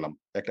কিছু আমি করলাম,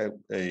 একটা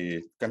এই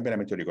ক্যাম্পেইন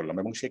আমি তৈরি করলাম,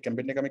 এবং সেই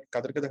ক্যাম্পেইনটাকে আমি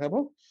কাদেরকে দেখাবো,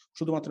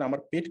 শুধুমাত্র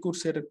আমার পেড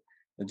কোর্সের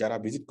যারা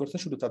ভিজিট করছে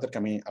শুধু তাদেরকে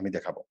আমি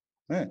দেখাবো।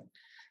 হ্যাঁ,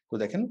 তো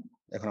দেখেন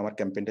এখন আমার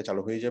ক্যাম্পেইনটা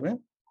চালু হয়ে যাবে,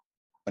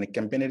 মানে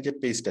ক্যাম্পেইনের যে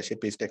পেজটা সেই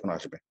পেজটা এখন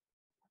আসবে।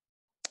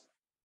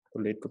 তো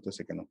লেট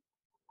করতেছে কেন?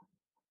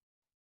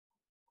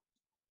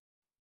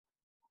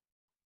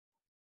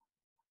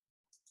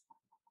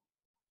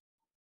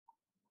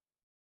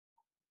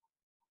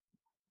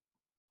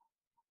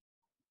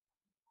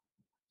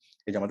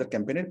 এই যে আমাদের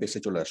ক্যাম্পেইনের পেজে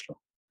চলে আসলো,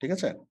 ঠিক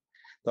আছে?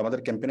 তো আমাদের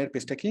ক্যাম্পেইনের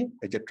পেজটা কি,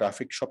 এই যে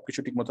ট্রাফিক সবকিছু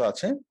ঠিক মতো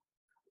আছে,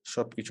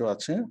 সবকিছু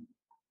আছে,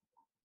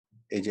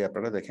 এই যে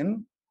আপনারা দেখেন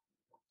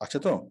আছে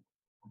তো।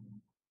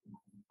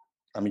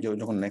 আমি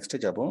যখন নেক্সটে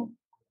যাব,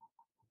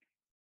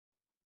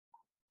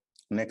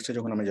 নেক্সটে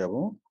যখন আমি যাব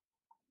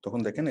তখন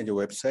দেখেন এই যে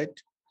ওয়েবসাইট,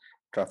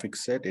 ট্রাফিক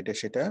সেট, এটা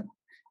সেটা,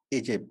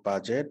 এই যে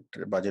বাজেট,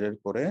 বাজেটের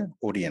পরে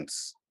অডিয়েন্স,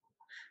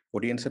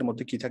 অডিয়েন্সের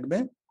মধ্যে কি থাকবে,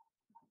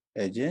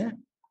 এই যে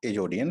এই যে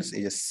অডিয়েন্স,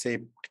 এই যে সেভ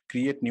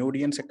ক্রিয়েট নিউ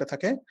অডিয়েন্স একটা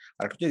থাকে,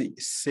 আর একটা হচ্ছে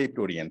সেভড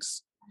অডিয়েন্স।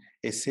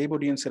 এই সেভ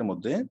অডিয়েন্সের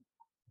মধ্যে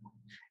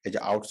এই যে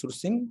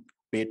আউটসোর্সিং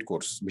পেড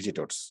কোর্স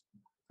ভিজিটর্স,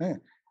 হ্যাঁ,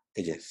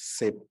 এই যে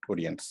সেভড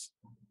অডিয়েন্স,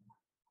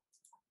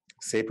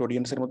 সেভড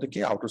অডিয়েন্সের মধ্যে কি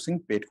আউটসোর্সিং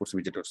পেড কোর্স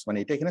ভিজিটর্স, মানে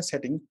এটা এখানে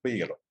সেটিং হয়ে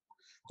গেল।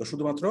 তো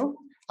শুধুমাত্র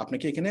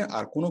আপনাকে এখানে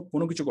আর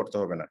কোনো কিছু করতে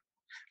হবে না,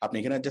 আপনি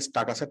এখানে জাস্ট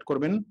টাকা সেট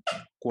করবেন,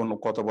 কোন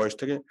কত বয়স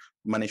থেকে,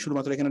 মানে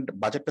শুধুমাত্র এখানে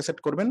বাজেটটা সেট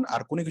করবেন,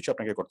 আর কোনো কিছু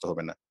আপনাকে করতে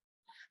হবে না।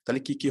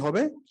 তাহলে কি কি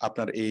হবে,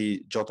 আপনার এই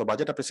যত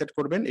বাজেট আপনি সেট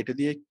করবেন এটা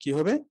দিয়ে কি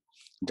হবে,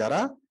 যারা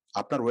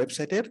আপনার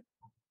ওয়েবসাইটের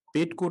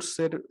পেড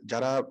কোর্সের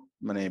যারা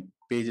মানে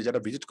পেজে যারা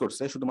ভিজিট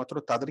করছে শুধুমাত্র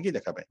তাদেরকেই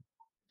দেখাবে।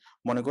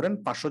 মনে করেন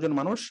 500 জন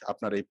মানুষ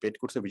আপনার এই পেড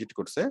কোর্সে ভিজিট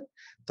করছে,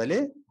 তাহলে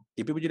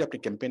এভাবে যদি আপনি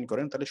ক্যাম্পেইন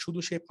করেন তাহলে শুধু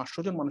সেই 500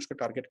 জন মানুষকে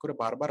টার্গেট করে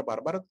বারবার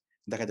বারবার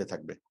দেখাতে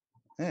থাকবে।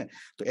 হ্যাঁ,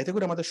 তো এতে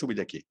করে আমাদের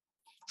সুবিধা কি,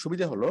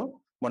 সুবিধা হলো,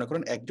 মনে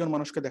করেন একজন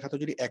মানুষকে দেখাতে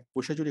যদি 1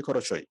 পয়সা যদি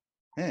খরচ হয়,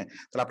 হ্যাঁ,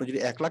 তাহলে আপনি যদি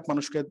 1 লাখ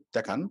মানুষকে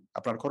দেখান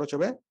আপনার খরচ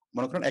হবে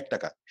মনে করেন 1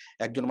 টাকা,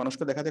 একজন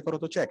মানুষকে দেখাতে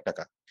খরচ হচ্ছে 1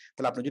 টাকা,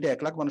 তাহলে আপনি যদি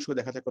 1 লাখ মানুষকে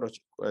দেখাতে খরচ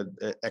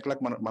 1 লাখ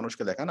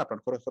মানুষকে দেখান আপনার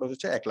খরচ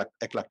হচ্ছে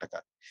 1 লাখ টাকা।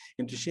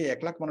 কিন্তু সেই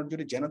 1 লাখ মানুষ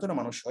যদি যেন তেন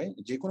মানুষ হয়,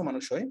 যে কোনো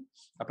মানুষ হয়,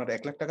 আপনার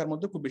 1 লাখ টাকার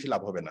মধ্যে খুব বেশি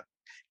লাভ হবে না।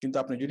 কিন্তু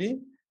আপনি যদি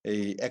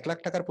এই 1 লাখ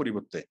টাকার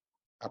পরিবর্তে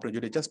আপনি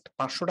যদি জাস্ট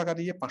 500 টাকা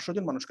দিয়ে 500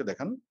 জন মানুষকে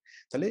দেখান,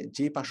 তাহলে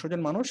যে 500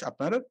 জন মানুষ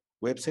আপনার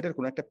ওয়েবসাইটের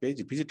কোনো একটা পেজ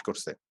ভিজিট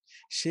করছে,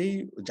 সেই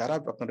যারা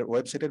আপনার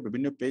ওয়েবসাইটের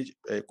বিভিন্ন পেজ,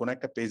 কোনো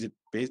একটা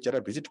পেজ যারা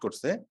ভিজিট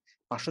করছে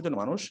 500 জন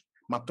মানুষ,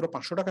 মাত্র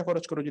 500 টাকা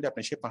খরচ করে যদি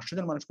আপনি সেই 500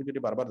 জন মানুষকে যদি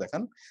বারবার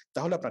দেখান,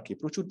 তাহলে আপনার কি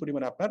প্রচুর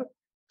পরিমাণে আপনার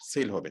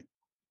সেল হবে।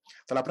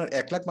 তাহলে আপনার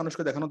 1 লাখ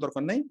মানুষকে দেখানোর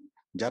দরকার নেই,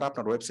 যারা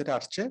আপনার ওয়েবসাইটে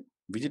আসছে,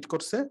 ভিজিট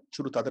করছে,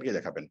 শুধু তাদেরকে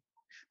দেখাবেন।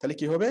 তাহলে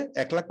কি হবে,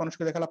 1 লাখ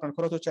মানুষকে দেখালে আপনার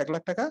খরচ হচ্ছে 1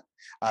 লাখ টাকা।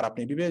 আর আপনি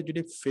এভাবে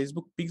যদি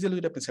ফেসবুক পিক্সেল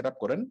যদি আপনি সেট আপ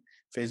করেন,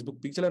 ফেসবুক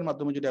পিক্সেলের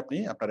মাধ্যমে যদি আপনি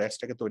আপনার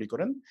অ্যাডসটাকে তৈরি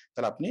করেন,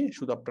 তাহলে আপনি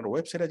শুধু আপনার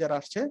ওয়েবসাইটে যারা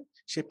আসছে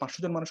সেই 500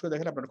 জন মানুষকে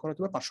দেখালে আপনার খরচ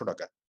হবে 500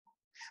 টাকা।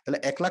 তাহলে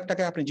 1 লাখ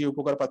টাকায় আপনি যে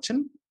উপকার পাচ্ছেন,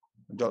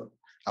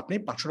 আপনি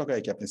 500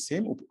 টাকায় কি আপনি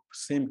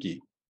সেম কি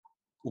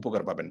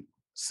উপকার পাবেন,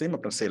 সেম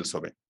আপনার সেলস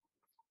হবে।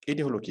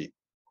 এটি হলো কি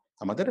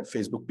আমাদের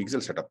ফেসবুক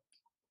পিক্সেল সেটআপ।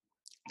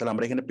 তাহলে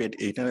আমরা এখানে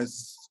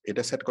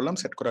এটা সেট করলাম,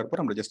 সেট করার পর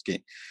আমরা জাস্ট কি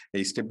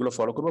এই স্টেপ গুলো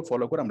ফলো করবো,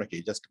 ফলো করে আমরা কি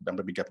জাস্ট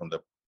আমরা বিজ্ঞাপন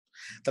দেবো।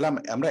 তাহলে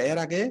আমরা এর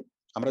আগে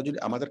আমরা যদি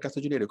আমাদের কাছে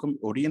যদি এরকম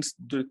অডিয়েন্স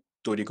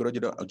তৈরি করে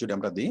যদি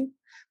আমরা দিই,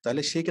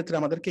 তাহলে সেই ক্ষেত্রে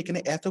আমাদেরকে এখানে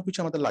এত কিছু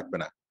আমাদের লাগবে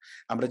না।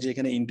 আমরা যে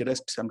এখানে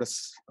ইন্টারেস্ট আমরা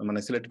মানে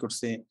সিলেক্ট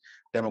করছি,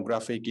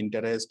 ডেমোগ্রাফিক,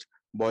 ইন্টারেস্ট,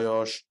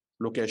 বয়স,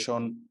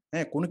 লোকেশন,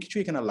 হ্যাঁ, কোনো কিছু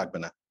এখানে আর লাগবে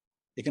না।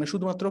 এখানে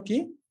শুধুমাত্র কি,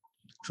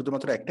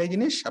 শুধুমাত্র একটাই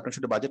জিনিস, আপনি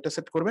শুধু বাজেটটা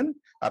সেট করবেন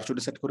আর শুধু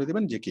সেট করে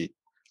দিবেন যে কি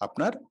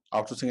আপনার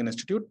আউটসোর্সিং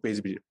ইনস্টিটিউট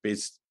পেজ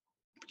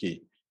কি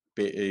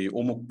এই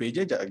অমুক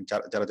পেজে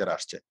যারা যারা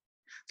আসছে,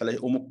 তাহলে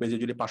অমুক পেজে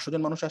যদি 500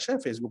 জন মানুষ আসে,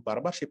 ফেসবুক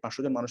বারবার সেই 500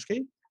 জন মানুষকেই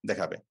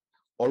দেখাবে।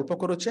 অল্প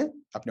খরচে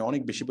আপনি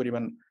অনেক বেশি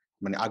পরিমাণ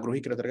মানে আগ্রহী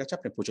ক্রেতার কাছে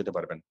আপনি পৌঁছাতে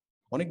পারবেন।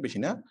 অনেক বেশি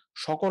না,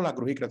 সকল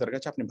আগ্রহী ক্রেতার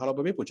কাছে আপনি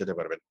ভালোভাবে পৌঁছাতে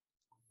পারবেন।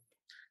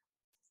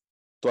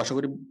 তো আশা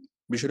করি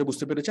বিষয়টা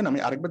বুঝতে পেরেছেন। আমি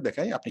আরেকবার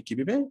দেখাই আপনি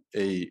কিভাবে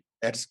এই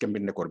অ্যাডস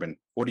ক্যাম্পেইনটা করবেন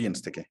অডিয়েন্স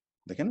থেকে।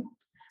 দেখেন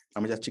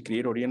আমি যাচ্ছি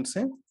ক্রিয়েট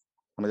অডিয়েন্সে,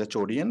 আমরা যাচ্ছি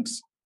অডিয়েন্স,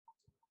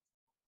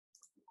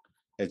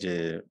 এই যে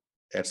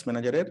অ্যাডস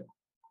ম্যানেজারের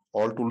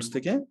অল টুলস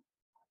থেকে,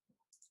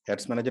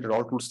 অ্যাডস ম্যানেজারের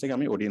অল টুলস থেকে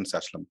আমি অডিয়েন্স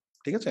আসলাম,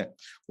 ঠিক আছে?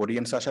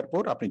 অডিয়েন্স আসার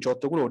পর আপনি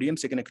যতগুলো অডিয়েন্স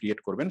এখানে ক্রিয়েট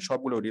করবেন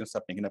সবগুলো অডিয়েন্স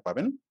আপনি এখানে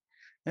পাবেন।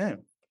 হ্যাঁ,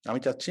 আমি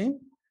চাচ্ছি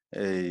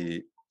এই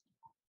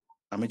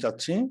আমি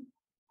চাচ্ছি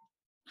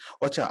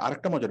আচ্ছা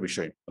আরেকটা মজার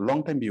বিষয়, লং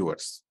টাইম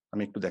ভিউয়ার্স,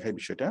 আমি একটু দেখাই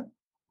বিষয়টা।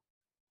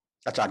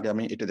 আচ্ছা আগে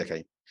আমি এটা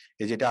দেখাই,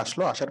 এই যে এটা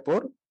আসলো, আসার পর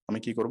আমি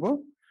কি করব,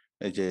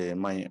 এই যে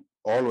মাই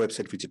অল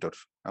ওয়েবসাইট ভিজিটর,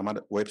 আমার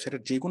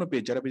ওয়েবসাইটের যে কোনো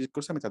পেজ যারা ভিজিট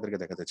করছে আমি তাদেরকে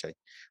দেখাতে চাই।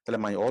 তাহলে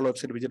মাই অল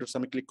ওয়েবসাইট ভিজিটরস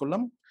আমি ক্লিক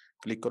করলাম,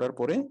 ক্লিক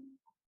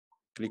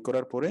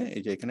করার পরে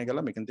এই যে এখানে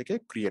গেলাম, এখান থেকে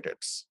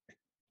ক্রিয়েটেডস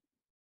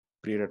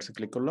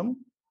ক্লিক করলাম,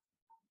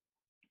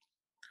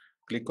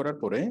 ক্লিক করার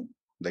পরে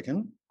দেখেন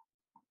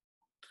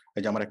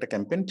এই যে আমার একটা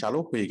ক্যাম্পেইন চালু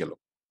হয়ে গেল,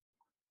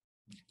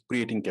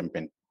 ক্রিয়েটিং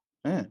ক্যাম্পেইন।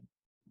 হ্যাঁ,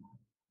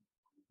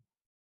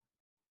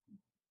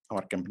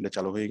 আমার ক্যাম্পেইনটা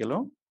চালু হয়ে গেল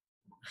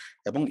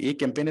এবং এই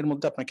ক্যাম্পেইনের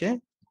মধ্যে আপনাকে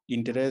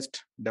ইন্টারেস্ট,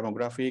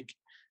 ডেমোগ্রাফিক,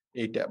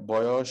 এইটা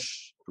বয়স,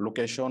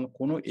 লোকেশন,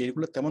 কোনো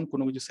এইগুলো তেমন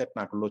কোনো কিছু সেট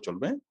না করলেও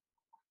চলবে।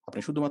 আপনি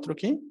শুধুমাত্র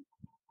কি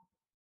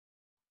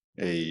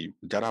এই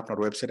যারা আপনার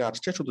ওয়েবসাইটে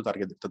আসছে শুধু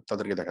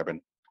তাদেরকে দেখাবেন।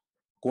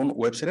 কোন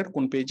ওয়েবসাইটের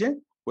কোন পেজে,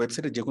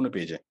 ওয়েবসাইটের যে কোনো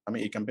পেজে, আমি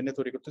এই ক্যাম্পেইনটা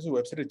তৈরি করতেছি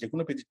ওয়েবসাইটের যে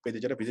কোনো পেজে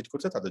যারা ভিজিট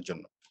করছে তাদের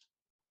জন্য।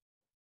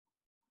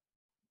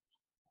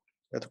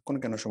 এতক্ষণ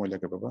কেন সময়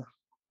লাগে বাবা?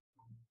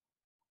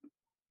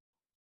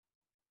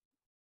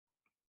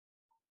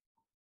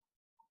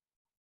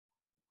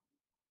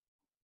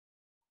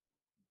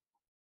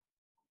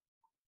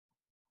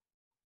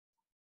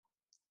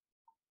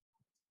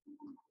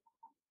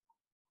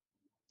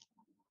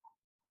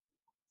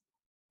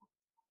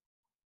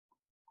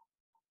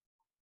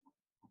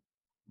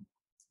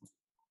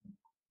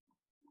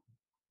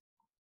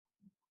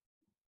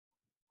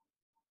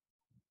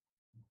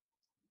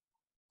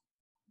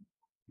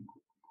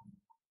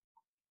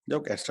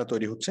 যাক অ্যাডসটা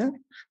তৈরি হচ্ছে,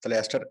 তাহলে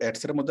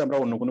অ্যাডস এর মধ্যে আমরা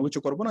অন্য কোনো কিছু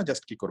করবো না,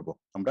 জাস্ট কি করব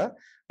আমরা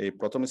এই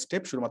প্রথম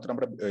স্টেপ শুধুমাত্র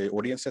আমরা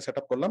অডিয়েন্সটা সেট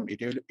আপ করলাম,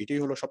 এটাই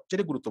হলো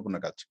সবচেয়ে গুরুত্বপূর্ণ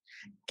কাজ।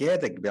 কে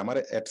দেখবে আমার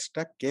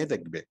অ্যাডসটা, কে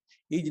দেখবে,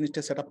 এই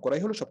জিনিসটা সেট আপ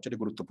করাই হলো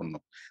সবচেয়ে গুরুত্বপূর্ণ।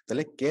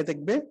 তাহলে কে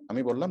দেখবে,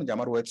 আমি বললাম যে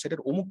আমার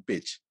ওয়েবসাইটের অমুক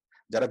পেজ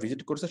যারা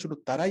ভিজিট করছে শুধু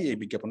তারাই এই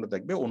বিজ্ঞাপনটা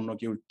দেখবে, অন্য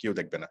কেউ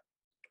দেখবে না।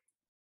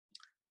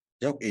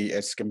 যাই হোক এই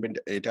অ্যাডস ক্যাম্পেইন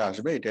এটা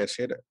আসবে, এটা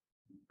এসে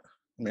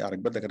আমি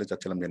আরেকবার দেখাতে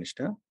চাচ্ছিলাম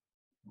জিনিসটা।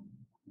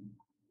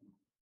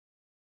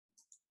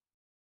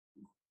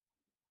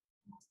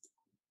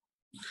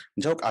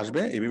 যাই হোক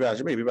আসবে,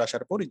 এইভাবে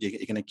আসার পর যে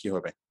এখানে কি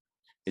হবে,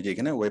 এই যে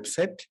এখানে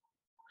ওয়েবসাইট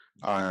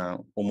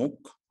অমুক,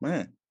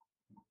 হ্যাঁ,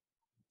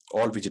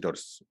 all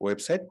visitors,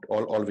 website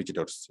all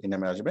visitors এই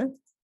নামে আসবে,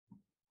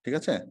 ঠিক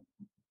আছে।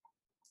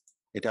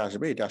 এটা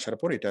আসবে, এটা আসার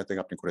পর এটা থেকে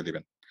আপনি করে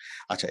দিবেন।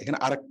 আচ্ছা এখানে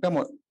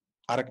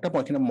আরেকটা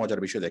এখানে মজার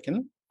বিষয় দেখেন,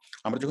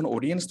 আমরা যখন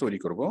অডিয়েন্স তৈরি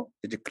করব,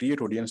 এই যে ক্রিয়েট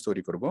অডিয়েন্স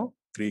তৈরি করব,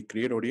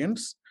 create audience,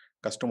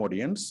 custom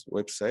audience,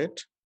 website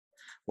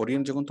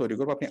audience যখন তৈরি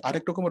করবো, আপনি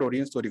আরেক রকমের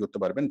অডিয়েন্স তৈরি করতে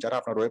পারবেন যারা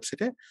আপনার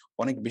ওয়েবসাইটে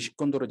অনেক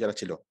বেশিক্ষণ ধরে যারা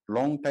ছিল,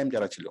 লং টাইম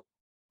যারা ছিল,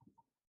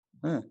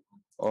 হ্যাঁ,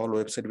 অল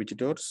ওয়েবসাইট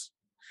ভিজিটর্স,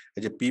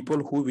 এই যে people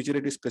who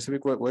visited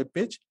specific web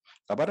page,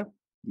 আবার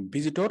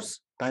visitors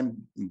time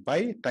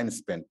by time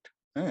spent,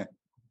 হ্যাঁ,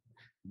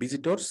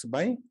 ভিজিটর্স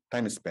বাই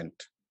টাইম স্পেন্ট,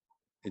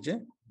 এই যে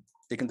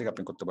এখান থেকে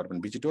আপনি করতে পারবেন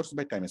ভিজিটর্স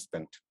বাই টাইম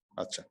স্পেন্ট।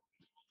 আচ্ছা,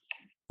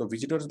 তো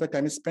visitors by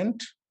time spent,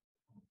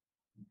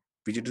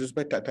 visitors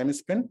by time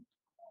spent,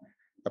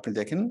 আপনি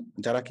দেখেন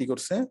যারা কি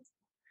করছে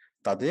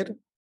তাদের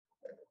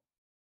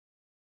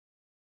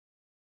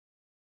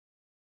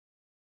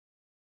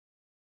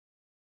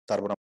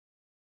তারপর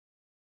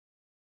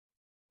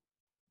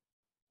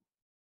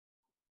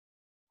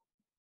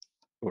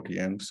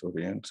অডিয়েন্স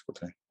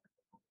কোথায়,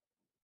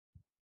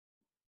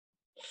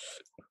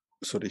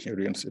 সরি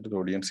অডিয়েন্স, এটা তো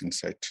অডিয়েন্স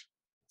ইনসাইট।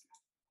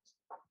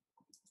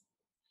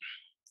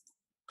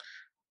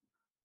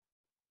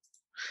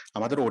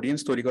 আমাদের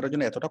অডিয়েন্স তৈরি করার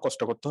জন্য এতটা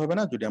কষ্ট করতে হবে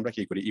না যদি আমরা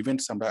কি করি,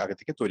 ইভেন্টস আমরা আগে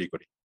থেকে তৈরি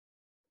করি।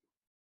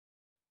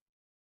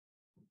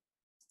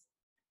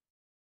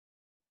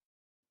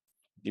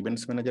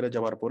 ইভেন্টস ম্যানেজারে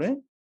যাওয়ার পরে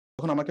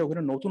তখন আমাকে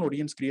ওখানে নতুন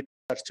অডিয়েন্স ক্রিয়েট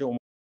আসছে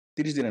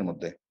 30 দিনের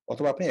মধ্যে,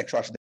 অথবা আপনি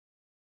 180 দিন।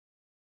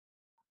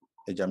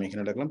 এই যে আমি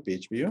এখানে লিখলাম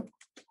পেজ ভিউ,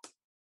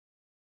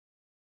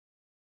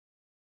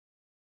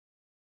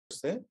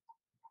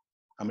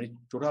 আমি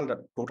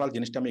টোটাল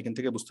জিনিসটা আমি এখান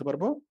থেকে বুঝতে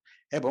পারবো,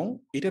 এবং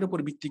এটার উপর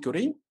ভিত্তি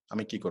করেই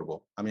আমি কি করব,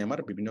 আমি আমার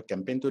বিভিন্ন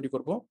ক্যাম্পেইন তৈরি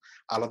করব,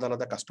 আলাদা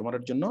আলাদা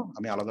কাস্টমারের জন্য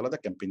আমি আলাদা আলাদা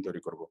ক্যাম্পেইন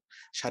তৈরি করব,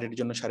 শাড়ির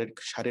জন্য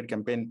শাড়ির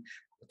ক্যাম্পেইন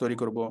তৈরি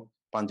করব,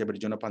 পাঞ্জাবের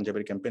জন্য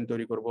পাঞ্জাবের ক্যাম্পেইন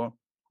তৈরি করব।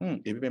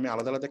 এইভাবে আমি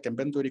আলাদা আলাদা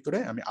ক্যাম্পেইন তৈরি করে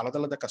আমি আলাদা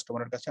আলাদা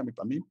কাস্টমারের কাছে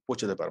আমি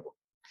পৌঁছাতে পারবো।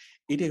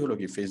 এটাই হলো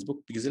কি ফেসবুক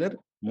পিক্সেলের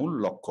মূল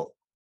লক্ষ্য।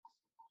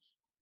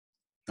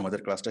 আমাদের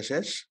ক্লাসটা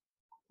শেষ,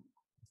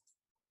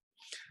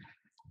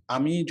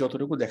 আমি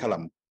যতটুকু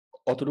দেখালাম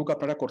অতটুকু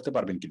আপনারা করতে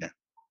পারবেন কিনা।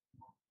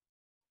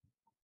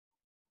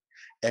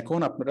 এখন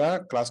আপনারা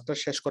ক্লাসটা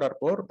শেষ করার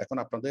পর এখন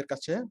আপনাদের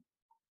কাছে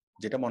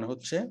যেটা মনে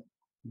হচ্ছে,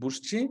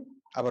 বুঝছি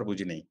আবার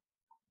বুঝি নেই,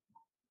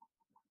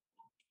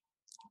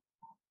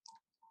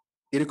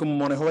 এরকম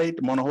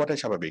মনে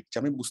হওয়াটাই স্বাভাবিক, যে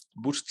আমি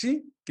বুঝছি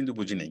কিন্তু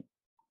বুঝি নেই,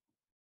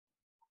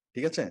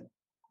 ঠিক আছে।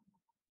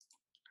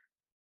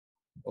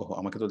 ওহো,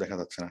 আমাকে তো দেখা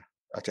যাচ্ছে না,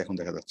 আচ্ছা এখন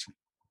দেখা যাচ্ছে।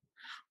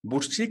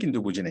 বুঝছি কিন্তু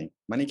বুঝি নেই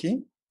মানে কি,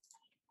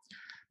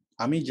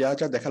 আমি যা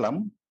যা দেখালাম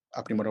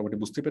আপনি মোটামুটি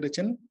বুঝতে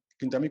পেরেছেন,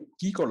 কিন্তু আমি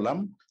কি করলাম,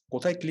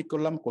 কোথায় ক্লিক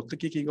করলাম,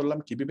 কোত্থেকে কি করলাম,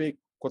 কিভাবে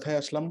কোথায়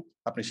আসলাম,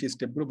 আপনি সেই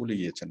স্টেপগুলো ভুলে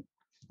গিয়েছেন।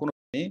 কোনো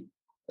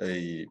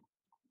এই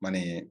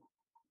মানে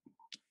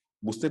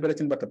বুঝতে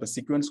পেরেছেন, বাট আপনার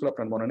সিকোয়েন্স গুলো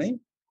আপনার মনে নেই,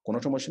 কোনো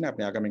সমস্যা নেই।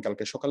 আপনি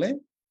আগামীকালকে সকালে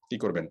কি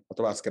করবেন,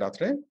 অথবা আজকে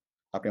রাত্রে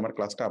আপনি আমার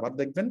ক্লাসটা আবার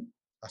দেখবেন।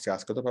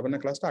 আজকে তো পাবেন না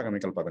ক্লাসটা,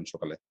 আগামীকাল পাবেন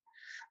সকালে।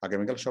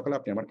 আগামীকাল সকালে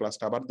আপনি আমার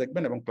ক্লাসটা আবার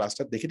দেখবেন এবং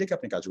ক্লাসটা দেখে দেখে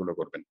আপনি কাজগুলো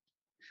করবেন।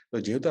 তো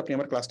যেহেতু আপনি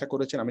আমার ক্লাসটা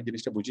করেছেন, আমি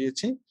জিনিসটা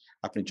বুঝিয়েছি,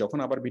 আপনি যখন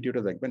আবার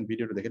ভিডিওটা দেখবেন,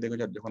 ভিডিওটা দেখে দেখে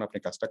যখন আপনি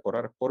কাজটা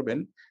করবেন,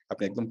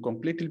 আপনি একদম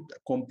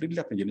কমপ্লিটলি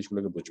আপনি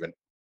জিনিসগুলোকে বুঝবেন,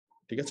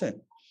 ঠিক আছে।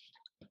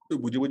 তো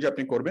বুঝে বুঝে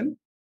আপনি করবেন,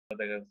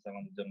 দেখা যাচ্ছে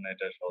আমাদের জন্য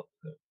এটা সহজ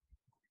হয়ে যাবে।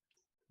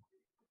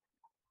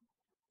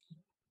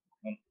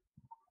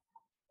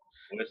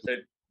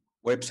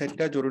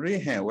 ওয়েবসাইটটা জরুরি,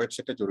 হ্যাঁ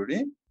ওয়েবসাইটটা জরুরি।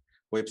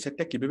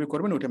 ওয়েবসাইটটা কিভাবে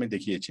করবেন ওটা আমি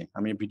দেখিয়েছি,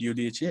 আমি ভিডিও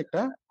দিয়েছি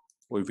একটা,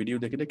 ওই ভিডিও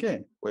দেখে দেখে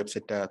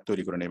ওয়েবসাইটটা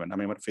তৈরি করে নেবেন।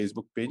 আমি আমার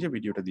ফেসবুক পেজে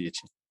ভিডিওটা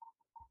দিয়েছি।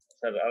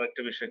 স্যার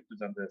আরেকটা বিষয় একটু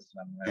জানতে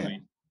চাচ্ছিলাম, হ্যাঁ ওই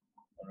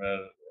আপনার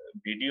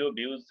ভিডিও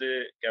ভিউজ যে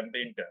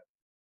ক্যাম্পেইনটা,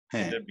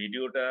 হ্যাঁ এটা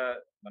ভিডিওটা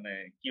মানে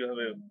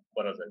কিভাবে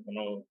করা যায়,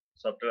 কোনো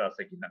সফটওয়্যার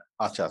আছে কিনা?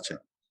 আচ্ছা আচ্ছা,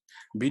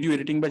 ভিডিও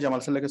এডিটিং বা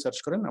জামাল সাল্লাহকে সার্চ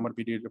করেন, আমার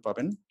ভিডিওটা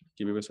পাবেন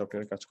কিভাবে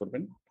সফটওয়্যার কাজ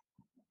করবেন।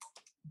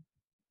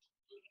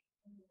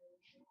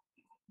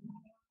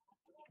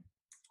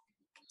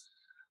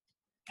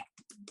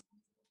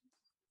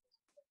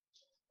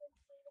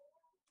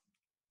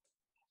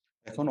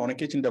 এখন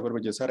অনেকেই চিন্তা করবে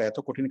যে স্যার এত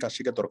কঠিন কাজ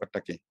শেখার দরকারটা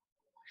কি,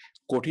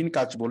 কঠিন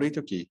কাজ বলেই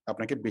তো কি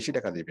আপনাকে বেশি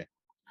টাকা দিবে,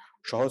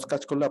 সহজ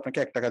কাজ করলে আপনাকে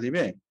 1 টাকা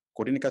দিবে,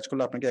 কঠিন কাজ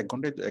করলে আপনাকে 1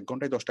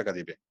 ঘন্টায় 10 টাকা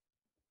দিবে।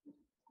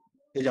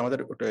 এই যে আমাদের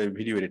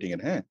ভিডিও এডিটিং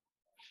এর, হ্যাঁ,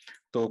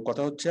 তো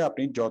কথা হচ্ছে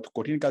আপনি যত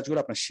কঠিন কাজগুলো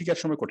আপনার শিখার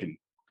সময় কঠিন,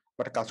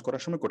 বাট কাজ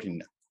করার সময় কঠিন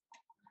না।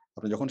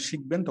 আপনি যখন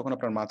শিখবেন তখন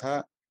আপনার মাথা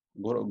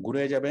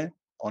ঘুরে যাবে,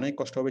 অনেক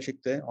কষ্ট হবে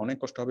শিখতে, অনেক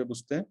কষ্ট হবে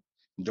বুঝতে।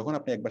 যখন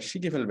আপনি একবার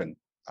শিখে ফেলবেন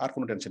আর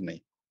কোনো টেনশন নেই,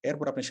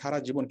 এরপর আপনি সারা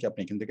জীবন কি আপনি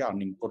এখান থেকে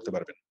আর্নিং করতে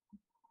পারবেন।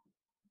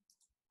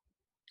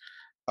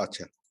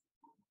 আচ্ছা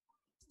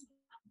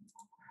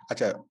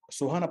আচ্ছা,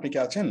 সোহান আপনি কি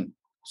আছেন?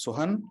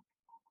 সোহান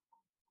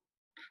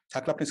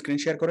থাকলে আপনি স্ক্রিন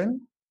শেয়ার করেন।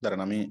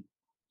 দাঁড়ান আমি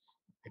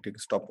এটাকে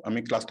স্টপ, আমি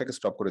ক্লাসটাকে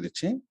স্টপ করে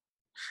দিচ্ছি।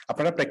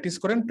 আপনারা প্র্যাকটিস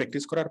করেন,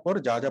 প্র্যাকটিস করার পর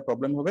যা যা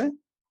প্রবলেম হবে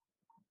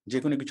যে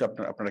কোনো কিছু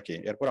আপনারা কি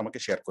এরপর আমাকে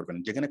শেয়ার করবেন।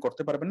 যেখানে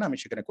করতে পারবেন না আমি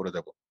সেখানে করে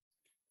দেবো,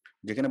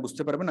 যেখানে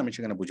বুঝতে পারবেন আমি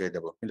সেখানে বুঝিয়ে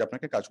দেবো, কিন্তু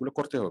আপনাকে কাজগুলো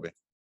করতে হবে।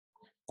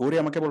 করে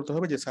আমাকে বলতে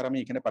হবে যে স্যার আমি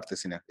এখানে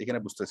পারতেছি না, এখানে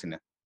বুঝতেছি না,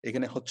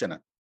 এখানে হচ্ছে না।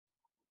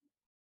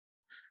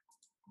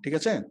 ঠিক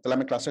আছে, তাহলে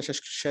আমি ক্লাসটা শেষ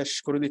শেষ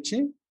করে দিচ্ছি।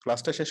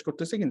 ক্লাসটা শেষ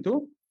করতেছি, কিন্তু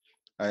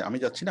আমি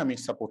যাচ্ছি না, আমি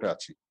সাপোর্টে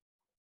আছি।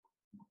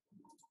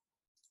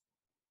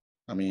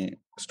 আমি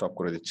স্টপ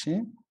করে দিচ্ছি।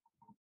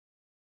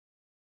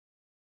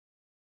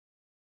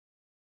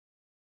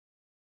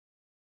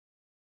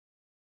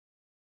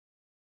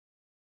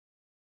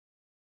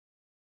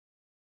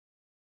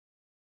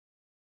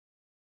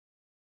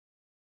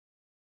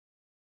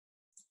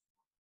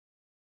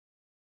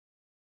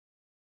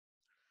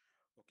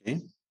 ওকে,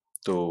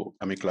 তো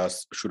আমি ক্লাস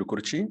শুরু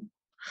করেছি।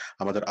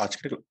 আমাদের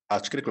আজকের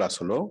আজকের ক্লাস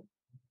হলো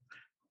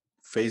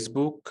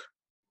ফেসবুক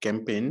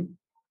ক্যাম্পেইন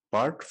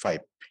পার্ট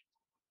 5।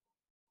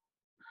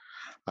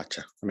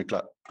 আচ্ছা, আমি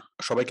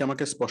সবাইকে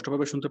আমাকে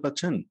স্পষ্টভাবে শুনতে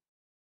পাচ্ছেন?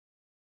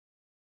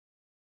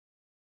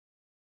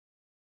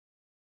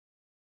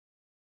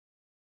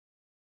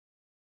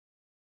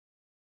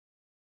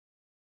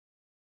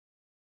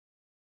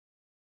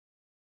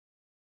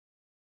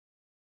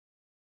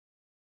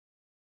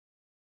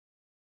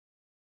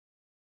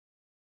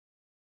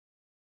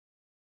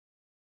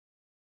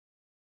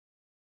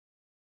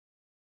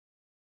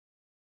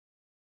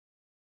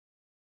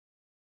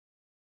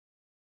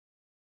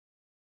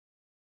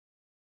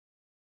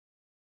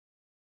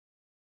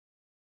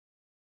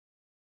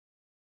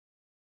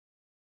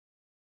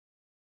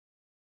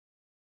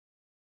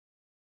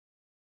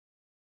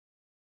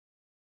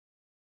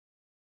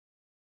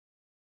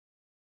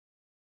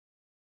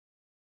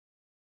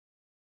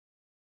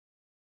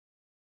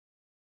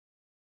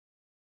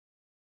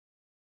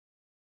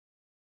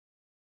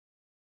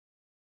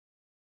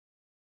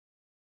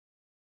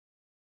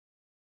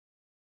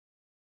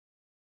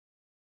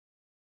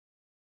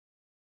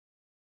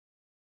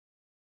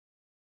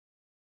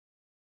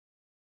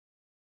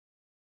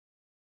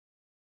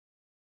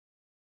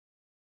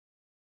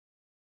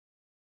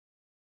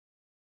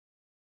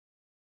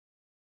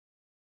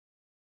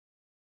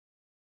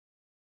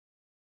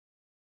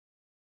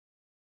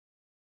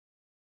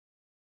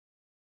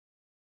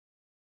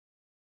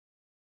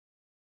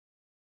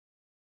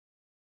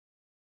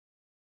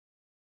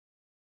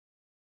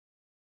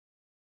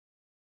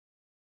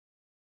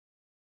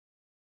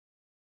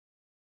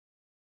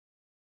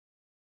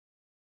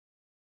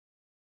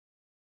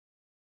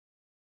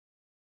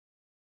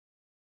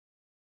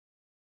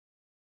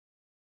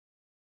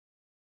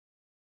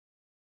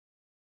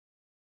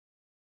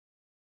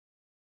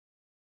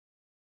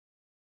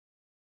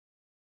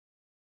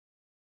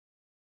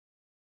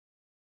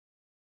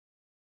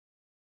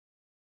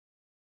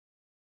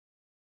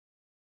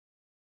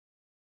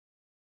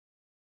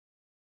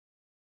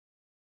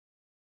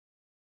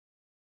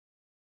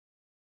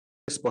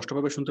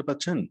 স্পষ্টভাবে শুনতে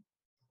পাচ্ছেন?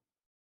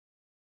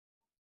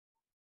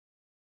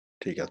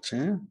 ঠিক আছে,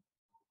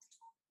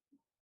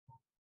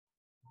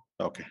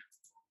 ওকে।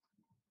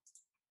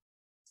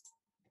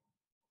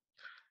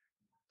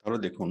 তাহলে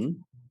দেখুন,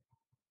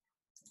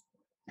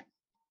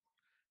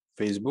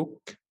 ফেসবুক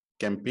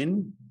ক্যাম্পেইন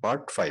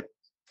পার্ট 5।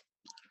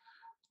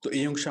 তো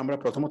এই অংশে আমরা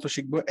প্রথমত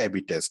শিখবো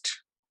এবি টেস্ট।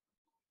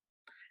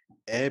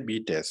 এবি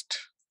টেস্ট,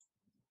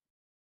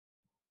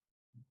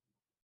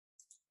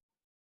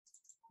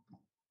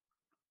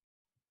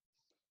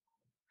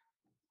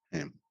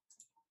 হ্যাঁ,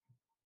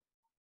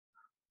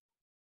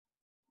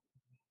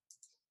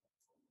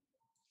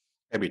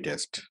 এবি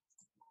টেস্ট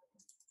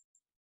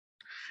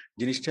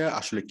জিনিসটা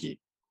আসলে কি?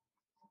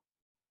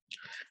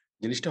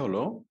 জিনিসটা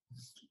হলো,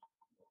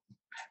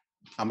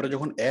 আমরা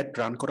যখন অ্যাড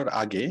রান করার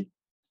আগে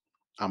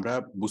আমরা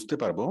বুঝতে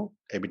পারবো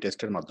এবি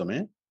টেস্টের মাধ্যমে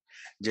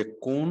যে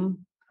কোন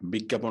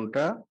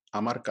বিজ্ঞাপনটা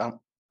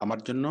আমার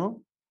জন্য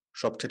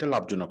সবচেয়ে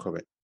লাভজনক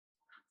হবে,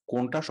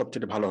 কোনটা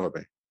সবচেয়ে ভালো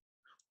হবে।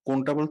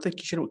 কোনটা বলতে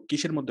কিসের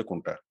কিসের মধ্যে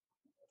কোনটা?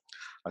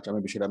 আচ্ছা,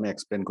 আমি বিষয়টা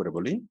এক্সপ্লেন করে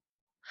বলি।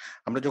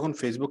 আমরা যখন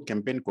ফেসবুক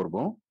ক্যাম্পেইন করব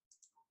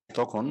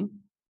তখন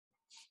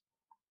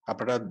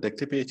আপনারা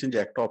দেখতে পেয়েছেন যে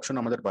একটা অপশন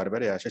আমাদের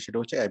বারবারই আসে, সেটা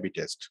হচ্ছে এবি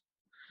টেস্ট।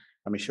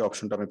 আমি সেই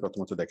অপশনটা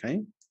প্রথমত দেখাই।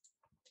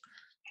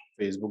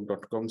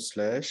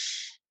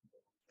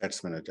 facebook.com/ads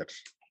manager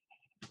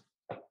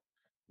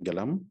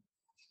গেলাম।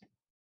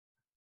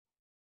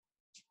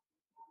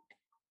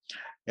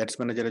 অ্যাডস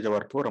ম্যানেজারে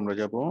যাওয়ার পর আমরা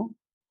যাব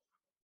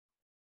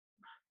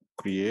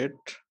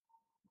ক্রিয়েট,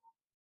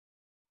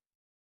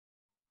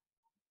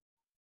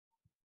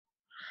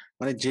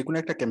 মানে যে কোনো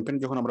একটা ক্যাম্পেইন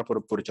যখন আমরা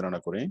পরিচালনা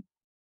করি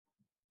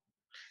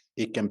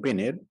এই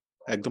ক্যাম্পেইনের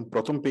একদম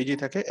প্রথম পেজে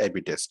থাকে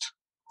এবি টেস্ট।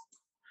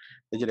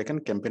 এই যে দেখেন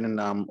ক্যাম্পেইনের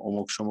নাম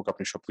অমুক সমুক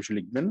আপনি সবকিছু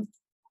লিখবেন,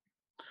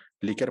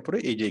 লিখার পরে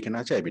এই যে এখানে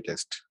আছে এবি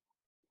টেস্ট।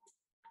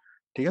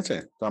 ঠিক আছে,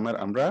 তো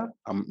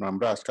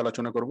আমরা আজকে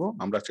আলোচনা করব,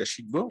 আমরা আজকে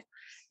শিখবো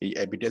এই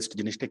এবি টেস্ট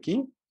জিনিসটা কি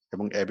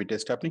এবং এবি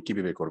টেস্ট আপনি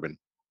কিভাবে করবেন।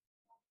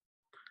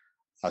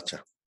 আচ্ছা,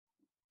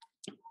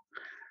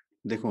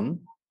 দেখুন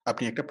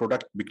আপনি একটা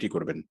প্রোডাক্ট বিক্রি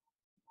করবেন,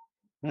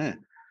 হ্যাঁ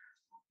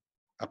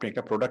আপনি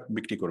একটা প্রোডাক্ট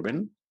বিক্রি করবেন,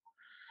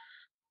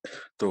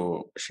 তো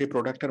সেই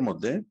প্রোডাক্টের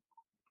মধ্যে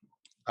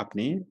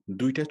আপনি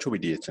দুইটা ছবি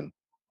দিয়েছেন,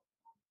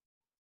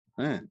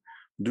 হ্যাঁ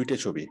দুইটা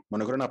ছবি।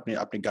 মনে করেন আপনি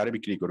আপনি গাড়ি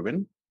বিক্রি করবেন,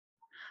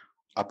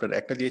 আপনার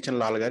একটা দিয়েছেন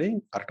লাল গাড়ি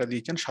আর একটা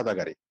দিয়েছেন সাদা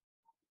গাড়ি।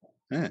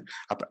 হ্যাঁ,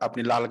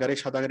 আপনি লাল গাড়ি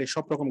সাদা গাড়ি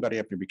সব রকম গাড়ি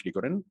আপনি বিক্রি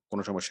করেন,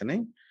 কোনো সমস্যা নেই।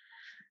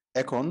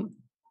 এখন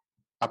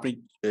আপনি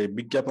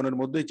বিজ্ঞাপনের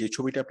মধ্যে যে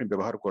ছবিটা আপনি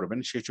ব্যবহার করবেন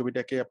সেই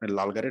ছবিটাকে আপনি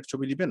লাল গাড়ির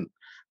ছবি দিবেন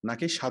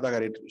নাকি সাদা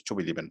গাড়ির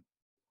ছবি দিবেন,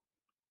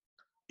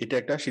 এটা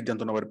একটা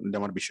সিদ্ধান্ত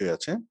নেওয়ার বিষয়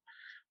আছে।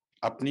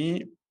 আপনি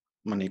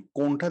মানে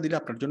কোনটা দিলে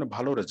আপনার জন্য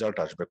ভালো রেজাল্ট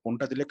আসবে,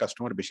 কোনটা দিলে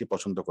কাস্টমার বেশি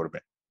পছন্দ করবে।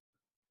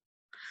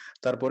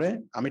 তারপরে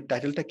আমি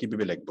টাইটেলটা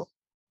কিভাবে লিখবো,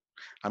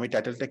 আমি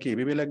টাইটেলটা কি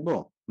এভাবে লিখবো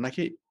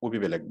নাকি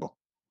ওভাবে লিখবো,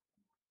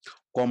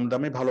 কম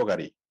দামে ভালো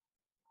গাড়ি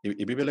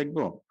এভাবে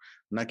লিখবো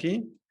নাকি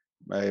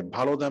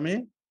ভালো দামে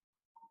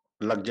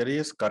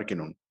লাক্সারিয়াস কার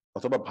কিনুন,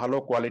 অথবা ভালো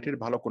কোয়ালিটির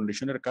ভালো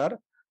কন্ডিশনের কার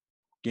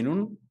কিনুন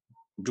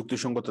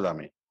যুক্তিসঙ্গত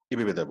দামে,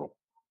 এভাবে দেবো।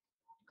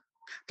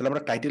 তাহলে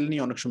আমরা টাইটেল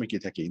নিয়ে অনেক সময় কি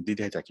থাকি,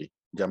 দ্বিধায় থাকি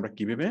যে আমরা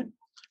কিভাবে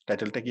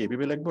টাইটেলটা কি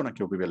এভাবে লিখবো নাকি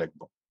ওভাবে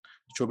লিখবো,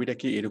 ছবিটা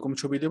কি এরকম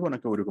ছবি দেবো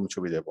নাকি ওইরকম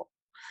ছবি দেবো।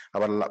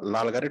 আবার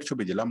লাল গাড়ির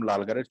ছবি দিলাম,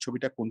 লাল গাড়ির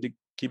ছবিটা কোন দিক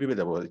কিভাবে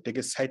দেবো,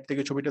 এটাকে সাইড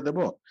থেকে ছবিটা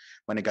দেবো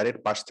মানে গাড়ির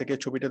পাশ থেকে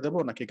ছবিটা দেবো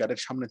নাকি গাড়ির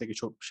সামনে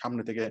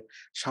থেকে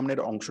সামনের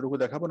অংশটুকু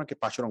দেখাবো নাকি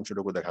পাশের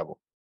অংশটুকু দেখাবো,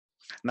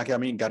 নাকি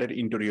আমি গাড়ির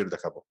ইন্টেরিয়র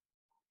দেখাবো।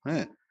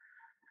 হ্যাঁ,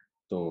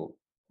 তো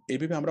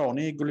এইভাবে আমরা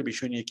অনেকগুলো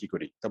বিষয় নিয়ে কি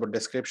করি। তারপর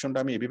ডেসক্রিপশনটা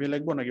আমি এভাবে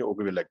লিখবো নাকি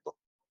ওভাবে লিখবো।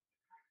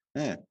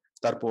 হ্যাঁ,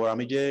 তারপর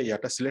আমি যে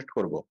ইয়াটা সিলেক্ট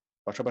করব,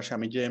 পাশাপাশি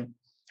আমি যে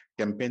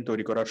ক্যাম্পেইন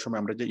তৈরি করার সময়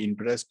আমরা যে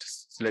ইন্টারেস্ট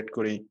সিলেক্ট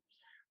করি,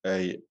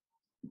 এই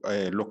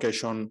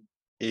লোকেশন,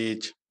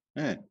 এজ,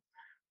 হ্যাঁ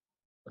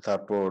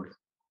তারপর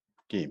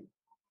কি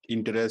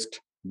ইন্টারেস্ট,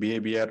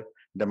 বিহেভিয়ার,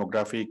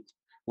 ডেমোগ্রাফিক,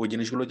 ওই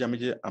জিনিসগুলো যে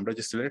আমরা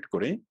যে সিলেক্ট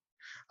করি,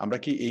 আমরা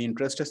কি এই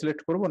ইন্টারেস্টটা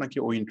সিলেক্ট করব নাকি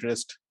ওই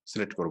ইন্টারেস্ট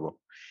সিলেক্ট করব,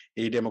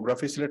 এই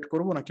ডেমোগ্রাফি সিলেক্ট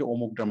করব নাকি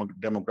অমুক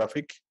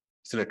ডেমোগ্রাফিক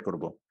সিলেক্ট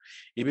করব।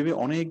 এইভাবে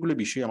অনেকগুলো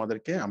বিষয়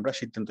আমাদেরকে আমরা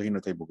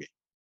সিদ্ধান্তহীনতায় ভুগি।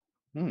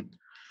 হুম,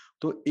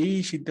 তো এই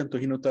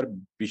সিদ্ধান্তহীনতার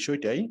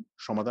বিষয়টাই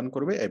সমাধান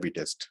করবে এবি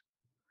টেস্ট।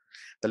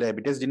 তাহলে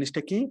এবি টেস্ট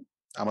জিনিসটা কি,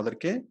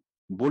 আমাদেরকে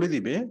বলে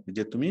দিবে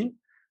যে তুমি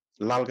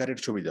লাল গাড়ির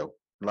ছবি দাও,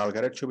 লাল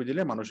গাড়ির ছবি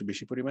দিলে মানুষ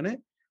বেশি পরিমাণে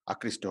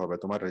আকৃষ্ট হবে,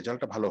 তোমার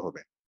রেজাল্টটা ভালো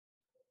হবে।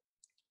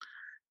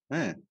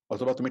 হ্যাঁ,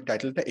 অথবা তুমি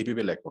টাইটেলটা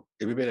এভাবে লেখো,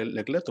 এভাবে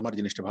লিখলে তোমার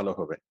জিনিসটা ভালো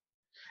হবে।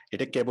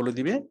 এটা কে বলে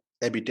দিবে,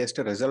 এবি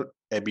টেস্টের রেজাল্ট,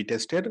 এবি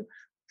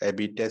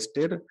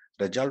টেস্টের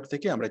রেজাল্ট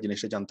থেকে আমরা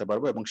জিনিসটা জানতে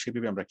পারবো এবং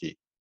সেভাবে আমরা কি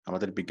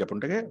আমাদের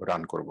বিজ্ঞাপনটাকে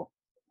রান করব।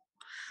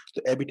 তো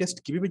এবি টেস্ট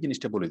কিভাবে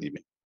জিনিসটা বলে দিবে,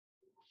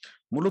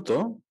 মূলত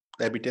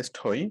এবি টেস্ট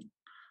হয়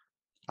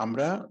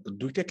আমরা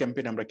দুইটা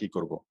ক্যাম্পেইন আমরা কি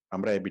করব,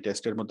 আমরা এবি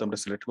টেস্টের মধ্যে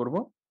আমরা সিলেক্ট করব,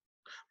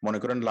 মনে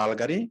করেন লাল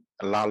গাড়ি,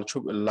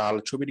 লাল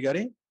ছবির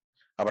গাড়ি,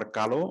 আবার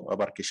কালো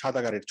আবার কি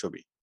সাদা গাড়ির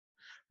ছবি,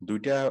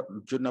 দুইটার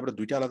জন্য আমরা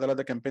দুইটা আলাদা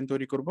আলাদা ক্যাম্পেইন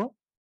তৈরি করব।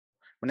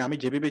 মানে আমি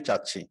যেভাবে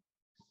চাচ্ছি,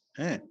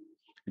 হ্যাঁ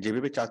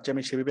যেভাবে চাচ্ছি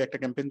আমি সেভাবে একটা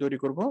ক্যাম্পেইন তৈরি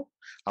করব,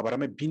 আবার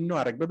আমি ভিন্ন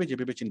আরেকভাবে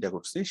যেভাবে চিন্তা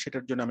করছি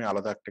সেটার জন্য আমি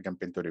আলাদা একটা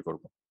ক্যাম্পেইন তৈরি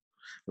করব।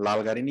 লাল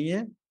গাড়ি নিয়ে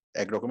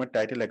এক রকমের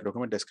টাইটেল এক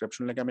রকমের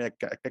ডেসক্রিপশন লিখে আমি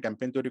একটা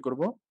ক্যাম্পেইন তৈরি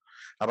করব,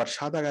 আবার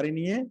সাদা গাড়ি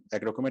নিয়ে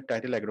এক রকমের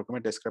টাইটেল এক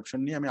রকমের ডেসক্রিপশন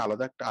নিয়ে আমি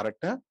আলাদা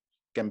আরেকটা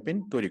ক্যাম্পেইন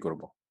তৈরি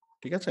করব।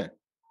 ঠিক আছে,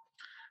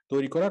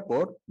 তৈরি করার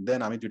পর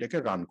দেন আমি দুইটাকে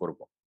রান করব।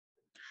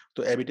 তো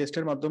এবি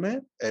টেস্টের মাধ্যমে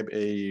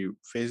এই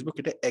ফেসবুক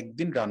এটা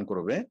একদিন রান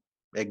করবে,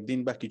 একদিন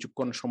বা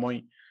কিছুক্ষণ সময়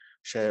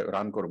সে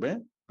রান করবে,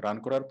 রান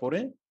করার পরে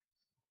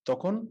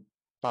তখন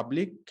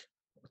পাবলিক,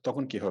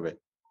 তখন কি হবে,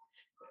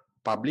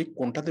 পাবলিক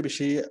কোনটাতে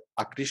বেশি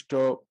আকৃষ্ট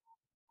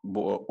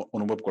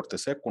অনুভব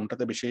করতেছে,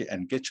 কোনটাতে বেশি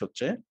এনগেজ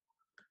হচ্ছে,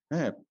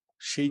 হ্যাঁ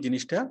সেই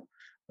জিনিসটা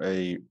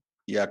এই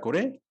ইয়া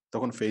করে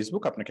তখন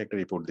ফেসবুক আপনাকে একটা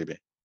রিপোর্ট দিবে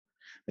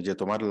যে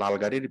তোমার লাল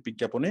গাড়ির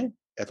বিজ্ঞাপনে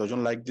এতজন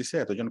লাইক দিছে,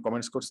 এতজন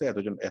কমেন্টস করছে,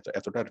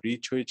 এতটা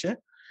রিচ হয়েছে,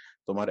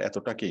 তোমার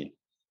এতটা কি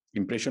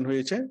ইমপ্রেশন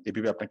হয়েছে,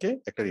 এভাবে আপনাকে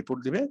একটা রিপোর্ট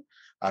দিবে।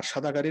 আর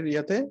সাদা গাড়ির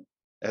ইয়াতে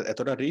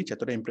এতটা রিচ,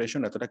 এতটা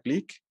ইমপ্রেশন, এতটা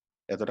ক্লিক,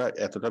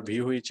 এতটা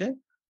ভিউ হয়েছে,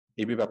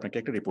 এইভাবে আপনাকে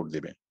একটা রিপোর্ট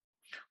দিবে।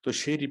 তো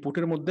সেই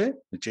রিপোর্টের মধ্যে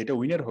যেটা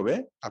উইনার হবে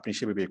আপনি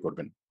সেভাবে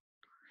করবেন।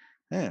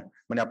 হ্যাঁ,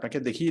 মানে আপনাকে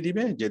দেখিয়ে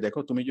দিবে যে দেখো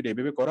তুমি যদি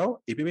এভাবে করাও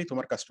এভাবেই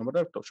তোমার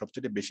কাস্টমাররা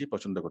সবচেয়ে বেশি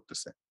পছন্দ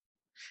করতেছে।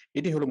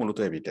 এটি হলো মূলত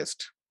এবি টেস্ট।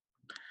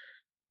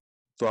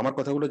 তো আমার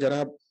কথাগুলো যারা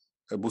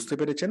বুঝতে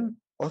পেরেছেন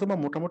অথবা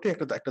মোটামুটি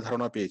একটা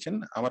ধারণা পেয়েছেন,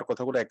 আমার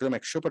কথাগুলো একদম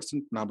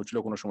 100% না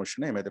বুঝলেও কোনো সমস্যা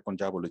নেই, আমি এতক্ষণ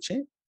যা বলেছি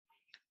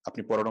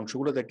আপনি পরের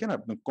অংশগুলো দেখেন,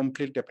 আপনি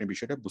কমপ্লিটলি আপনি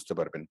বিষয়টা বুঝতে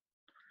পারবেন।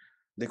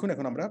 দেখুন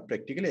এখন আমরা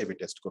প্র্যাকটিক্যালি এবি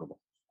টেস্ট করব।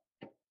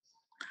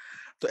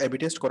 তো এবি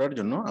টেস্ট করার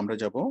জন্য আমরা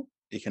যাব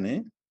এখানে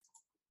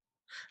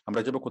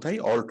আমরা যাব কোথায়?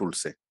 অল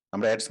টুলসে।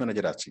 আমরা অ্যাডস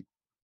ম্যানেজার আছি।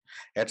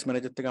 অ্যাডস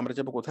ম্যানেজার থেকে আমরা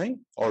যাব কোথায়?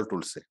 অল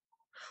টুলসে।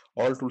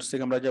 অল টুলস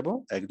থেকে আমরা যাব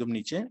একদম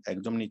নিচে,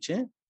 একদম নিচে,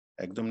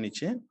 একদম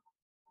নিচে,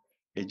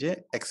 এই যে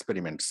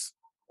এক্সপেরিমেন্টস।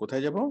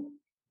 কোথায় যাব?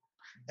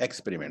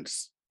 এক্সপেরিমেন্টস।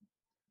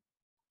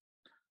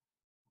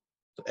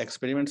 তো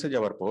এক্সপেরিমেন্টসে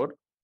যাওয়ার পর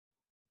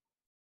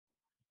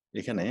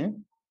এখানে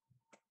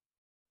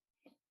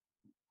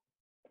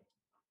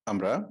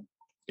আমরা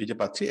এই যে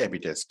পাচ্ছি এবি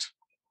টেস্ট।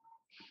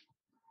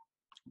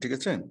 ঠিক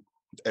আছে?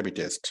 AB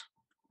test.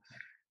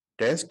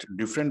 Test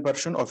different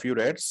version of your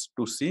ads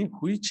two C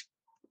which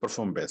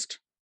perform best.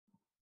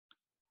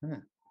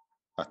 হ্যাঁ,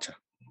 আচ্ছা,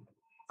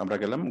 আমরা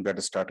গেলাম গেট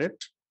স্টার্টেড।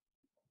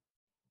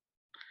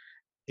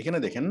 এখানে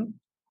দেখেন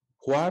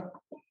what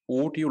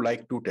oat you like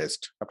to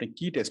test, আপনি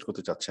কি টেস্ট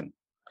করতে চাচ্ছেন?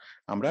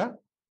 আমরা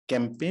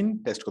ক্যাম্পেইন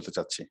টেস্ট করতে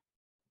চাচ্ছি।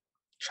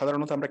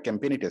 সাধারণত আমরা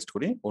ক্যাম্পেইনই টেস্ট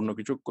করি, অন্য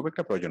কিছু খুব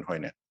একটা প্রয়োজন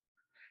হয় না।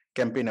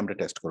 ক্যাম্পেইন আমরা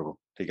টেস্ট করব,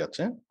 ঠিক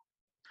আছে।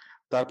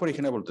 তারপর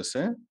এখানে বলতেছে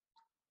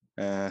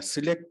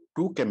select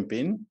two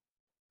campaign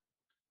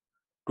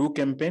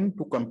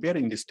to compare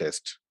in this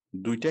test.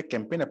 দুইটা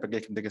ক্যাম্পেইন আপনাকে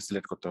এখান থেকে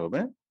সিলেক্ট করতে হবে।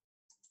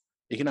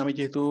 এখানে আমি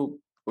যেহেতু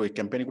ওই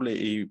ক্যাম্পেইন গুলো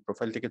এই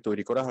প্রোফাইল থেকে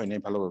তৈরি করা হয়নি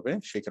ভালোভাবে,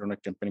 সেই কারণে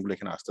ক্যাম্পেইন গুলো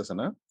এখানে আসতেছে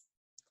না।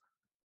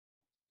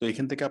 তো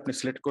এখান থেকে আপনি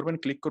সিলেক্ট করবেন,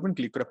 ক্লিক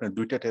করে আপনার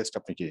দুইটা টেস্ট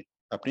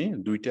আপনি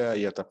দুইটা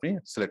ইয়াতে আপনি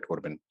সিলেক্ট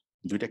করবেন,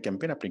 দুইটা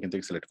ক্যাম্পেইন আপনি এখান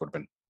থেকে সিলেক্ট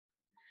করবেন।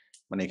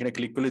 মানে এখানে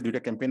ক্লিক করলে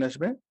দুইটা ক্যাম্পেইন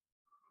আসবে।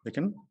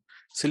 দেখেন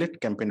সিলেক্ট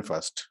ক্যাম্পেইন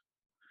ফার্স্ট,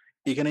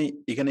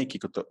 এখানেই কি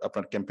করতে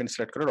আপনার ক্যাম্পেইন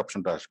সিলেক্ট করার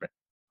অপশনটা আসবে।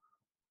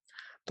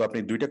 তো আপনি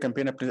দুইটা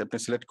ক্যাম্পেইন আপনি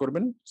সিলেক্ট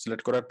করবেন।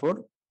 সিলেক্ট করার পর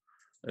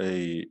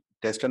এই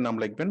টেস্টের নাম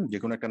লিখবেন, যে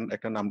কোনো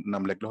একটা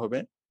নাম লিখলে হবে,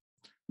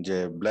 যে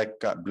ব্ল্যাক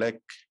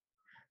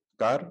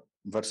কার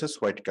ভার্সেস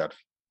হোয়াইট কার,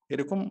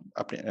 এরকম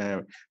আপনি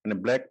মানে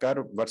ব্ল্যাক কার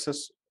ভার্সেস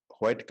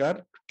হোয়াইট কার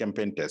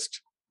ক্যাম্পেইন টেস্ট,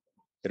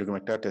 এরকম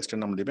একটা টেস্টের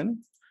নাম দিবেন।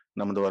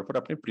 নাম দেওয়ার পর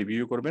আপনি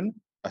প্রিভিউ করবেন।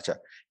 আচ্ছা,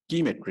 কি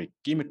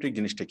মেট্রিক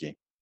জিনিসটা কি?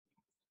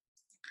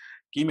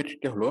 কি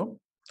মেট্রিকটা হলো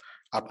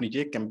আপনি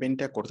যে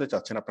ক্যাম্পেইনটা করতে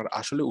চাচ্ছেন আপনার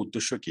আসলে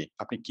উদ্দেশ্য কি,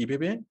 আপনি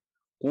কিভাবে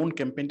কোন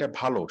ক্যাম্পেইনটা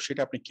ভালো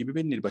সেটা আপনি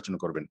কিভাবে নির্বাচন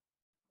করবেন।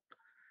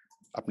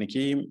 আপনি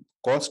কি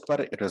কস্ট পার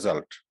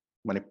রেজাল্ট,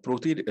 মানে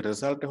প্রতি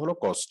রেজাল্টে হলো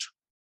কস্ট,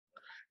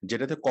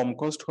 যেটাতে কম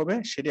কস্ট হবে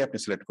সেটাই আপনি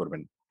সিলেক্ট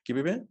করবেন।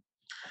 কিভাবে?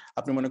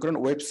 আপনি মনে করেন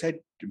ওয়েবসাইট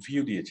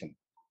ভিউ দিয়েছেন,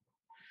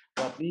 তো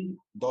আপনি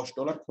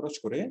 $10 খরচ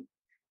করে,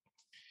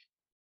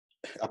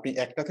 আপনি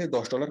একটাতে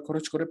 $10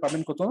 খরচ করে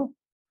পাবেন কত?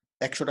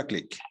 100টা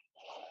ক্লিক।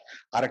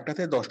 আর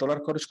একটাতে $10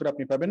 খরচ করে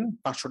আপনি পাবেন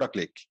 500টা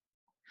ক্লিক।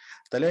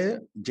 তাহলে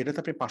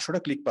যেটাতে আপনি 500টা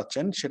ক্লিক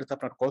পাচ্ছেন সেটাতে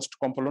আপনার কস্ট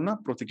কম পড়লো না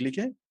প্রতি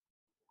ক্লিকে?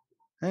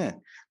 হ্যাঁ,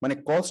 মানে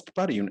কস্ট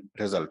পার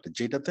রেজাল্ট,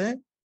 যেটাতে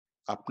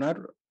আপনার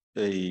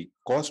এই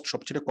কস্ট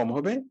সবচেয়ে কম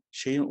হবে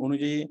সেই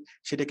অনুযায়ী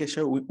সেটাকে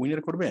সে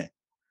উইনার করবে,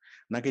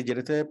 নাকি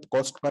যেটাতে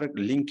কস্ট পার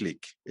লিঙ্ক ক্লিক,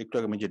 একটু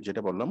আগে আমি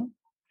যেটা বললাম।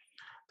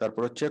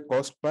 তারপর হচ্ছে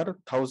কস্ট পার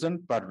 1000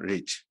 পার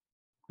রিচ।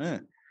 হ্যাঁ,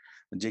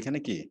 যেখানে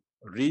কি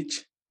রিচ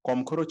কম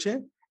খরচে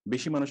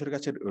বেশি মানুষের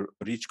কাছে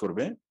রিচ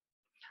করবে,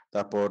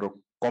 তারপর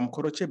কম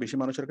খরচে বেশি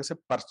মানুষের কাছে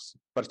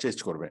পারচেজ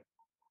করবে।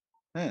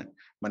 হ্যাঁ,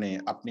 মানে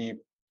আপনি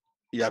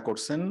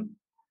করছেন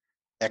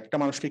একটা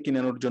মানুষকে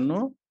কিনানোর জন্য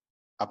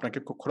আপনাকে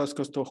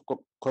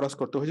খরচ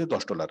করতে হয়েছে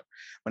 $10,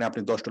 মানে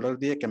আপনি $10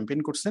 দিয়ে ক্যাম্পেইন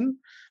করছেন,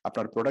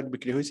 আপনার প্রোডাক্ট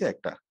বিক্রি হয়েছে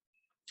একটা।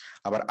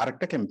 আবার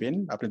আরেকটা ক্যাম্পেইন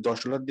আপনি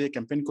 $10 দিয়ে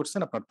ক্যাম্পেইন করছেন,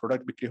 আপনার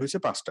প্রোডাক্ট বিক্রি হয়েছে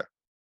 5টা।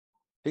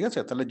 ঠিক আছে,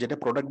 তাহলে যেটা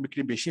প্রোডাক্ট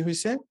বিক্রি বেশি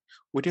হয়েছে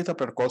ওইটাই তো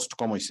আপনার কস্ট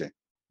কম হয়েছে,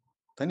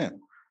 তাই না?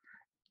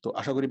 তো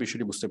আশা করি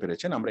বিষয়টি বুঝতে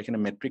পেরেছেন। আমরা এখানে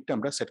মেট্রিকটা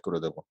আমরা সেট করে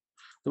দেবো।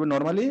 তবে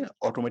নর্মালি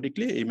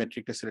অটোমেটিকলি এই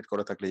মেট্রিকটা সিলেক্ট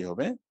করা থাকলেই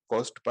হবে,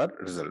 কস্ট পার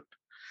রেজাল্ট।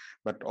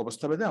 বাট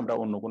অবস্থাভেদে আমরা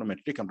অন্য কোনো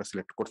মেট্রিক আমরা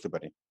সিলেক্ট করতে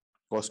পারি,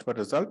 কস্ট পার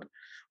রেজাল্ট,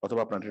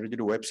 অথবা আপনার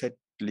যদি ওয়েবসাইট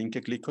লিঙ্কে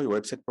ক্লিক হয়,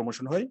 ওয়েবসাইট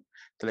প্রমোশন হয়,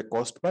 তাহলে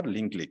কস্ট পার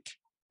লিঙ্ক ক্লিক।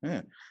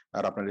 হ্যাঁ,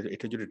 আর আপনার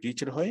এটা যদি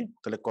রিচের হয়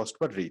তাহলে কস্ট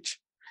পার রিচ।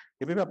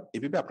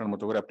 এভাবে আপনার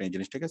মতো করে আপনি এই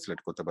জিনিসটাকে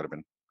সিলেক্ট করতে পারবেন।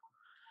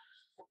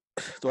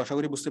 তো আশা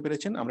করি বুঝতে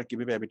পেরেছেন আমরা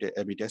কিভাবে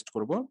এবি টেস্ট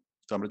করব।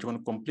 তো আমরা যখন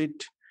কমপ্লিট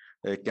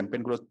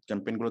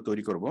ক্যাম্পেইনগুলো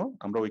তৈরি করব,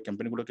 আমরা ওই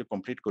ক্যাম্পেইনগুলোকে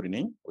কমপ্লিট করি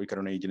নেই, ওই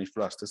কারণে এই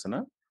জিনিসগুলো আসতেছে না।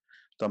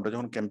 তো আমরা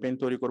যখন ক্যাম্পেইন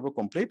তৈরি করব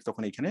কমপ্লিট,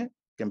 তখন এখানে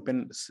ক্যাম্পেইন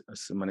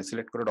মানে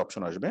সিলেক্ট করার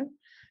অপশন আসবে।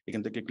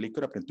 এখান থেকে ক্লিক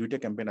করে আপনি দুইটা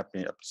ক্যাম্পেইন আপনি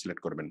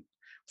সিলেক্ট করবেন,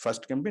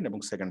 ফার্স্ট ক্যাম্পেইন এবং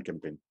সেকেন্ড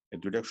ক্যাম্পেইন। এই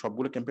দুইটা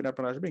সবগুলো ক্যাম্পেইন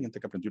আপনার আসবে, এখান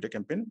থেকে আপনি দুইটা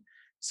ক্যাম্পেইন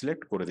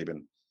সিলেক্ট করে দিবেন।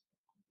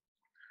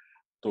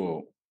 তো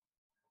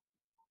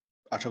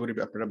আশা করি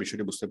আপনারা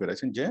বিষয়টি বুঝতে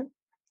পেরেছেন যে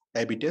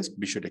এবি টেস্ট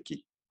বিষয়টা কি।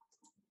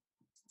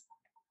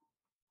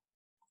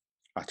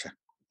 আচ্ছা,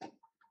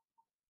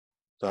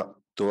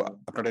 তো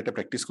আপনারা এটা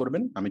প্র্যাকটিস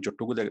করবেন। আমি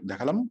যতটুকু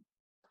দেখালাম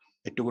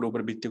একটুকুর উপর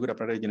ভিত্তি করে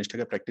আপনারা এই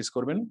জিনিসটাকে প্র্যাকটিস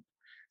করবেন,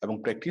 এবং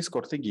প্র্যাকটিস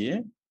করতে গিয়ে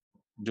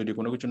যদি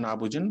কোনো কিছু না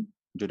বুঝেন,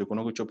 যদি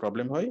কোনো কিছু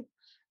প্রবলেম হয়,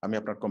 আমি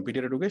আপনার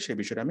কম্পিউটারে ঢুকে সেই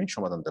বিষয়টা আমি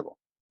সমাধান দেব।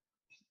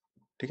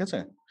 ঠিক আছে,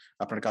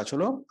 আপনার কাজ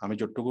হলো আমি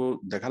যতটুকু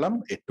দেখালাম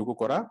এটুকু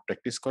করা,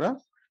 প্র্যাকটিস করা,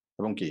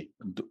 এবং কি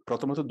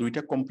প্রথমত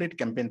দুইটা কমপ্লিট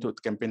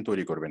ক্যাম্পেইন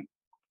তৈরি করবেন।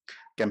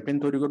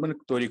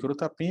 তৈরি করে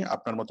তো আপনি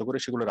আপনার মতো করে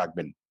সেগুলো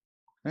রাখবেন।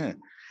 হ্যাঁ,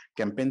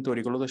 ক্যাম্পেইন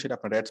তৈরি করলে তো সেটা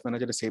আপনার অ্যাডস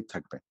ম্যানেজারে সেভ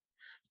থাকবে।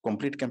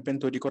 কমপ্লিট ক্যাম্পেইন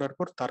তৈরি করার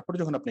পর তারপর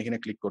যখন আপনি এখানে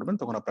ক্লিক করবেন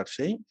তখন আপনার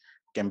সেই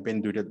ক্যাম্পেইন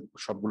দুইটা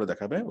সবগুলো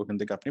দেখাবে। ওখান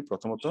থেকে আপনি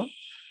প্রথমত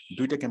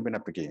দুইটা ক্যাম্পেইন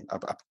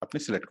আপনি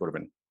সিলেক্ট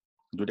করবেন।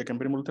 দুইটা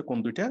ক্যাম্পেইন মূলত কোন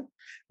দুইটা,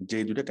 যে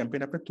দুইটা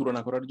ক্যাম্পেইন আপনি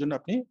তুলনা করার জন্য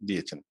আপনি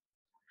দিয়েছেন।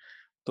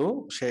 তো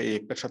সে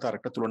একটার সাথে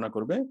আরেকটা তুলনা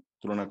করবে,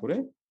 তুলনা করে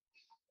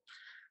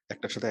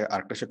একটার সাথে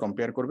আরেকটা সে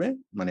কম্পেয়ার করবে,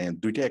 মানে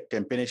দুইটা এক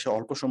ক্যাম্পেইন এসে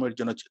অল্প সময়ের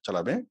জন্য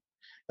চালাবে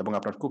এবং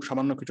আপনার খুব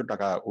সামান্য কিছু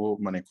টাকা ও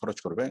মানে খরচ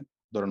করবে।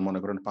 ধরুন মনে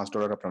করেন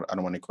 $5 আপনার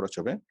আনুমানিক খরচ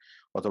হবে,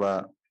 অথবা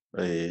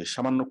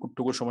সামান্য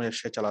টুকু সময়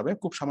সে চালাবে,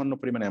 খুব সামান্য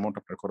পরিমাণে অ্যামাউন্ট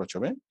আপনার খরচ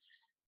হবে।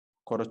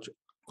 খরচ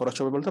খরচ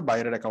হবে বলতে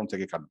বাইরের অ্যাকাউন্ট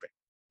থেকে কাটবে,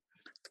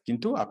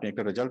 কিন্তু আপনি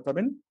একটা রেজাল্ট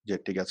পাবেন যে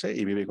ঠিক আছে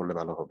এইভাবেই করলে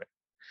ভালো হবে।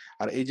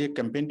 আর এই যে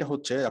ক্যাম্পেইনটা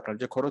হচ্ছে আপনার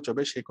যে খরচ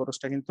হবে সেই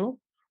খরচটা কিন্তু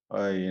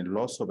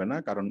লস হবে না,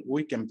 কারণ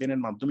ওই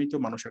ক্যাম্পেইনের মাধ্যমেই তো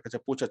মানুষের কাছে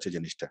পৌঁছাচ্ছে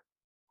জিনিসটা,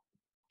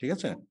 ঠিক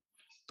আছে?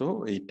 তো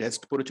এই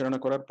টেস্ট পরিচালনা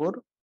করার পর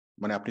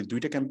মানে আপনি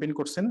দুইটা ক্যাম্পেইন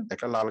করছেন,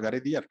 একটা লাল গাড়ি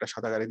দিয়ে একটা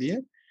সাদা গাড়ি দিয়ে,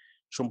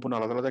 সম্পূর্ণ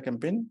আলাদা আলাদা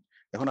ক্যাম্পেইন।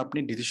 এখন আপনি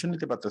ডিসিশন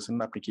নিতে পারতেছেন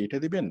না আপনি কি এটা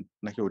দিবেন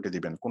নাকি ওইটা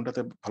দিবেন,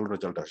 কোনটাতে ভালো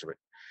রেজাল্ট আসবে।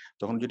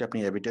 তখন যদি আপনি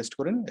এবি টেস্ট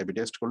করেন, এবি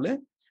টেস্ট করলে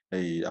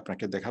এই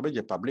আপনাকে দেখাবে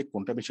যে পাবলিক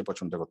কোনটা বেশি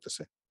পছন্দ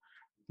করতেছে।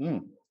 হুম,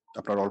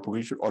 আপনার অল্প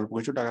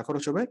কিছু টাকা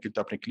খরচ হবে, কিন্তু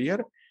আপনি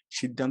ক্লিয়ার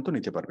সিদ্ধান্ত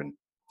নিতে পারবেন।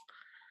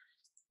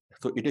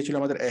 তো এটাই ছিল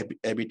আমাদের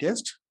এবি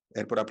টেস্ট।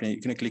 এরপর আপনি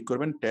এখানে ক্লিক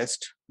করবেন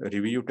test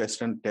review, test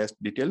and test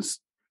details.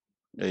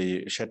 এই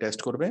সে টেস্ট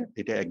করবে,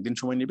 এটা একদিন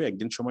সময় নিবে,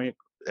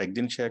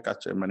 একদিন সে কাজ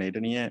মানে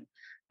এটা নিয়ে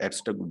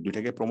অ্যাডসটা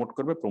দুইটাকে প্রমোট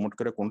করবে, প্রমোট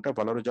করে কোনটা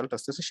ভালো রেজাল্ট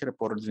আসতেছে সেটা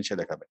পরের দিন সে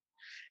দেখাবে।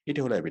 এটা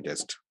হলো এবি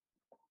টেস্ট।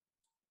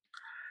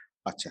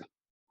 আচ্ছা,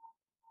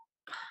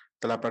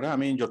 তাহলে আপনারা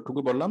আমি যতটুকু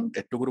বললাম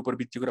এটুকুর উপর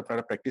ভিত্তি করে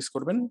আপনারা প্র্যাকটিস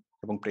করবেন,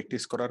 এবং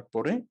প্র্যাকটিস করার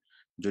পরে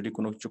যদি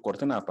কোনো কিছু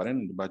করতে না পারেন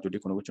বা যদি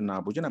কোনো কিছু না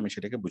বুঝেন আমি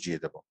সেটাকে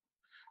বুঝিয়ে দেবো।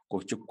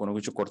 কোনো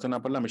কিছু করতে না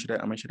পারলে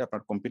আমি সেটা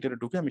আপনার কম্পিউটারে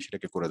ঢুকে আমি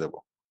সেটাকে করে দেবো।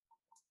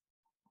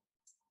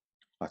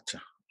 আচ্ছা,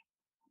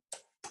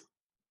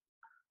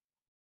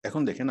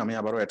 এখন দেখেন আমি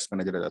আবারও অ্যাডস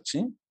ম্যানেজারে যাচ্ছি।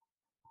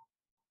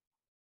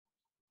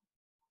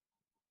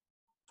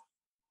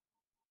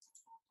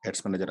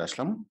 অ্যাডস ম্যানেজারে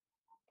আসলাম।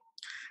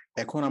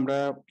 এখন আমরা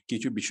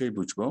কিছু বিষয়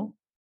বুঝবো।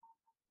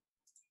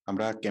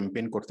 আমরা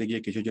ক্যাম্পেইন করতে গিয়ে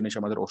কিছু জিনিস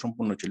আমাদের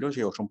অসম্পূর্ণ ছিল,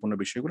 সেই অসম্পূর্ণ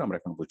বিষয়গুলো আমরা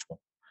এখন বুঝবো।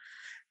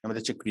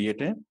 আমাদের হচ্ছে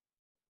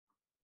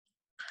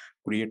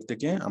ক্রিয়েট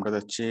থেকে আমরা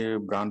যাচ্ছি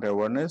ব্র্যান্ড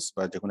অ্যাওয়ারনেস,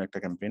 বা যে কোনো একটা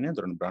ক্যাম্পেইনে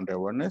ধরুন ব্র্যান্ড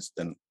অ্যাওয়ারনেস,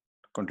 দেন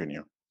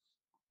কন্টিনিউ।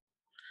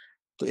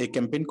 তো এই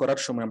ক্যাম্পেইন করার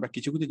সময় আমরা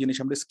কিছু কিছু জিনিস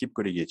আমরা স্কিপ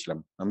করে গিয়েছিলাম,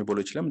 আমি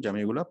বলেছিলাম যে আমি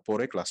এগুলা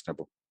পরে ক্লাস নেব।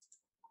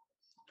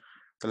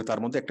 তাহলে তার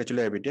মধ্যে একটা ছিল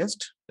এবি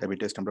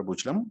টেস্ট আমরা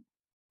বুঝলাম।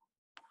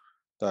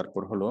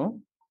 তারপর হলো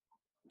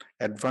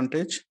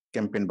advantage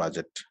campaign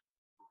budget.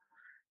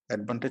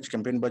 Advantage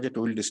campaign budget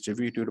will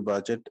distribute your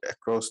budget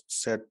across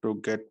set to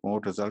get more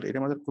result. এটা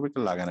আমাদের খুব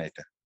একটা লাগে না,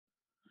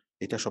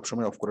 এটা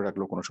সবসময় অফ করে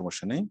রাখলেও কোনো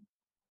সমস্যা নেই।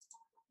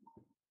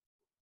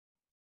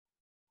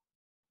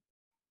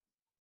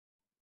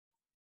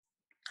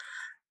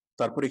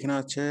 তারপর এখানে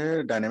আছে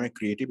ডাইনামিক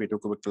ক্রিয়েটিভ,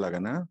 এটাও খুব একটা লাগে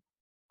না।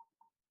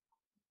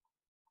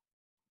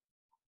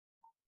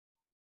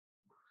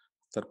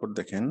 তারপর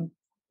দেখেন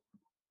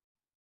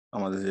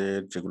আমাদের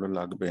যেগুলো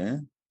লাগবে,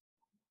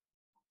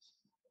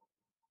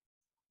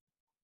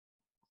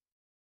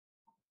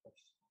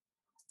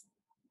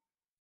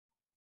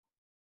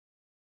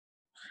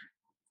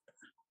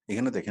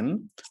 এখানে দেখেন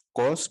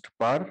কস্ট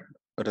পার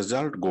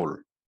রেজাল্ট গোল।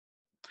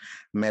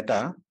 মেটা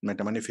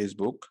মানে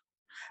Facebook,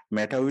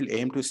 meta will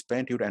M to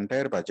spend your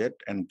entire budget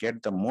and get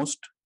the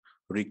most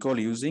recall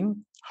using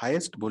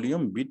highest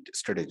volume bit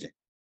strategy.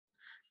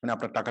 মানে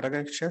আপনার টাকাটাকে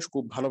শেষ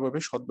খুব ভালোভাবে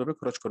সৎভাবে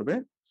খরচ করবে,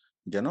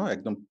 যেন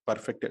একদম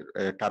পারফেক্ট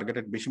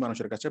টার্গেটেড বেশি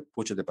মানুষের কাছে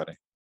পৌঁছতে পারে।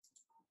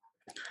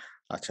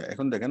 আচ্ছা,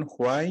 এখন দেখেন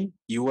why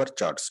you R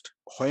charged,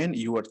 when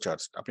you R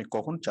charged, আপনি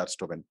কখন চার্জড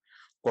হবেন,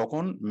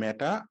 কখন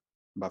মেটা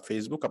বা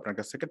ফেসবুক আপনার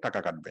কাছ থেকে টাকা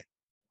কাটবে,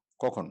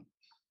 কখন,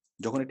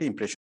 যখন এটা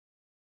ইমপ্রেশন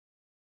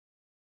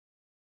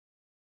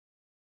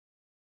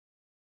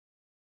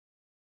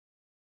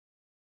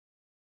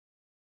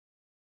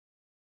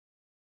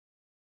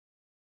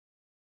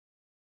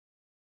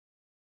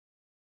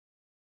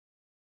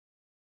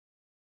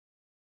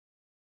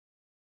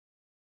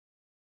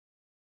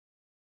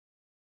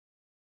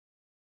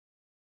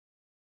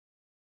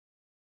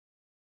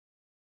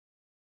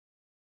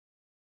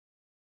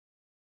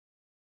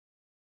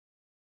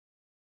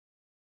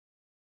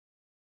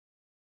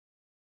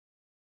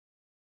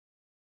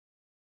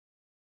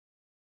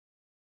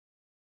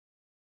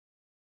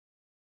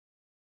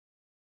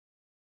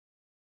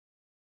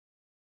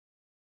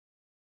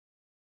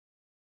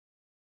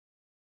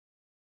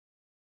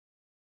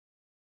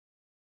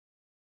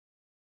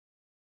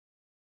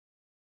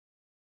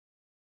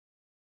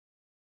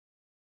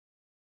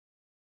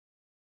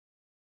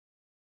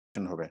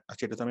হবে।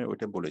 আচ্ছা, এটা তো আমি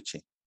ওইটা বলেছি,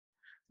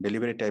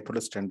 ডেলিভারি টাইপ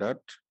হলো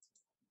স্ট্যান্ডার্ড।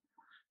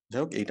 যাই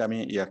হোক, এইটা আমি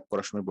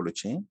করার সময়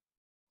বলেছি,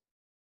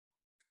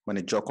 মানে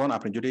যখন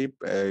আপনি যদি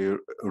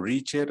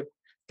রিচের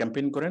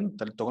ক্যাম্পেইন করেন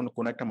তাহলে তখন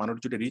কোন একটা মানুষ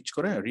যদি রিচ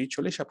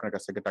হলে সে আপনার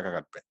কাছ থেকে টাকা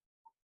কাটবে।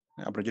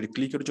 আপনি যদি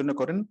ক্লিকের জন্য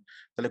করেন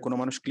তাহলে কোনো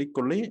মানুষ ক্লিক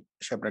করলেই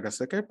সে আপনার কাছ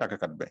থেকে টাকা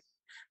কাটবে।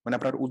 মানে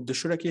আপনার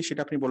উদ্দেশ্যটা কি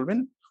সেটা আপনি বলবেন,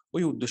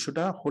 ওই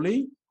উদ্দেশ্যটা হলেই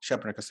সে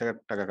আপনার কাছ থেকে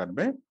টাকা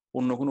কাটবে,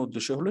 অন্য কোনো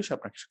উদ্দেশ্য হলে সে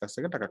আপনার কাছ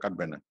থেকে টাকা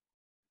কাটবে না।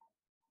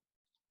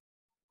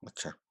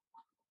 আচ্ছা,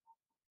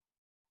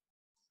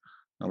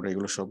 আমরা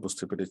এগুলো সব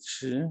বুঝতে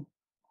পেরেছি।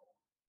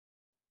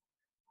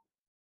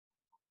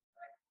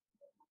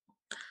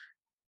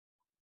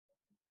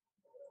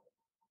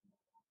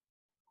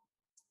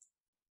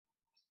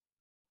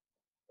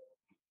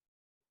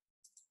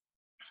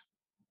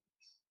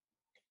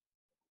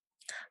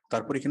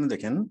 তারপর এখানে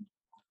দেখেন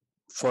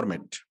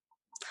ফরম্যাট।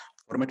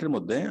 ফরম্যাটের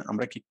মধ্যে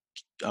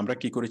আমরা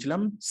কি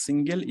করেছিলাম,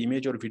 সিঙ্গেল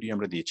ইমেজ অর ভিডিও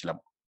আমরা দিয়েছিলাম,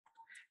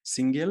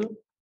 সিঙ্গেল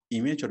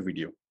ইমেজ অর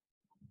ভিডিও।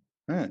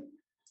 হ্যাঁ,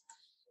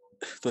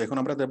 তো এখন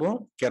আমরা দেব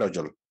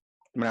ক্যারোজল,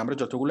 মানে আমরা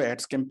যতগুলো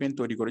অ্যাডস ক্যাম্পেইন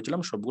তৈরি করেছিলাম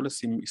সবগুলো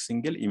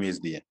সিঙ্গেল ইমেজ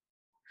দিয়ে,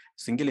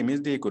 সিঙ্গেল ইমেজ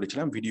দিয়ে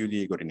করেছিলাম, ভিডিও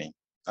দিয়ে করি নাই।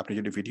 আপনি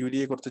যদি ভিডিও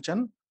দিয়ে করতে চান,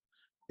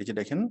 এই যে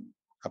দেখেন,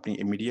 আপনি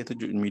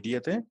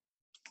মিডিয়াতে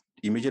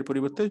ইমেজের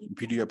পরিবর্তে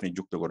ভিডিও আপনি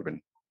যুক্ত করবেন।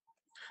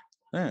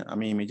 হ্যাঁ,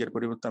 আমি ইমেজের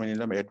পরিবর্তে আমি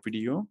নিলাম অ্যাড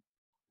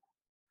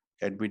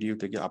ভিডিও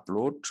থেকে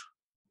আপলোড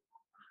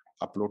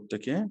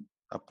থেকে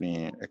আপনি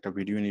একটা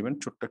ভিডিও নেবেন,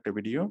 ছোট্ট একটা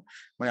ভিডিও,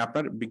 মানে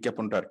আপনার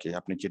বিজ্ঞাপনটা আর কি,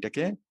 আপনি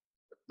যেটাকে,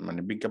 মানে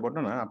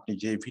বিজ্ঞাপনটা না, আপনি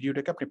যে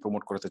ভিডিওটাকে আপনি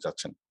প্রমোট করতে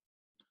চাচ্ছেন,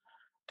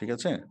 ঠিক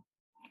আছে?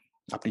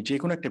 আপনি যে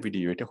কোনো একটা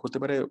ভিডিও, এটা হতে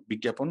পারে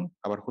বিজ্ঞাপন,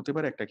 আবার হতে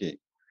পারে একটা কি,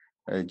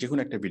 যে কোনো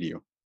একটা ভিডিও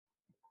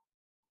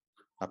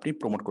আপনি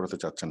প্রমোট করতে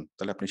চাচ্ছেন,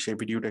 তাহলে আপনি সেই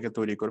ভিডিওটাকে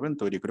তৈরি করবেন,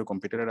 তৈরি করে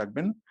কম্পিউটারে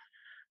রাখবেন,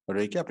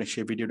 রেখে আপনি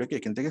সেই ভিডিওটাকে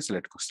এখান থেকে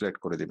সিলেক্ট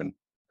করে দিবেন।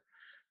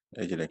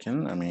 এই যে দেখেন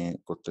আমি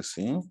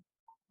করতেছি।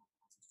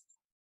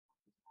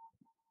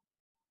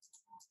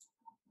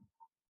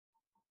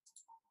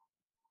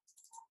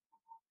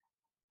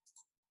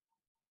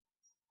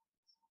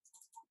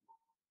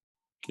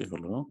 কি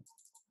হলো,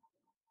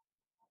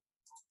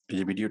 এই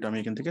যে ভিডিওটা আমি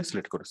এখান থেকে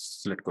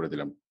সিলেক্ট করে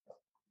দিলাম।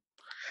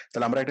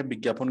 তাহলে আমরা একটা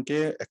বিজ্ঞাপনকে,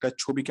 একটা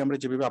ছবিকে আমরা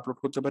যেভাবে আপলোড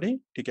করতে পারি,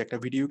 ঠিক একটা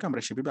ভিডিওকে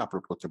আমরা সেভাবে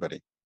আপলোড করতে পারি।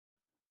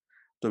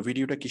 তো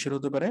ভিডিওটা কিসের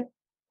হতে পারে,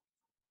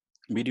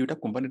 ভিডিওটা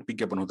কোম্পানির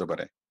বিজ্ঞাপন হতে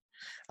পারে।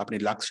 আপনি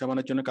লাক্স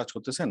সাবানের জন্য কাজ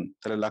করতেছেন,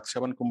 তাহলে লাক্স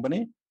সাবান কোম্পানি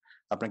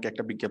আপনাকে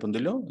একটা বিজ্ঞাপন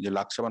দিল যে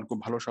লাক্স সাবান খুব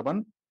ভালো সাবান,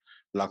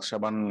 লাক্স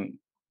সাবান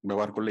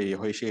ব্যবহার করলে এই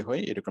হয় সেই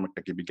হয়, এরকম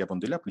একটা কি বিজ্ঞাপন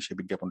দিলে আপনি সেই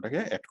বিজ্ঞাপনটাকে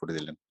অ্যাড করে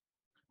দিলেন,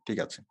 ঠিক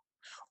আছে?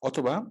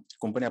 অথবা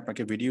কোম্পানি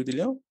আপনাকে ভিডিও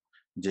দিলেও,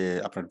 যে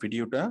আপনার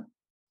ভিডিওটা,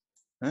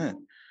 হ্যাঁ,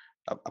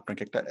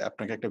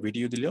 আপনাকে একটা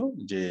ভিডিও দিলেও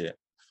যে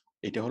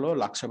এটা হলো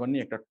লাক্স সাবান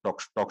নিয়ে একটা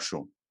টক শো,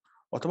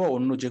 অথবা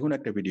অন্য যে কোনো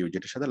একটা ভিডিও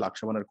যেটার সাথে লাক্স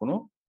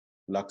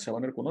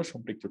সাবানের কোনো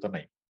সম্পৃক্ততা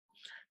নাই,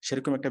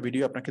 সেরকম একটা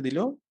ভিডিও আপনাকে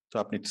দিলেও, তো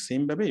আপনি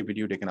সেম ভাবে এই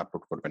ভিডিওটা এখানে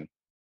আপলোড করবেন।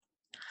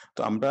 তো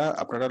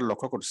আপনারা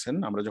লক্ষ্য করছেন,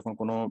 আমরা যখন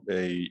কোনো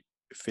এই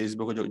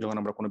ফেসবুকে যখন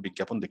আমরা কোনো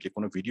বিজ্ঞাপন দেখি,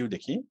 কোনো ভিডিও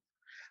দেখি,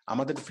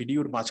 আমাদের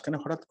ভিডিওর মাঝখানে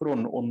হঠাৎ করে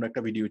অন্য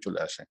একটা ভিডিও চলে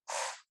আসে,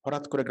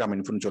 হঠাৎ করে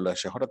গ্রামীণফোন চলে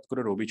আসে, হঠাৎ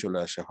করে রবি চলে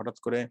আসে, হঠাৎ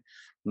করে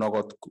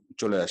নগদ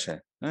চলে আসে।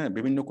 হ্যাঁ,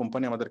 বিভিন্ন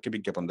কোম্পানি আমাদেরকে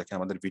বিজ্ঞাপন দেখে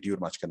আমাদের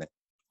ভিডিওর মাঝখানে।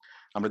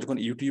 আমরা যখন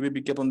ইউটিউবে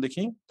বিজ্ঞাপন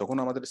দেখি তখন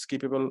আমাদের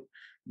স্কিপেবল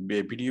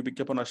ভিডিও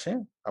বিজ্ঞাপন আসে,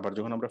 আবার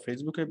যখন আমরা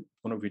ফেসবুকে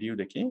কোনো ভিডিও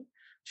দেখি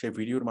সেই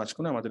ভিডিওর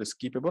মাঝখানে আমাদের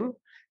স্কিপেবল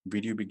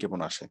ভিডিও বিজ্ঞাপন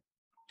আসে।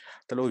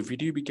 তাহলে ওই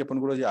ভিডিও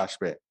বিজ্ঞাপনগুলো যে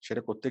আসবে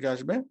সেটা কোত্থেকে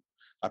আসবে,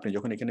 আপনি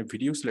যখন এখানে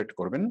ভিডিও সিলেক্ট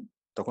করবেন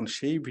তখন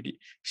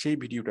সেই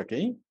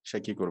ভিডিওটাকেই সে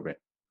কি করবে,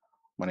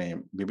 মানে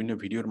বিভিন্ন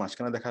ভিডিওর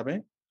মাঝখানে দেখাবে,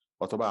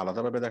 অথবা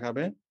আলাদাভাবে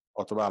দেখাবে,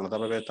 অথবা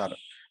আলাদাভাবে তার,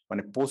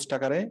 মানে পোস্ট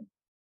আকারে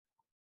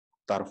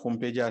তার হোম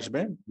পেজে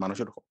আসবে,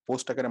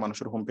 পোস্ট আকারে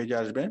মানুষের হোম পেজে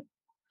আসবে,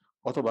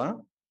 অথবা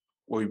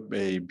ওই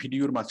এই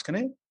ভিডিওর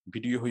মাঝখানে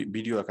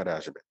ভিডিও আকারে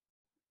আসবে,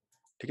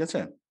 ঠিক আছে?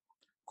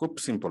 খুব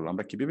সিম্পল,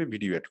 আমরা কিভাবে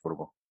ভিডিও এড করব।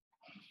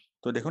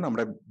 তো দেখুন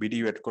আমরা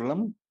ভিডিও এড করলাম,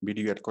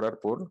 ভিডিও এড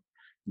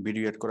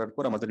করার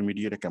পর আমাদের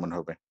মিডিয়াটা কেমন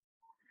হবে,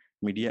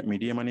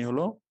 মিডিয়া মানে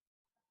হলো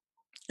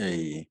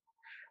এই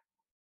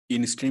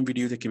ইনস্ট্রিম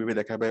ভিডিওতে কিভাবে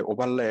দেখাবে,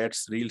 ওভারলে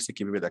অ্যাডস রিলসে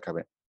কিভাবে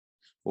দেখাবে।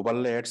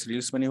 ওভারলে অ্যাডস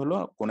রিলস মানে হলো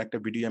কোন একটা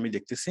ভিডিও আমি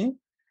দেখতেছি,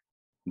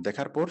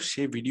 দেখার পর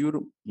সেই ভিডিওর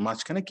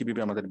মাঝখানে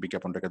কিভাবে আমাদের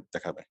বিজ্ঞাপনটাকে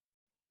দেখাবে।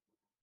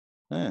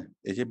 হ্যাঁ,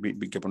 এই যে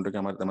বিজ্ঞাপনটাকে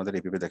আমাদের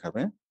এইভাবে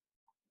দেখাবে।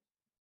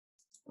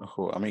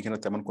 আমি এখানে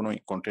তেমন কোনো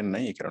কন্টেন্ট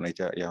নাই, এই কারণে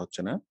এটা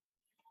হচ্ছে না।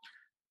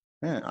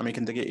 হ্যাঁ, আমি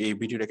এখান থেকে এই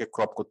ভিডিওটাকে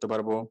ক্রপ করতে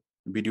পারবো,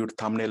 ভিডিওর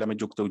থাম্বনেল আমি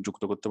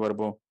যুক্ত করতে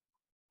পারবো।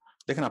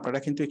 দেখেন আপনারা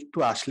কিন্তু একটু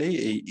আসলেই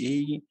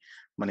এই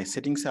মানে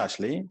সেটিংসে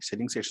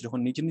এসে যখন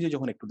নিজে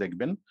যখন একটু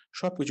দেখবেন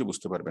সবকিছু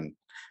বুঝতে পারবেন।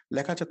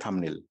 লেখা আছে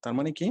থাম্বনেল, তার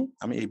মানে কি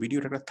আমি এই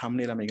ভিডিওটা একটা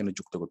থাম্বনেল আমি এখানে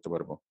যুক্ত করতে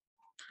পারবো।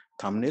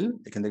 থাম্বনেল,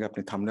 এখান থেকে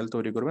আপনি থাম্বনেল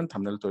তৈরি করবেন,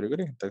 থাম্বনেল তৈরি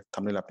করে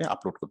থাম্বনেল আপনি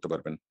আপলোড করতে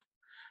পারবেন।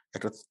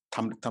 একটা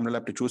থাম্বনেল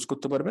আপনি চুজ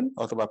করতে পারবেন,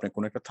 অথবা আপনি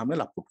কোনো একটা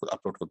থাম্বনেল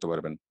আপলোড করতে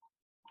পারবেন।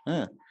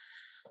 হ্যাঁ,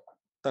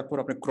 তারপর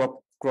আপনি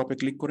ক্রপে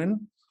ক্লিক করেন,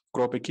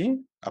 ক্রপে কি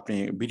আপনি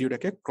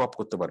ভিডিওটাকে ক্রপ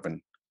করতে পারবেন।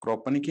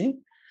 ক্রপ মানে কি,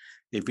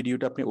 এই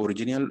ভিডিওটা আপনি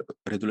অরিজিনাল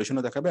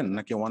রেজুলেশনে দেখাবেন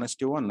নাকি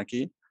 1:1 নাকি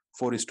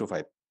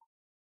 4:5,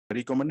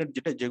 রিকমেন্ডেড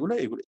যেগুলো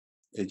এগুলো।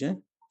 এই যে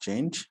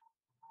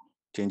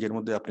চেঞ্জের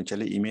মধ্যে আপনি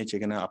চাইলে ইমেজ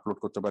এখানে আপলোড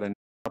করতে পারেন,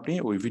 আপনি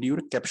ওই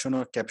ভিডিওর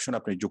ক্যাপশন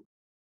আপনি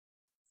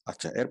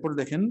আচ্ছা, এরপর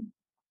দেখেন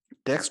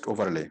text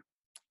overlay,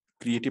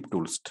 creative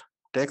tools,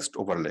 text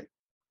overlay,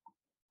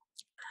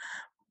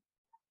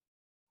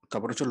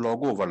 তারপর হচ্ছে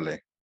লগো ওভারলে।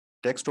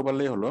 টেক্সট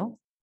ওভারলে হলো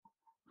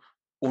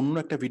অন্য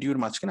একটা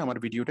ভিডিওর মাঝখানে আমার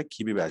ভিডিওটা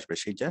কিভাবে আসবে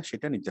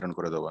সেটা নির্ধারণ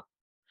করে দেওয়া,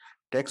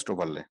 টেক্সট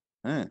ওভারলে।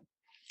 হ্যাঁ,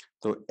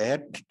 তো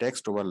অ্যাড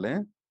টেক্সট ওভারলে,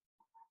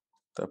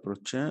 তারপর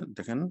হচ্ছে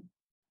দেখেন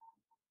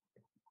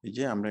এই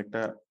যে আমরা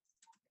একটা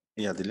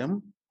ইয়া দিলাম,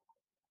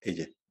 এই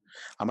যে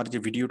আমার যে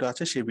ভিডিওটা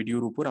আছে সেই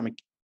ভিডিওর উপর আমি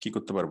কি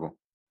করতে পারবো,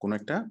 কোনো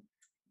একটা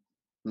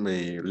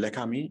এই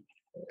লেখা আমি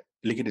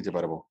লিখে দিতে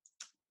পারবো।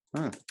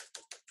 হ্যাঁ,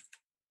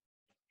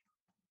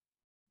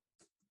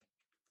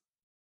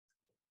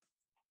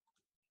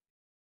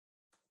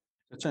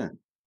 ঠিক আছে,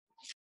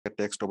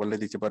 টেক্সট ওভারলে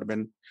দিতে পারবেন।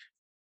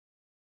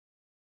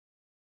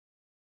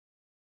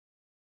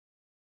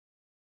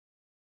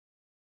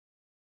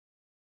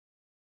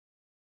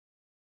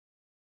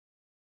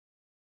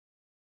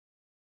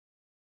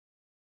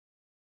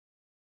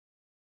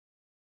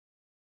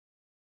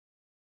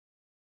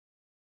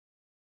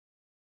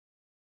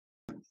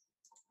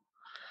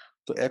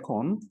 তো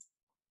এখন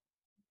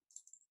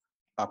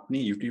আপনি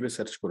ইউটিউবে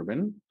সার্চ করবেন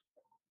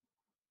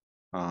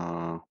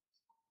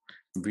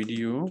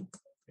video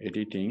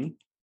editing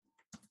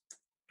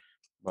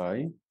by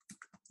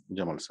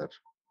Jamal sir.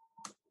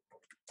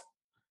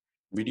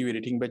 Video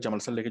editing by Jamal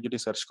sir লিখে যদি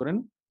সার্চ করেন,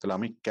 তাহলে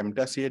আমি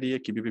ক্যামটাসিয়া দিয়ে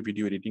কিভাবে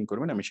ভিডিও এডিটিং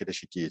করবেন আমি সেটা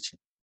শিখিয়েছি।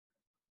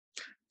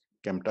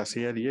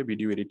 ক্যামটাসিয়া দিয়ে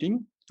ভিডিও এডিটিং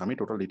আমি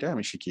টোটাল এটা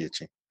আমি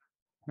শিখিয়েছি।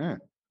 হ্যাঁ,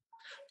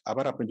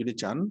 আবার আপনি যদি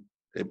চান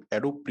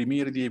অ্যাডোব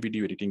প্রিমিয়ার দিয়ে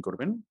ভিডিও এডিটিং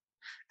করবেন,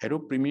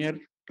 অ্যাডোব প্রিমিয়ার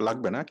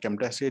লাগবে না,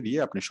 ক্যামটাসিয়া দিয়ে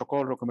আপনি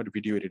সকল রকমের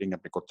ভিডিও এডিটিং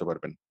আপনি করতে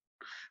পারবেন।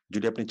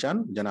 যদি আপনি চান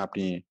যে না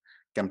আপনি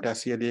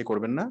ক্যামটাসিয়া দিয়ে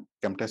করবেন না,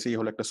 ক্যামটাসিয়া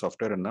হলো একটা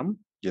সফটওয়্যারের নাম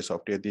যে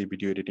সফটওয়্যার দিয়ে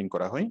ভিডিও এডিটিং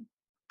করা হয়।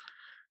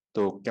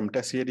 তো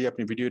ক্যামটাসিয়া দিয়ে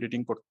আপনি ভিডিও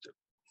এডিটিং করতে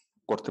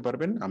করতে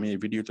পারবেন। আমি এই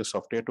ভিডিওতে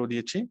সফটওয়্যারটাও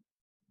দিয়েছি।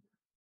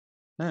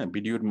 হ্যাঁ,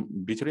 ভিডিওর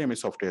ভিতরে আমি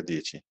সফটওয়্যার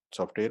দিয়েছি,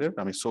 সফটওয়্যারের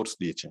আমি সোর্স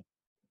দিয়েছি।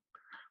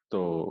 তো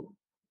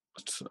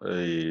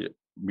এই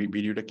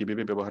ভিডিওটা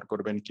কিভাবে ব্যবহার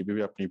করবেন,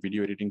 কিভাবে আপনি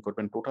ভিডিও এডিটিং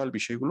করবেন, টোটাল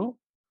বিষয়গুলো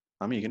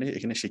আমি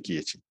এখানে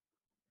শিখিয়েছি।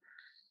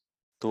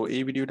 তো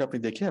এই ভিডিওটা আপনি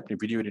দেখে আপনি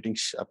ভিডিও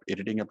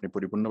এডিটিং আপনি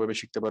পরিপূর্ণভাবে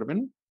শিখতে পারবেন।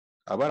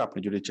 আবার আপনি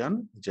যদি চান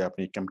যে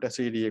আপনি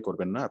ক্যামটাসিয়া দিয়ে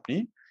করবেন না, আপনি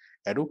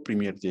অ্যাডোব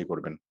প্রিমিয়ার দিয়ে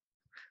করবেন,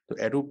 তো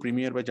অ্যাডোব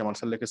প্রিমিয়ার বা জামাল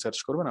স্যার লিখে সার্চ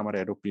করবেন, আমার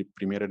অ্যাডোব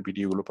প্রিমিয়ারের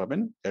ভিডিওগুলো পাবেন।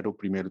 অ্যাডোব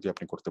প্রিমিয়ার দিয়ে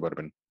আপনি করতে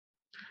পারবেন।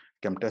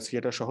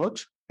 ক্যামটাসিয়াটা সহজ,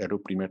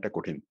 অ্যাডোব প্রিমিয়ারটা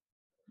কঠিন।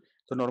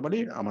 তো নর্মালি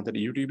আমাদের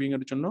ইউটিউবিং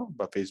এর জন্য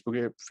বা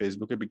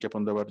ফেসবুকে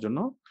বিজ্ঞাপন দেওয়ার জন্য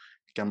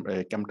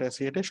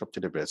ক্যামটাসিয়াটাই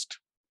সবচেয়ে বেস্ট।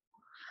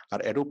 আর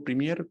অ্যাডোব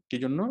প্রিমিয়ার কি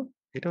জন্য,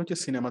 এটা হচ্ছে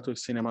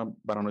সিনেমা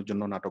বানানোর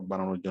জন্য, নাটক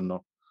বানানোর জন্য।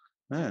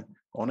 হ্যাঁ,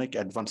 অনেক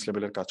অ্যাডভান্স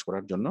লেভেলের কাজ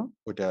করার জন্য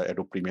ওইটা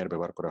অ্যাডোব প্রিমিয়ার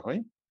ব্যবহার করা হয়।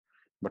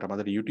 বাট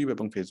আমাদের ইউটিউব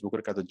এবং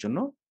ফেসবুকের কাজের জন্য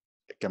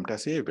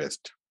ক্যামটাসিয়াই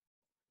বেস্ট।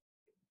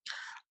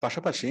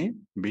 পাশাপাশি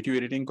ভিডিও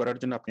এডিটিং করার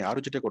জন্য আপনি আরো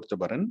যেটা করতে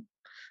পারেন,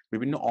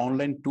 বিভিন্ন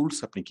অনলাইন টুলস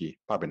আপনি কি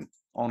পাবেন।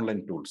 অনলাইন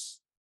টুলস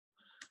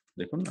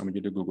দেখুন, আমি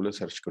যদি গুগলে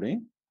সার্চ করি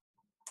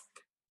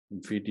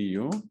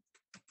video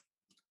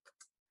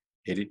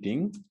editing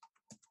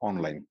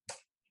online,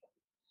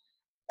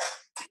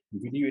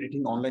 video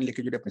editing online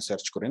লিখে যদি আপনি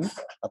সার্চ করেন,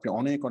 আপনি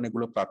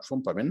অনেকগুলো প্ল্যাটফর্ম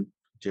পাবেন,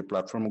 যে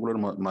প্ল্যাটফর্মগুলোর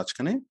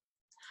মাঝখানে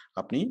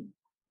আপনি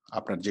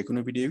আপনার যে কোনো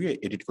ভিডিও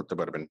এডিট করতে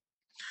পারবেন।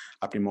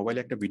 আপনি মোবাইলে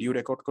একটা ভিডিও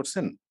রেকর্ড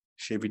করছেন,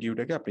 সেই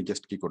ভিডিওটাকে আপনি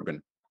জাস্ট কি করবেন,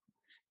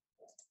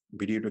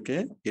 ভিডিওটাকে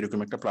এরকম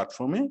একটা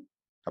প্ল্যাটফর্মে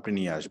আপনি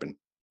নিয়ে আসবেন।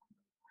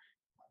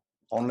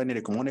 অনলাইনে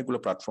এরকম অনেকগুলো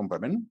প্ল্যাটফর্ম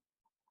পাবেন,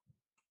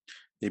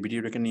 এই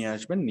ভিডিওটাকে নিয়ে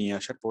আসবেন, নিয়ে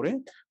আসার পরে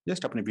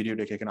জাস্ট আপনি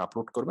ভিডিওটাকে এখানে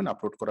আপলোড করবেন,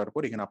 আপলোড করার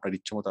পর এখানে আপনার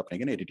ইচ্ছে মতো আপনি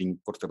এখানে এডিটিং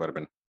করতে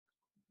পারবেন।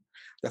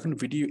 এখন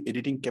ভিডিও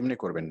এডিটিং কেমনে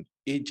করবেন,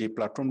 এই যে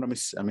প্ল্যাটফর্মটা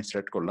আমি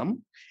সিলেক্ট করলাম,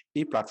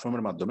 এই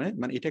প্ল্যাটফর্মের মাধ্যমে,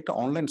 মানে এটা একটা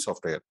অনলাইন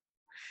সফটওয়্যার,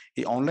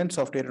 এই অনলাইন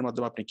সফটওয়্যারের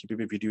মাধ্যমে আপনি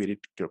কিভাবে ভিডিও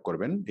এডিট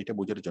করবেন এটা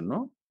বোঝার জন্য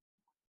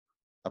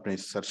আপনি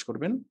সার্চ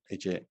করবেন এই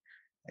যে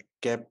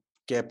ক্যাপ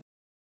ক্যাপ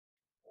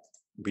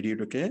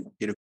ভিডিওটাকে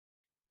এরকম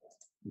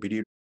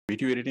ভিডিও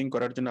ভিডিও এডিটিং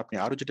করার জন্য আপনি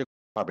আরো যেটা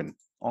পাবেন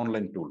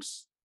অনলাইন টুলস।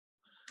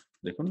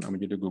 দেখুন, আমি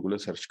যদি গুগলে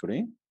সার্চ করি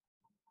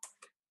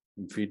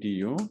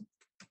video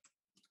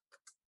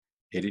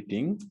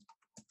editing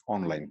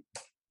online,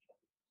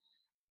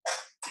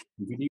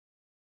 video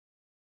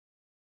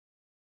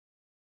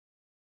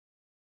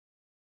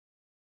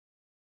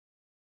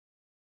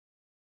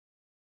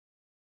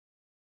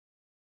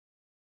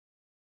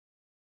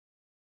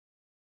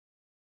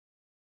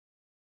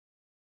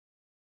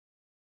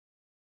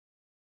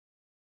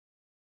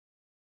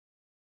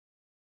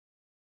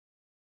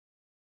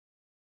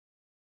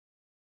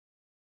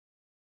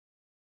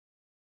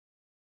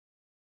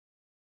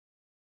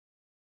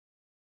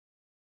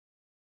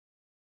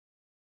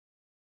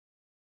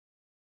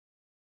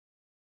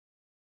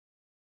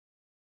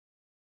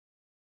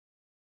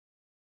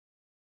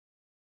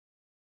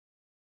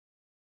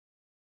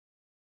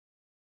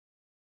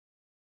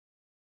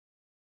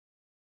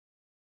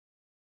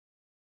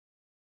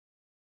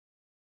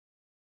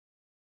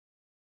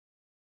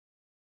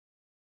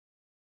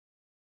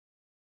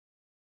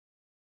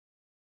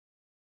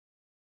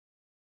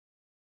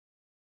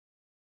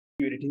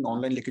editing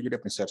online লিখে যদি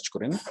আপনি সার্চ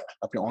করেন,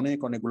 আপনি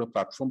অনেকগুলো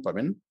প্ল্যাটফর্ম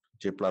পাবেন,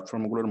 যে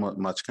প্ল্যাটফর্মগুলোর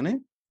মাঝখানে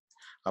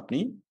আপনি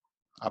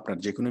আপনার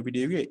যে কোনো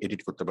ভিডিও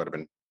এডিট করতে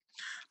পারবেন।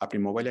 আপনি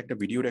মোবাইলে একটা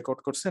ভিডিও রেকর্ড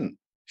করছেন,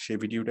 সেই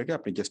ভিডিওটাকে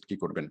আপনি জাস্ট কি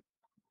করবেন,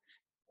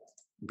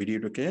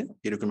 ভিডিওটাকে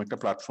এরকম একটা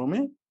প্ল্যাটফর্মে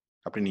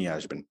আপনি নিয়ে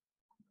আসবেন।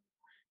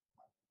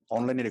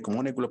 অনলাইনে এরকম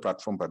অনেকগুলো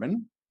প্ল্যাটফর্ম পাবেন,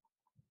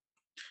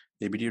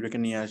 এই ভিডিওটাকে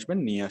নিয়ে আসবেন,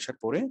 নিয়ে আসার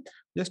পরে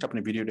জাস্ট আপনি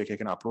ভিডিওটাকে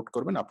এখানে আপলোড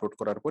করবেন, আপলোড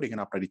করার পর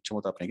এখানে আপনার ইচ্ছে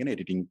মতো আপনি এখানে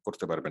এডিটিং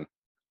করতে পারবেন।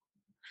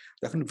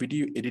 এখন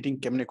ভিডিও এডিটিং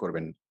কেমনে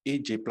করবেন, এই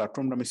যে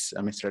প্ল্যাটফর্মটা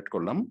আমি সিলেক্ট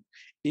করলাম,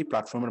 এই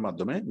প্ল্যাটফর্মের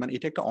মাধ্যমে, মানে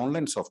এটা একটা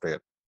অনলাইন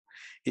সফটওয়্যার,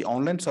 এই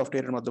অনলাইন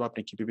সফটওয়্যারের মাধ্যমে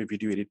আপনি কিভাবে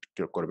ভিডিও এডিট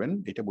করবেন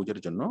এটা বোঝার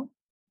জন্য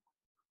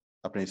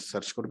আপনি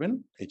সার্চ করবেন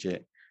এই যে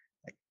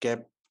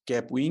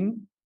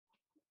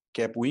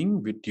ক্যাপউইং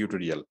উইথ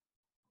টিউটোরিয়াল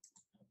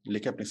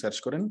লিখে আপনি সার্চ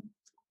করেন,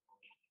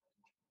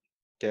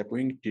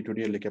 ক্যাপউইং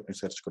টিউটোরিয়াল লিখে আপনি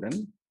সার্চ করেন,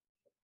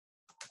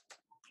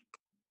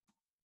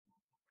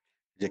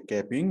 যে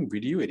ক্যাপউইং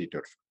ভিডিও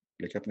এডিটর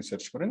লিখে আপনি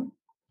সার্চ করেন,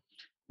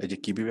 এই যে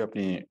কিভাবে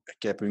আপনি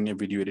ক্যাপউইং এ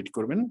ভিডিও এডিট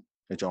করবেন,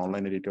 এই যে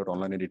অনলাইন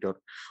এডিটর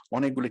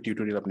অনেকগুলো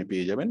টিউটোরিয়াল আপনি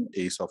পেয়ে যাবেন,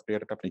 এই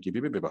সফটওয়্যারটা আপনি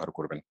কিভাবে ব্যবহার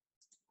করবেন।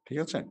 ঠিক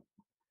আছে,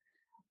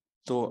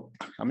 তো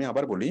আমি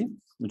আবার বলি,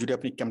 যদি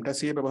আপনি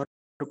ক্যামটাসিয়া ব্যবহার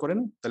করেন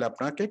তাহলে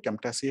আপনাকে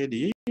ক্যামটাসিয়া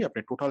দিয়েই আপনি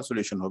টোটাল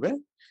সলিউশন হবে,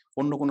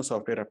 অন্য কোনো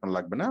সফটওয়্যার আপনার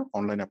লাগবে না,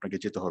 অনলাইনে আপনাকে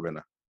যেতে হবে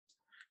না।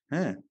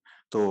 হ্যাঁ,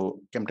 তো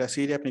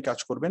ক্যামটাসিয়া আপনি কাজ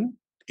করবেন,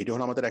 এটা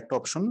হলো আমাদের একটা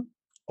অপশন।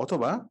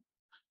 অথবা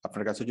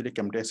আপনার কাছে যদি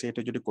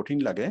ক্যামটাসিয়াটা যদি কঠিন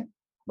লাগে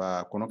বা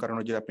কোনো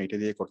কারণে যদি আপনি এটা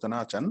দিয়ে করতে না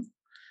চান,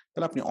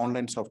 তাহলে আপনি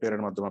অনলাইন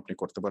সফটওয়্যারের মাধ্যমে আপনি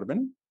করতে পারবেন,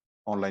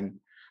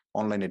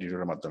 অনলাইন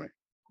এডিটরের মাধ্যমে।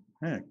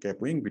 হ্যাঁ,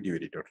 ক্যাপউইং ভিডিও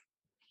এডিটর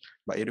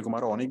বা এরকম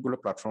আরো অনেকগুলো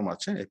প্ল্যাটফর্ম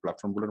আছে, এই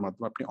প্ল্যাটফর্মগুলোর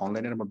মাধ্যমে আপনি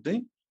অনলাইনের মধ্যেই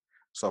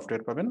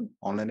সফটওয়্যার পাবেন,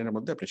 অনলাইনের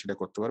মধ্যে আপনি সেটা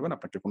করতে পারবেন,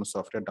 আপনাকে কোনো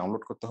সফটওয়্যার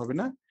ডাউনলোড করতে হবে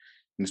না,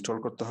 ইনস্টল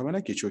করতে হবে না,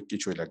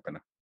 কিছুই লাগবে না,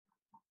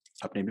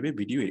 আপনি এভাবে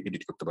ভিডিও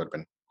এডিট করতে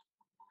পারবেন।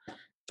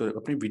 তো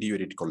আপনি ভিডিও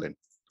এডিট করলেন,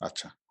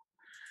 আচ্ছা,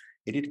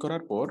 এডিট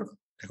করার পর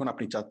এখন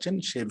আপনি চাচ্ছেন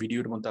সে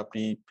ভিডিওর মধ্যে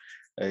আপনি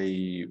এই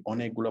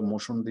অনেকগুলা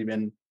মোশন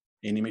দিবেন,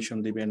 অ্যানিমেশন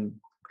দিবেন,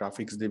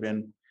 গ্রাফিক্স দিবেন,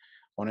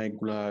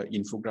 অনেকগুলা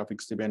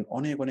ইনফোগ্রাফিক্স দিবেন,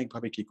 অনেক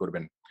ভাবে কি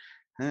করবেন।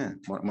 হ্যাঁ,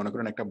 মনে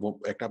করেন একটা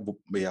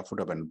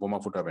ফুটাবেন, বোমা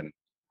ফুটাবেন,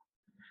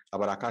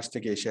 আবার আকাশ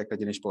থেকে এসে একটা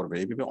জিনিস পড়বে,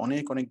 এইভাবে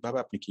অনেক ভাবে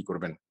আপনি কি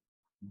করবেন,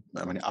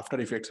 মানে আফটার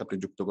ইফেক্টস আপনি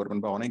যুক্ত করবেন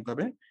বা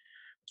অনেকভাবে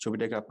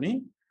ছবিটাকে আপনি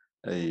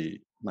এই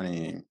মানে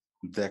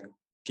দেখ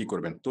কি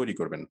করবেন, তৈরি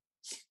করবেন।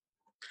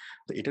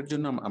 তো এটার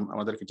জন্য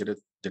আমাদেরকে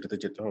যেটাতে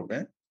যেতে হবে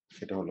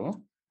সেটা হলো,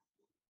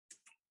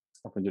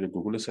 আপনি যদি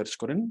গুগলে সার্চ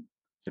করেন,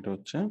 সেটা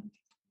হচ্ছে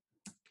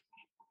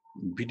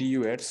video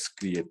ads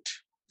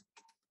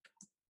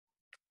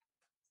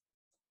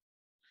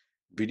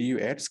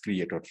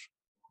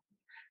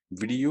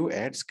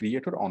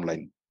creator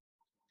online,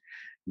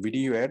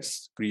 video ads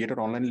creator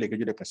online লিখে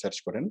যদি আপনি সার্চ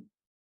করেন,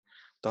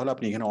 তাহলে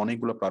আপনি এখানে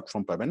অনেকগুলো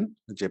প্ল্যাটফর্ম পাবেন,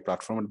 যে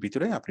প্ল্যাটফর্মের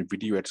ভিতরে আপনি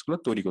ভিডিও অ্যাডস গুলো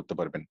তৈরি করতে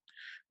পারবেন।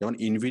 যেমন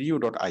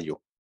invideo.io,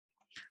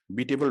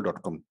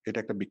 bitable.com, এটা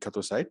একটা বিখ্যাত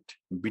সাইট,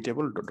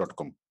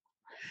 bitable.com,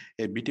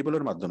 এই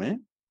বিটেবলের মাধ্যমে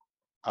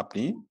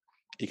আপনি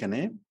এখানে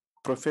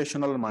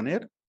প্রফেশনাল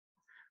মানের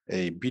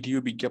এই ভিডিও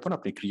বিজ্ঞাপন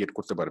আপনি ক্রিয়েট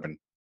করতে পারবেন।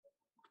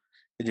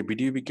 এই যে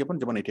ভিডিও বিজ্ঞাপন,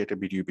 যেমন এটা একটা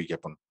ভিডিও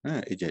বিজ্ঞাপন,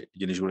 হ্যাঁ, এই যে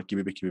জিনিসগুলো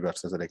কিভাবে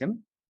আসতেছে দেখেন,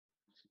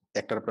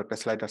 একটার পর একটা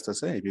স্লাইড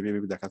আসতেছে,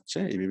 এইভাবে দেখাচ্ছে,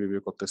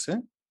 এইভাবে করতেছে,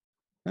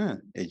 হ্যাঁ,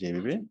 এই যে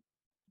এইভাবে,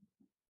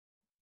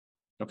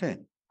 ওকে,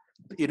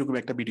 এরকম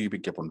একটা ভিডিও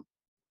বিজ্ঞাপন।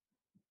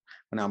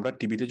 মানে আমরা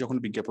টিভিতে যখন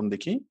বিজ্ঞাপন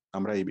দেখি,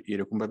 আমরা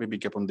এরকম ভাবে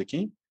বিজ্ঞাপন দেখি,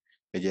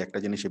 এই যে একটা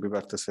জিনিস এভাবে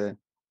আসতেছে,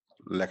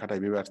 লেখাটা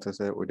এভাবে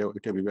আসতেছে,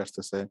 ওইটা এভাবে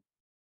আসতেছে,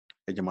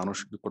 এই যে মানুষ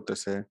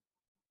করতেছে,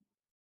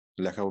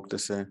 লেখা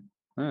উঠতেছে,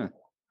 হ্যাঁ,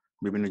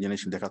 বিভিন্ন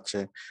জিনিস দেখাচ্ছে,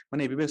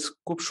 মানে এইভাবে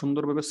খুব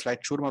সুন্দরভাবে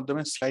স্লাইড শোর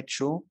মাধ্যমে, স্লাইড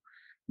শো,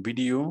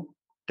 ভিডিও,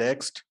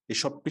 টেক্সট, এই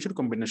সব কিছুর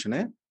কম্বিনেশনে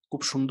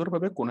খুব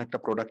সুন্দরভাবে কোন একটা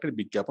প্রোডাক্টের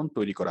বিজ্ঞাপন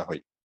তৈরি করা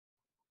হয়।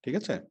 ঠিক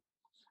আছে,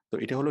 তো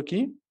এটা হলো কি,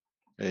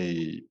 এই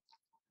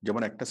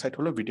যেমন একটা সাইট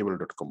হলো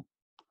vitable.com।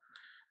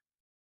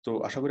 তো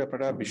আশা করি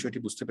আপনারা বিষয়টি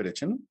বুঝতে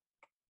পেরেছেন।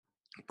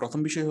 প্রথম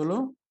বিষয় হলো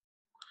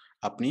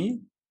আপনি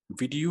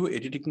ভিডিও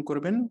এডিটিং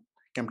করবেন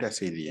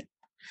ক্যামটাসিয়া দিয়ে,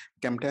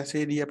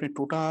 ক্যামটাসিয়া দিয়ে আপনি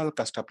টোটাল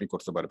কাজটা আপনি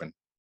করতে পারবেন,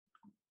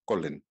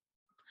 করলেন।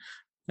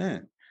 হ্যাঁ,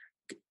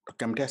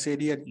 ক্যামটাসিয়া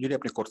দিয়ে যদি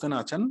আপনি করতে না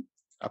চান,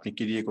 আপনি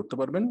কি দিয়ে করতে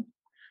পারবেন,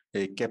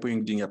 এই ক্যাপউইং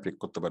দিয়ে আপনি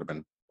করতে পারবেন,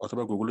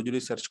 অথবা গুগলে যদি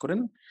সার্চ করেন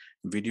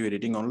ভিডিও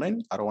এডিটিং অনলাইন,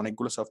 আরো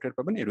অনেকগুলো সফটওয়্যার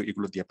পাবেন,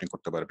 এগুলো দিয়ে আপনি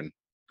করতে পারবেন।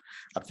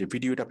 আপনি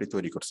ভিডিওটা আপনি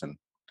তৈরি করছেন,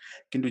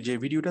 কিন্তু যে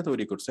ভিডিওটা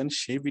তৈরি করছেন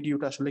সেই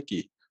ভিডিওটা আসলে কি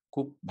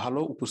খুব ভালো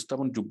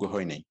উপস্থাপন যোগ্য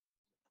হয় নাই।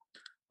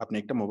 আপনি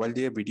একটা মোবাইল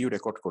দিয়ে ভিডিও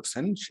রেকর্ড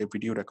করছেন, সেই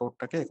ভিডিও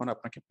রেকর্ডটাকে এখন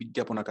আপনাকে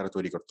বিজ্ঞাপন আকারে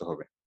তৈরি করতে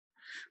হবে।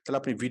 তাহলে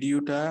আপনি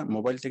ভিডিওটা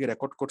মোবাইল থেকে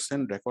রেকর্ড করছেন,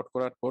 রেকর্ড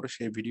করার পর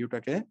সেই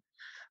ভিডিওটাকে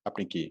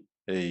আপনি কি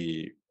এই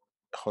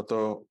হয়তো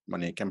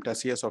মানে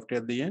ক্যামটাসিয়া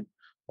সফটওয়্যার দিয়ে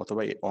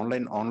অথবা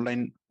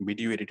অনলাইন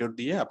ভিডিও এডিটর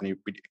দিয়ে আপনি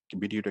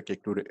ভিডিওটাকে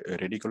একটু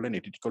রেডি করলেন,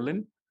 এডিট করলেন,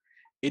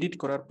 এডিট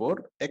করার পর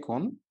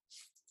এখন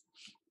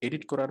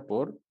এডিট করার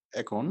পর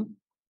এখন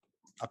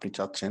আপনি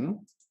চাচ্ছেন,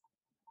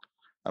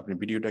 আপনি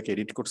ভিডিওটাকে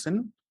এডিট করছেন,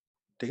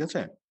 ঠিক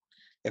আছে,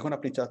 এখন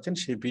আপনি চাচ্ছেন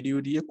সেই ভিডিও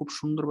দিয়ে খুব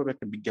সুন্দরভাবে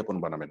একটা বিজ্ঞাপন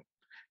বানাবেন।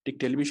 ঠিক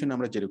টেলিভিশনে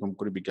আমরা যেরকম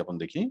করে বিজ্ঞাপন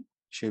দেখি,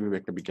 সেইভাবে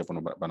একটা বিজ্ঞাপন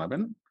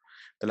বানাবেন।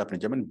 তাহলে আপনি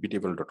যাবেন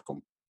বিটেবল.com।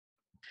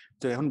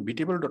 তো এখন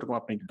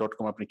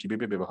বিটেবল.com আপনি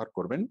কিভাবে ব্যবহার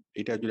করবেন,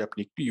 এটা যদি আপনি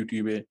একটু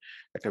ইউটিউবে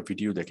একটা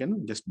ভিডিও দেখেন,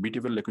 জাস্ট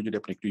বিটেবল লিখে যদি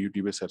আপনি একটু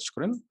ইউটিউবে সার্চ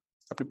করেন,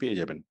 আপনি পেয়ে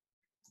যাবেন।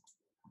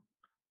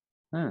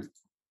 হ্যাঁ,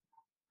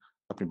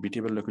 আপনি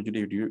বিটেবল লিখে যদি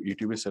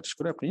ইউটিউবে সার্চ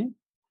করে আপনি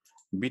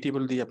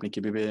বিটেবল দিয়ে আপনি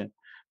কিভাবে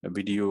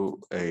ভিডিও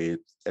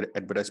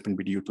অ্যাডভার্টাইজমেন্ট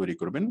ভিডিও তৈরি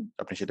করবেন,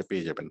 আপনি সেটা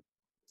পেয়ে যাবেন।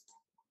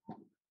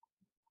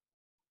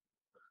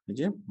 এই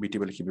যে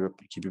বিটেবল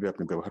কিভাবে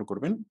আপনি ব্যবহার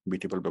করবেন,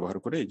 বিটেবল ব্যবহার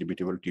করে এই যে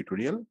বিটেবল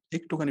টিউটোরিয়াল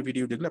একটুখানি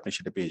ভিডিও দেখলে আপনি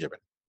সেটা পেয়ে যাবেন।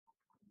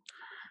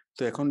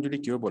 তো এখন যদি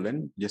কেউ বলেন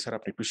যে স্যার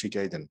আপনি একটু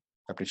শিখাই দেন,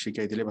 আপনি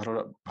শিখাই দিলে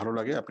ভালো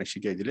লাগে, আপনি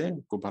শিখাই দিলে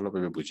খুব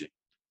ভালোভাবে বুঝি।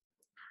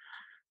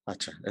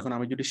 আচ্ছা, এখন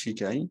আমি যদি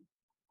শিখাই,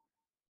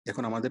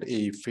 এখন আমাদের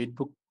এই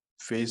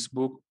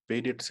ফেসবুক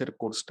পেইড এডস এর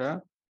কোর্সটা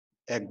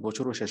 1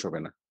 বছরও শেষ হবে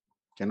না।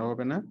 কেন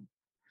হবে না?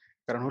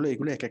 কারণ হলো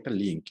এগুলো এক একটা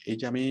লিঙ্ক। এই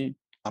যে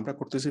আমরা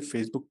করতেছি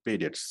ফেসবুক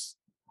পেইড এডস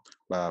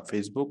বা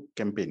ফেসবুক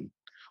ক্যাম্পেইন,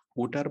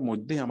 ওটার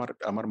মধ্যে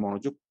আমার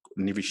মনোযোগ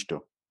নিবিষ্ট।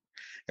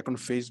 এখন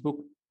ফেসবুক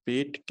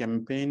পেইড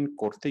ক্যাম্পেইন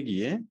করতে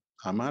গিয়ে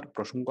আমার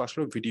প্রসঙ্গ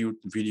আসলো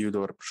ভিডিও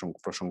দেওয়ার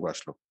প্রসঙ্গ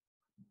আসলো,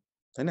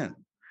 তাই না?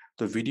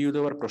 তো ভিডিও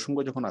দেওয়ার প্রসঙ্গ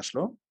যখন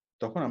আসলো,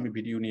 তখন আমি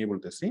ভিডিও নিয়ে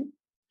বলতেছি,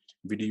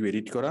 ভিডিও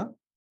এডিট করা,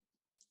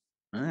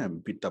 হ্যাঁ,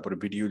 তারপরে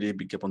ভিডিও দিয়ে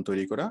বিজ্ঞাপন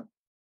তৈরি করা,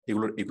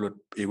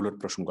 এগুলোর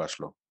প্রসঙ্গ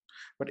আসলো।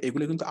 বাট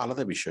এগুলো কিন্তু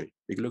আলাদা বিষয়,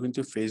 এগুলো কিন্তু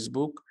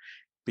ফেসবুক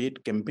পেইড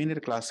ক্যাম্পেইনের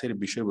ক্লাসের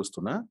বিষয়বস্তু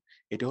না,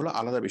 এটা হলো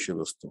আলাদা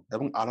বিষয়বস্তু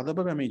এবং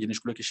আলাদাভাবে আমি এই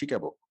জিনিসগুলোকে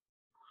শিখাবো।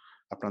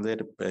 আপনাদের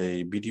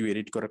এই ভিডিও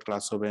এডিট করার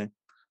ক্লাস হবে,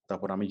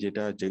 তারপর আমি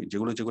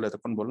যেগুলো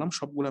এতক্ষণ বললাম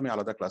সবগুলো আমি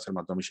আলাদা ক্লাসের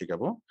মাধ্যমে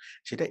শেখাবো,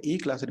 সেটা এই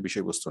ক্লাসের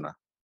বিষয়বস্তু না।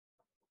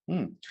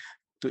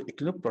 তো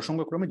কিন্তু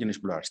প্রসঙ্গক্রমে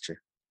জিনিসগুলো আসছে।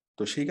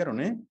 তো সেই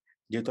কারণে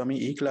যেহেতু আমি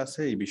এই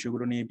ক্লাসে এই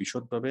বিষয়গুলো নিয়ে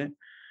বিশদভাবে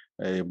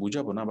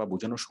বুঝাবো না বা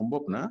বোঝানো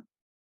সম্ভব না,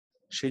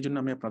 সেই জন্য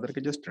আমি আপনাদেরকে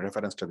জাস্ট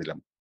রেফারেন্সটা দিলাম।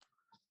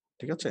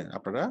 ঠিক আছে?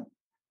 আপনারা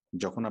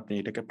যখন আপনি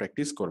এটাকে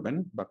প্র্যাকটিস করবেন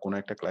বা কোনো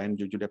একটা ক্লায়েন্ট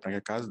যদি আপনাকে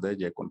কাজ দেয়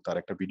যে তার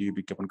একটা ভিডিও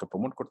বিজ্ঞাপনকে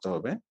প্রমোট করতে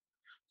হবে,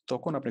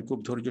 তখন আপনি খুব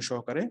ধৈর্য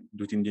সহকারে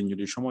 2-3 দিন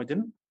যদি সময় দেন,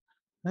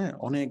 হ্যাঁ,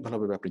 অনেক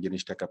ভালোভাবে আপনি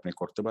জিনিসটাকে আপনি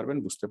করতে পারবেন,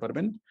 বুঝতে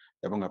পারবেন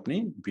এবং আপনি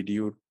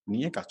ভিডিও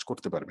নিয়ে কাজ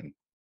করতে পারবেন।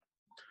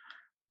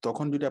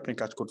 তখন যদি আপনি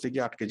কাজ করতে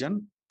গিয়ে আটকে যান,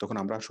 তখন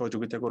আমরা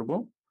সহযোগিতা করব।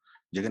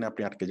 যেখানে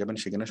আপনি আটকে যাবেন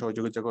সেখানে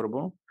সহযোগিতা করব।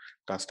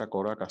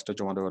 কাজটা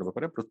জমা দেওয়ার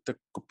ব্যাপারে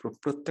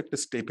প্রত্যেকটা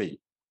স্টেপেই,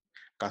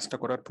 কাজটা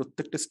করার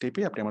প্রত্যেকটা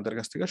স্টেপে আপনি আমাদের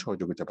কাছ থেকে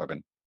সহযোগিতা পাবেন।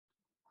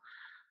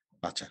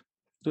 আচ্ছা,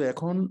 তো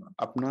এখন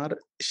আপনার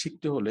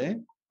শিখতে হলে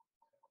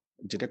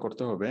যেটা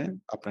করতে হবে,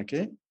 আপনাকে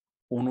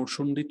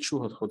অনুসন্ধিৎসু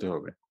হতে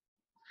হবে।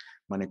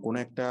 মানে কোন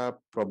একটা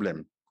প্রবলেম,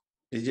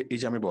 এই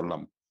যে আমি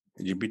বললাম,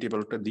 এই যে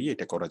বিটেবলটা দিয়ে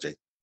এটা করা যায়,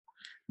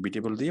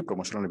 বিটেবল দিয়ে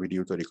প্রমোশনাল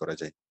ভিডিও তৈরি করা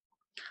যায়।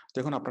 তো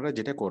এখন আপনারা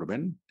যেটা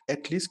করবেন,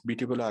 অ্যাটলিস্ট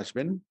বিটেবলে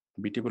আসবেন,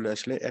 বিটেবলে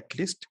আসলে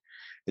অ্যাটলিস্ট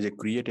এই যে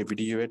ক্রিয়েট এ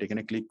ভিডিও এড,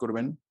 এখানে ক্লিক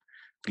করবেন।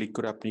 ক্লিক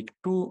করে আপনি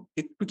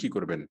একটু কি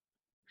করবেন,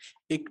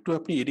 একটু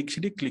আপনি এদিক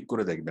সেদিক ক্লিক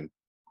করে দেখবেন।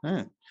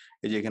 হ্যাঁ,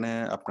 এই যে এখানে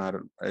আপনার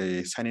এই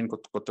সাইন ইন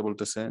করতে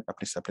বলতেছে,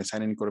 আপনি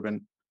সাইন ইন করবেন,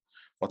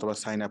 অথবা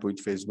সাইন আপ উইথ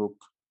ফেসবুক।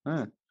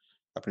 হ্যাঁ,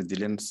 আপনি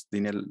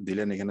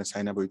দিলেন এখানে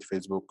সাইন আপ উইথ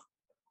ফেসবুক।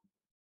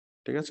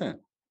 ঠিক আছে,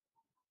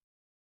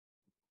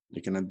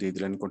 এখানে দিয়ে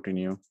দিলেন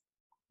কন্টিনিউ।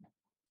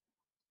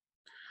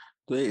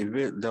 তো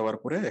এইভাবে দেওয়ার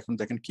পরে এখন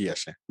দেখেন কি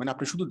আসে, মানে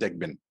আপনি শুধু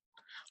দেখবেন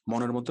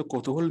মনের মধ্যে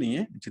কৌতূহল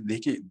নিয়ে যে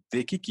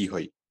দেখি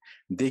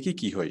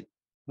কি হয়।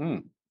 হুম,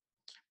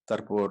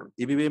 তারপর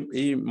এইভাবে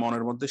এই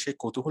মনের মধ্যে সেই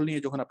কৌতূহল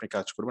নিয়ে যখন আপনি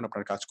কাজ করবেন,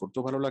 আপনার কাজ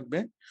করতেও ভালো লাগবে,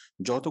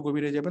 যত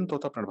গভীরে যাবেন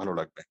তত আপনার ভালো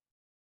লাগবে।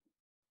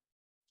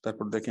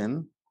 তারপর দেখেন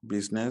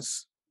বিজনেস,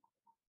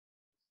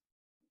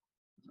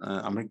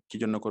 আমি কি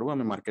জন্য করব,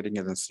 আমি marketing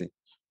agency,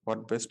 what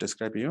best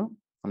describe you,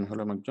 আমি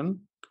হলাম একজন,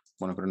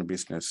 মনে করেন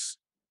বিজনেস।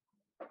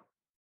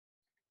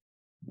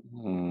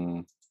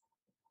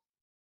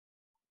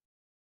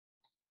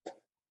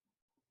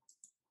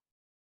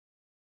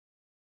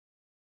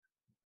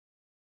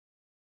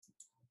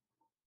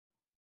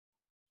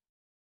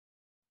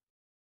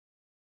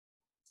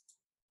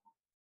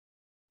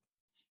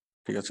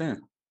 ঠিক আছে,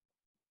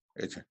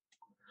 এই যে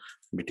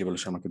বিটি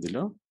বলছে আমাকে দিল।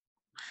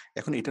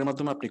 এখন এটার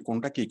মাধ্যমে আপনি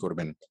কোনটা কি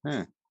করবেন,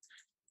 হ্যাঁ,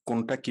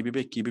 কোনটা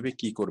কিভাবে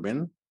কি করবেন,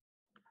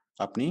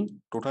 আপনি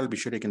টোটাল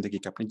বিষয়টা এখান থেকে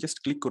আপনি জাস্ট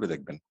ক্লিক করে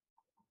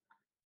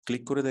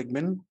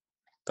দেখবেন।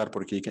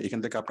 তারপর কি এখান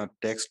থেকে আপনার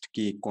টেক্সট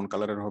কি কোন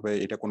কালারের হবে,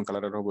 এটা কোন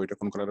কালারের হবে, এটা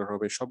কোন কালারের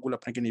হবে, সবগুলো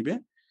আপনাকে নিবে।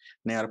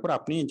 নেওয়ার পর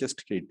আপনি জাস্ট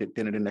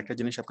টেনে টেনে একটা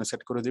জিনিস আপনি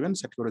সেট করে দিবেন,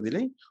 সেট করে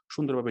দিলেই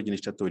সুন্দরভাবে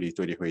জিনিসটা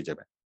তৈরি হয়ে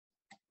যাবে।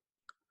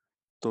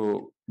 তো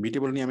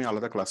বিটেবল নিয়ে আমি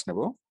আলাদা ক্লাস নেব,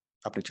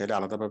 আপনি চাইলে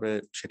আলাদাভাবে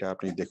সেটা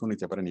আপনি দেখে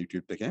নিতে পারেন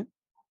ইউটিউব থেকে।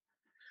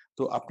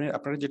 তো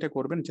আপনারা যেটা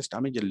করবেন, জাস্ট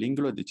আমি যে লিঙ্ক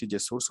গুলো দিচ্ছি, যে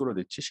সোর্স গুলো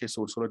দিচ্ছি, সেই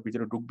সোর্স গুলোর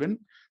ভিতরে ঢুকবেন,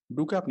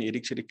 ঢুকে আপনি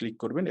এদিক সেদিক ক্লিক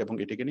করবেন এবং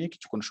এটাকে নিয়ে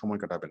কিছুক্ষণ সময়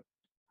কাটাবেন,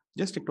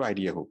 জাস্ট একটু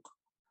আইডিয়া হোক।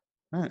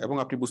 হ্যাঁ, এবং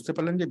আপনি বুঝতে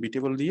পারলেন যে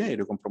বিটেবল দিয়ে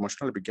এরকম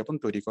প্রমোশনাল বিজ্ঞাপন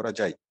তৈরি করা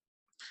যায়।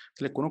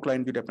 তাহলে কোনো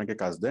ক্লায়েন্ট যদি আপনাকে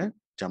কাজ দেয়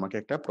যে আমাকে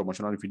একটা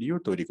প্রমোশনাল ভিডিও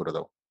তৈরি করে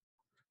দাও,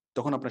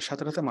 তখন আপনার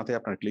সাথে সাথে মাথায়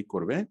আপনার ক্লিক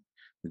করবে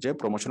যে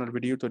প্রমোশনাল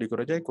ভিডিও তৈরি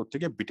করা যায়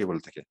কোত্থেকে, বিটেবল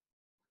থেকে।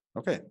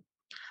 ওকে,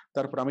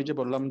 তারপর আমি যে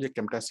বললাম যে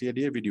ক্যামটাসিয়া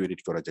দিয়ে ভিডিও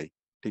এডিট করা যায়,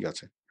 ঠিক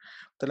আছে।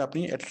 তাহলে আপনি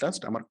এট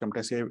লাস্ট আমার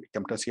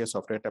ক্যামটাসিয়া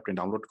সফটওয়্যারটা আপনি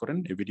ডাউনলোড করেন,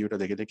 এই ভিডিওটা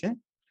দেখে দেখে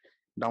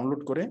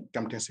ডাউনলোড করে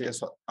ক্যামটাসিয়া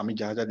আমি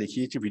যা যা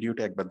দেখিয়েছি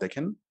ভিডিওটা একবার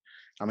দেখেন,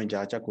 আমি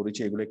যা যা করেছি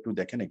এগুলো একটু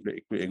দেখেন,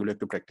 এগুলো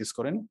একটু প্র্যাকটিস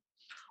করেন।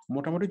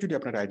 মোটামুটি যদি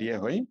আপনার আইডিয়া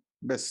হয়,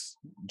 বেশ,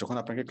 যখন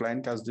আপনাকে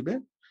ক্লায়েন্ট কাজ দিবে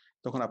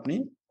তখন আপনি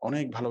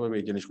অনেক ভালোভাবে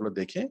এই জিনিসগুলো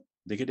দেখে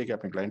দেখে দেখে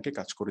আপনি ক্লায়েন্টকে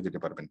কাজ করে দিতে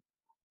পারবেন।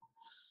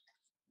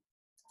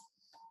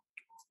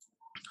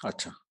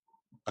 আচ্ছা,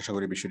 আশা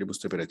করি বিষয়টি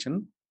বুঝতে পেরেছেন।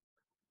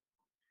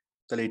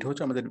 তাহলে এটা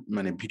হচ্ছে আমাদের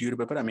মানে ভিডিওর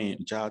ব্যাপারে আমি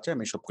যা আছে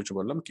আমি সবকিছু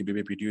বললাম,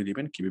 কিভাবে ভিডিও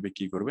দিবেন, কিভাবে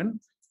কি করবেন,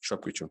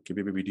 সবকিছু,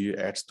 কিভাবে ভিডিও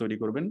অ্যাডস তৈরি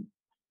করবেন,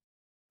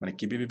 মানে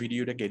কিভাবে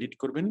ভিডিওটাকে এডিট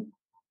করবেন,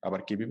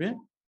 আবার কিভাবে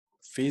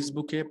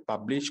ফেসবুকে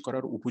পাবলিশ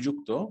করার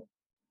উপযুক্ত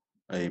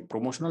এই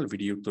প্রমোশনাল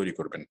ভিডিও তৈরি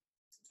করবেন।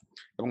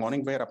 এবং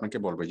অনেক ভাইয়ার আপনাকে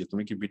বলবে যে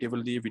তুমি কি বিটেবল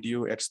দিয়ে ভিডিও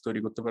অ্যাডস তৈরি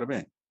করতে পারবে,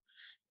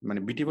 মানে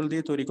বিটেবল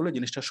দিয়ে তৈরি করলে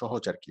জিনিসটা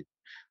সহজ আর কি।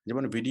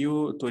 যেমন ভিডিও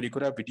তৈরি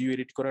করা, ভিডিও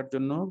এডিট করার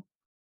জন্য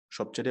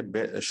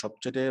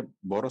সবচেয়ে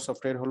বড়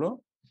সফটওয়্যার হলো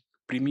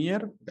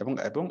প্রিমিয়ার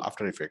এবং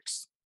আফটার ইফেক্টস।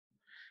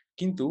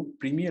 কিন্তু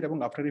প্রিমিয়ার এবং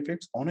আফটার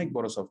ইফেক্টস অনেক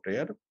বড়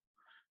সফটওয়্যার,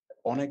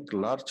 অনেক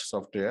লার্জ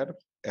সফটওয়্যার।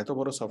 এত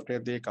বড়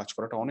সফটওয়্যার দিয়ে কাজ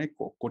করাটা অনেক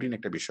কঠিন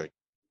একটা বিষয়,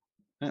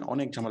 হ্যাঁ,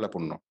 অনেক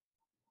ঝামেলাপূর্ণ,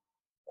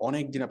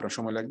 অনেক দিন আপনার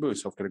সময় লাগবে ওই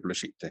সফটওয়্যার গুলো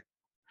শিখতে।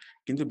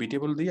 কিন্তু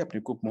বিটেবল দিয়ে আপনি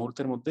খুব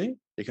মুহূর্তের মধ্যেই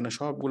এখানে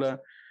সবগুলা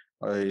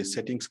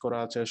সেটিংস করা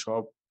আছে,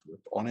 সব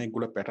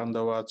অনেকগুলো প্যাটার্ন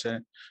দেওয়া আছে,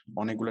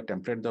 অনেকগুলো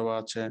টেমপ্লেট দেওয়া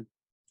আছে,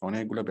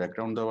 অনেকগুলো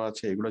ব্যাকগ্রাউন্ড দেওয়া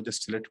আছে, এগুলো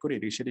জাস্ট সিলেক্ট করে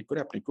এডিট সেডিট করে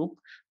আপনি খুব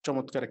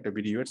চমৎকার একটা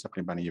ভিডিও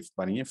আপনি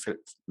বানিয়ে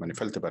মানে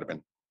ফেলতে পারবেন।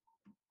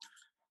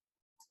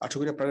 আশা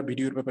করি আপনারা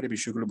ভিডিওর ব্যাপারে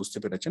বিষয়গুলো বুঝতে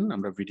পেরেছেন,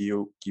 আমরা ভিডিও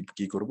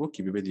কি করব,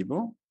 কিভাবে দিব।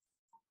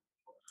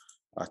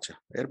 আচ্ছা,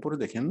 এরপরে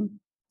দেখেন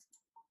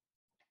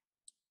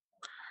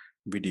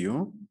ভিডিও,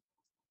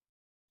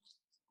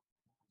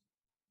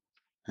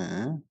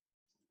 হ্যাঁ,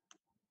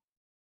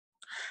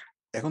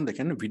 এখন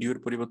দেখেন ভিডিওর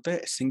পরিবর্তে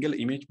সিঙ্গেল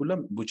ইমেজ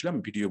বুঝলাম,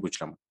 ভিডিও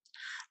বুঝলাম,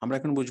 আমরা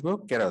এখন বুঝবো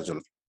ক্যারাজল।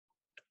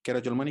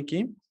 ক্যারাজল মানে কি?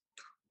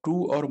 Two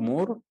or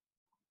more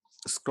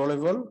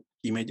স্ক্রলেবল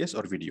images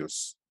or videos.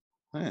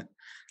 হ্যাঁ,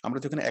 আমরা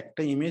তো এখানে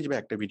একটা ইমেজ বা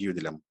একটা ভিডিও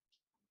দিলাম,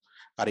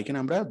 আর এখানে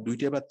আমরা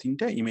দুইটা বা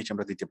তিনটা ইমেজ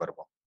আমরা দিতে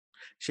পারবো।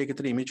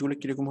 সেক্ষেত্রে ইমেজগুলো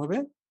কিরকম হবে?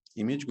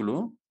 ইমেজগুলো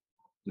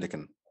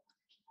দেখেন,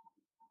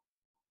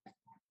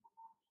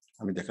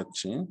 আমি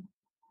দেখাচ্ছি,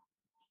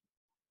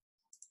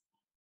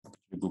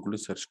 গুগলে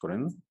সার্চ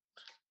করেন,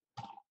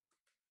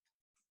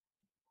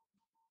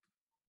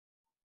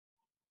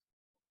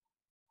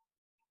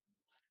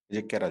 এই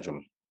যে ক্যারাজল,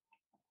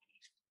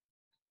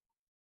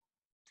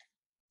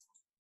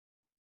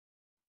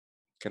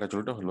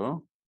 ক্যারাজলটা হলো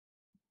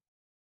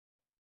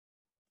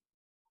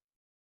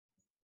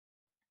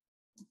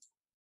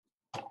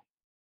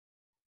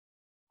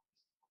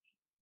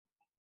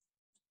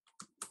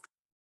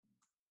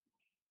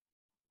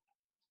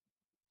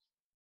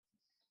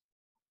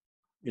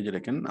এই যে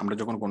দেখেন, আমরা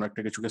যখন কোনো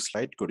একটা কিছুকে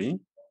স্লাইড করি,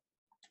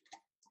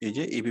 এই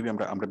যে এইভাবে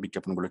আমরা আমরা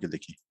বিজ্ঞাপনগুলোকে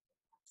দেখি।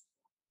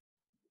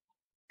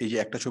 এই যে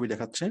একটা ছবি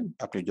দেখাচ্ছে,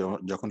 আপনি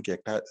যখন কি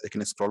একটা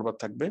এখানে স্ক্রল বার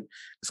থাকবে,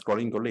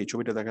 স্ক্রলিং করলে এই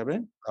ছবিটা দেখাবে,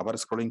 আবার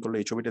স্ক্রলিং করলে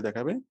এই ছবিটা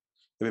দেখাবে,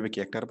 এভাবে কি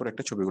একটার পর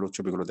একটা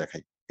ছবিগুলো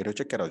দেখায়। এটা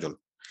হচ্ছে ক্যারাজল।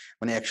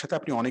 মানে একসাথে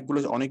আপনি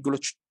অনেকগুলো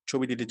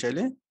ছবি দিতে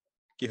চাইলে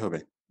কি হবে,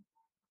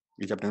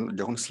 এই যে আপনি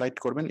যখন স্লাইড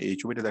করবেন এই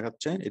ছবিটা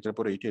দেখাচ্ছে, এটার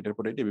পরে এইটা, এটার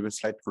পরে এইটা, এভাবে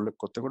স্লাইড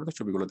করতে করতে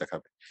ছবিগুলো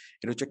দেখাবে।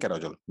 এটা হচ্ছে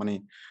ক্যারাজল। মানে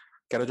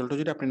ক্যারাজলটা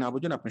যদি আপনি না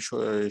বুঝেন, আপনি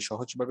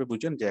সহজভাবে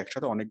বুঝেন যে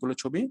একসাথে অনেকগুলো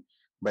ছবি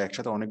বা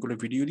একসাথে অনেকগুলো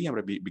ভিডিও দিয়ে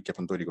আমরা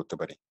বিজ্ঞাপন তৈরি করতে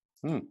পারি।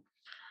 হুম,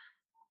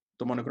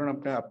 তো মনে করেন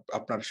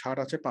আপনার শার্ট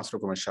আছে 5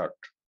 রকমের শার্ট,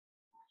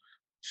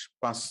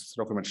 5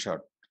 রকমের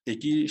শার্ট,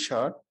 একই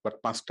শার্ট বাট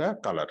 5টা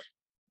কালার।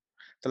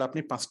 তাহলে আপনি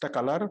 5টা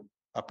কালার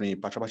আপনি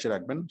পাশাপাশি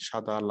রাখবেন,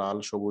 সাদা, লাল,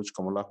 সবুজ,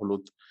 কমলা,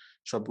 হলুদ,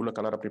 সবগুলো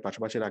কালার আপনি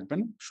পাশাপাশি রাখবেন।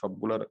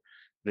 সবগুলার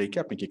রেখে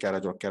আপনি কি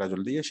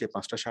ক্যারাজল দিয়ে সেই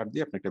 5টা শার্ট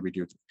দিয়ে আপনি একটা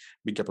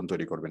বিজ্ঞাপন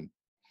তৈরি করবেন।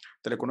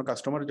 তাহলে কোনো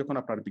কাস্টমার যখন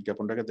আপনার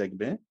বিজ্ঞাপনটাকে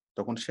দেখবে,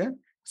 তখন সে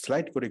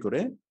স্লাইড করে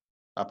করে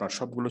আপনার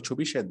সবগুলো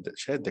ছবি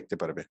সে দেখতে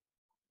পারবে।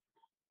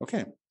 ওকে,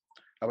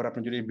 আবার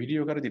আপনি যদি ভিডিও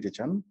আকারে দিতে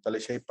চান, তাহলে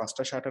সেই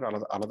 5টা শার্টের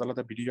আলাদা আলাদা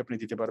আলাদা ভিডিও আপনি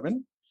দিতে পারবেন,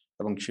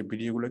 এবং সেই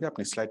ভিডিওগুলোকে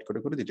আপনি স্লাইড করে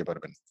করে দিতে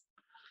পারবেন।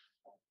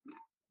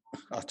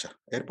 আচ্ছা,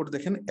 এরপর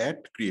দেখেন অ্যাড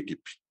ক্রিয়েটিভ।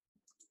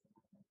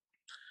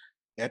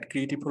 অ্যাড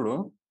ক্রিয়েটিভ হলো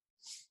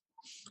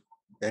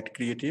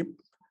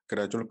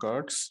ক্যাজুয়াল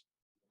কার্ডস,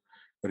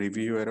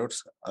 রিভিউ এরর্স।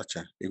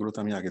 আচ্ছা, এগুলো তো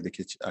আমি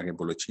আগে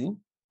বলেছি,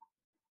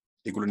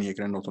 এগুলো নিয়ে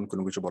এখানে নতুন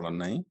কোনো কিছু বলার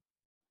নাই।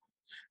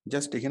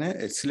 জাস্ট এখানে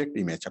সিলেক্ট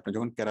ইমেজ, আপনি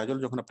যখন ক্যারাজল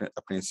যখন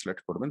আপনি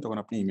সিলেক্ট করবেন, তখন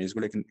আপনি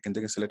ইমেজগুলো এখান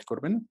থেকে সিলেক্ট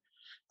করবেন।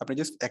 আপনি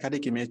জাস্ট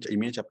একাধিক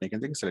ইমেজ আপনি এখান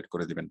থেকে সিলেক্ট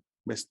করে দিবেন,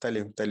 বেশ,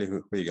 তাইলে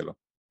হয়ে গেল।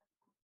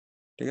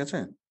 ঠিক আছে,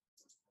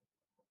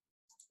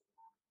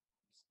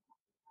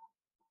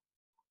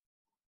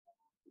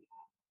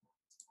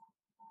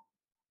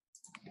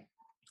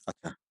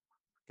 আচ্ছা,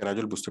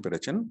 ক্যারাজল বুঝতে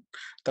পেরেছেন।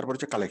 তারপর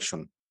হচ্ছে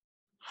কালেকশন।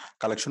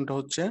 কালেকশনটা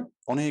হচ্ছে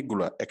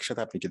অনেকগুলো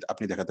একসাথে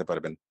আপনি দেখাতে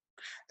পারবেন।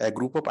 A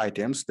group of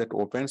items that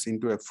opens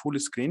into a full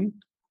screen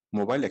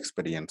mobile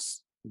experience.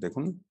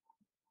 দেখুন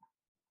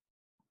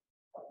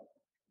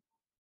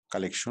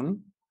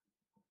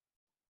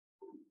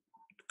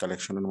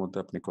কালেকশনের মধ্যে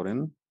আপনি করেন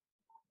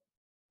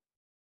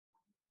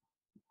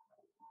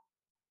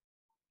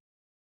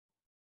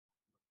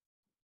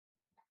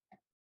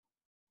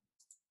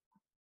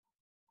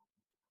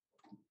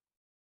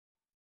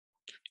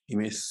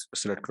ইমেজ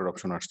সিলেক্ট করার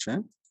অপশন আসছে,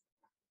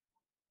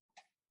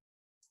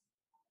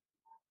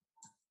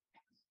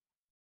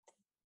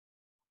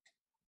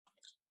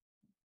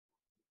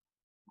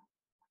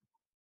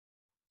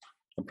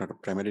 আপনার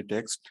প্রাইমারি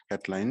টেক্সট,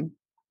 হেডলাইন,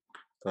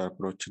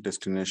 তারপর হচ্ছে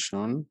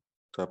ডেস্টিনেশন,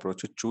 তারপর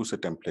হচ্ছে choose a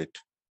template,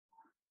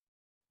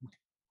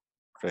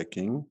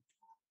 tracking,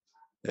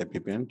 app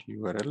event,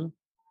 URL,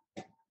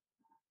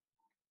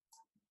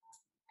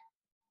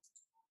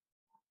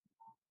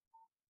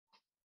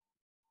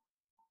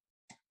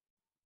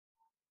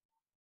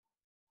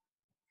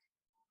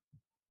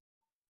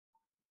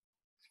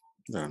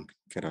 দাঁড়ান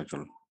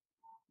কেরাজল,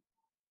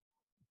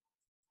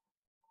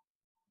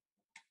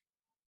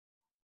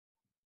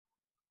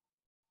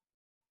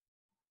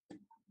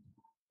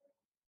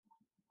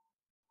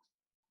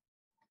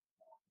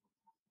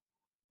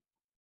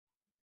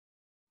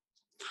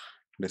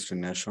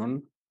 ডেস্টিনেশন,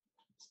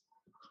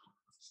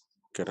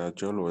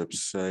 কেরাজল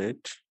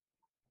ওয়েবসাইট,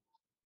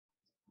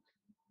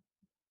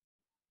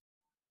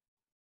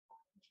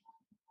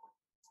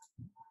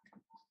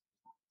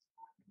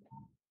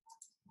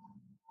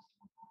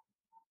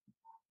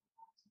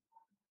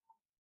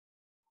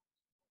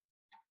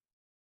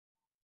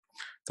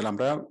 তাহলে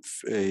আমরা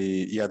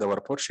এই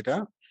দেওয়ার পর সেটা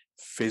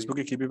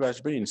ফেসবুকে কিভাবে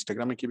আসবে,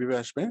 ইনস্টাগ্রামে কিভাবে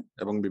আসবে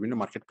এবং বিভিন্ন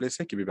মার্কেট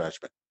প্লেসে কিভাবে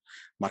আসবে।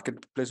 মার্কেট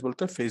প্লেস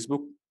বলতে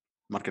ফেসবুক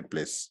মার্কেট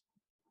প্লেস,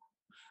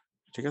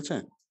 ঠিক আছে,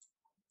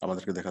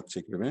 আমাদেরকে দেখাচ্ছে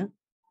কিভাবে।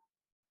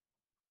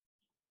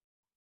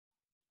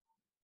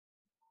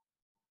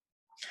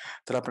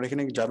 তাহলে আপনারা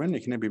এখানে যাবেন,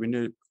 এখানে বিভিন্ন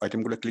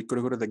আইটেমগুলো ক্লিক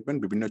করে করে দেখবেন,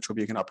 বিভিন্ন ছবি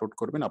এখানে আপলোড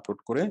করবেন, আপলোড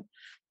করে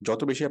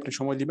যত বেশি আপনি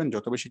সময় দিবেন,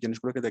 যত বেশি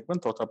জিনিসগুলোকে দেখবেন,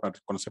 তত আপনার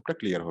কনসেপ্টটা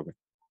ক্লিয়ার হবে।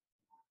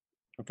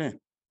 ওকে,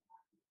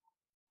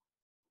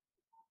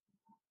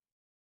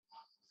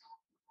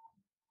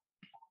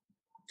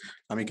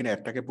 আমি এখানে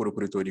অ্যাডটাকে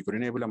পুরোপুরি তৈরি করি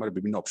নাই বলে আমার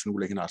বিভিন্ন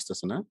অপশনগুলো এখানে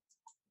আসতেছে না।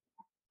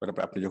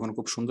 আপনি যখন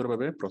খুব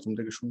সুন্দরভাবে প্রথম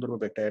থেকে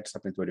সুন্দরভাবে একটা অ্যাডস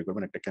আপনি তৈরি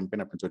করবেন, একটা ক্যাম্পেইন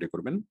আপনি তৈরি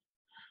করবেন,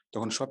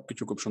 তখন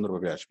সবকিছু খুব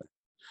সুন্দরভাবে আসবে।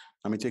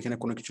 আমি তো এখানে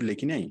কোনো কিছু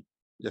লিখি নাই,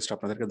 জাস্ট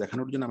আপনাদেরকে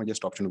দেখানোর জন্য আমি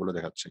জাস্ট অপশনগুলো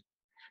দেখাচ্ছি,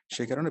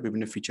 সেই কারণে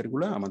বিভিন্ন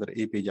ফিচারগুলো আমাদের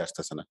এই পেজে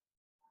আসতেছে না।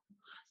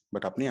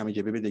 বাট আমি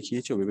যেভাবে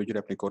দেখিয়েছি ওইভাবে যদি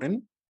আপনি করেন,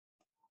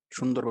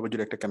 সুন্দরভাবে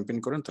যদি একটা ক্যাম্পেইন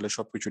করেন, তাহলে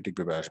সবকিছু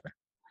ঠিকভাবে আসবে।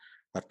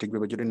 আর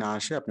ঠিকভাবে যদি না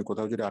আসে, আপনি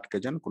কোথাও যদি আটকে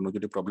যান, কোনো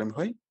যদি প্রবলেম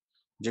হয়,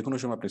 যে কোনো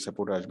সময় আপনি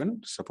সাপোর্টে আসবেন,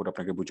 সাপোর্ট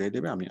আপনাকে বুঝাই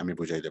দেবে, আমি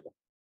বুঝাই দেবো।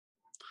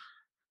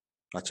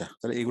 আচ্ছা,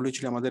 তাহলে এগুলোই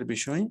ছিল আমাদের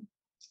বিষয়।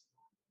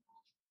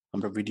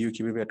 আমরা ভিডিও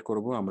কিভাবে অ্যাড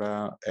করব, আমরা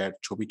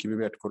ছবি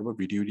কিভাবে অ্যাড করব,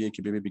 ভিডিও দিয়ে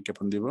কিভাবে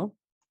বিজ্ঞাপন দিব,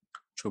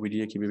 ছবি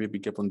দিয়ে কিভাবে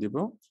বিজ্ঞাপন দিব,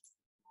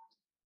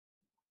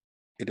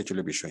 এটা ছিল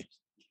বিষয়।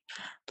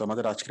 তো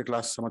আমাদের আজকের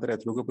ক্লাস আমাদের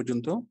এতটুকু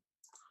পর্যন্ত।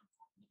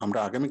 আমরা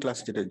আগামী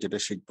ক্লাসে যেটা যেটা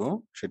শিখবো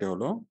সেটা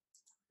হলো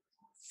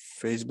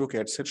ফেসবুক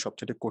অ্যাডস এর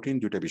সবচেয়ে কঠিন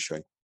দুইটা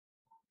বিষয়।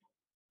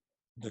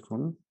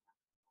 দেখুন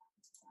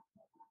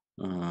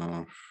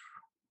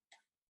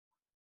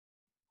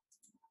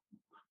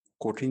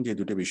কঠিন যে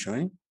দুটো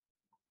বিষয়,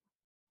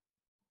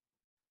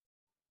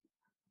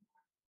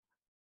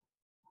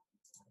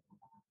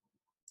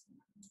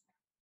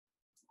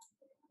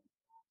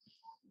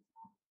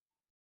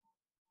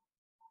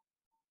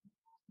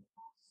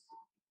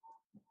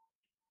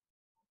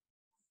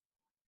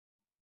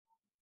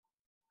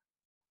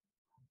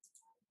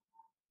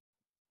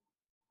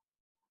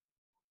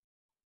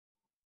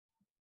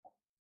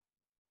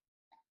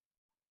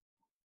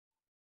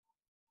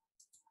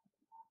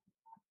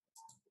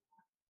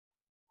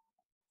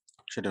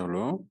 সেটা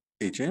হলো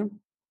এই যে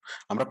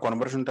আমরা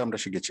কনভার্সনটা আমরা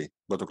শিখেছি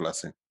গত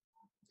ক্লাসে।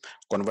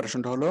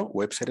 কনভার্সনটা হলো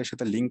ওয়েবসাইটের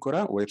সাথে লিঙ্ক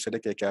করা, ওয়েবসাইটে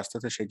কে কে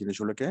আসতেছে সেই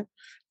জিনিসগুলোকে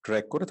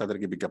ট্র্যাক করে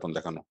তাদেরকে বিজ্ঞাপন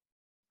দেখানো।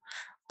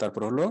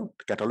 তারপর হলো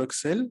ক্যাটালগ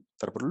সেল,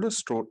 তারপর হলো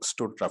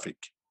স্টোর ট্রাফিক।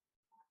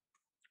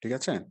 ঠিক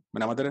আছে,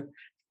 মানে আমাদের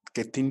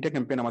তিনটা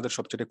ক্যাম্পেইন আমাদের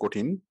সবচেয়ে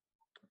কঠিন।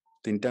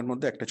 তিনটার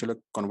মধ্যে একটা ছিল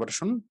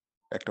কনভার্সন,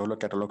 একটা হলো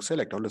ক্যাটালগ সেল,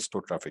 একটা হলো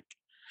স্টোর ট্রাফিক।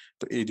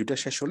 তো এই দুইটা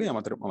শেষ হলেই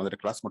আমাদের আমাদের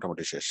ক্লাস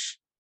মোটামুটি শেষ।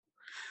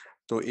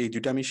 তো এই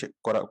দুইটা আমি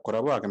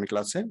করাবো আগামী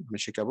ক্লাসে, আমি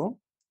শেখাবো।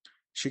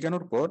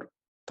 শেখানোর পর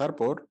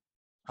তারপর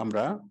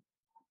আমরা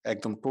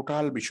একদম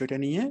টোটাল বিষয়টা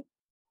নিয়ে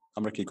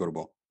আমরা কি করব,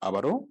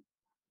 আবারও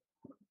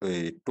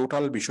এই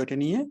টোটাল বিষয়টা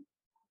নিয়ে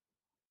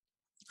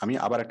আমি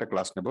আবার একটা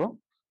ক্লাস নেব।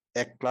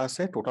 এক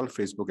ক্লাসে টোটাল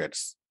ফেসবুক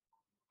অ্যাডস।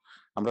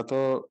 আমরা তো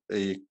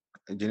এই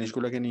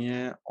জিনিসগুলোকে নিয়ে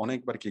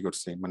অনেকবার কি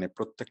করছি, মানে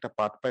প্রত্যেকটা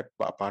পার্ট বাই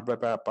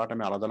পার্ট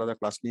আমি আলাদা আলাদা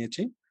ক্লাস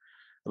নিয়েছি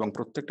এবং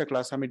প্রত্যেকটা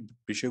ক্লাসে আমি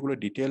বিষয়গুলো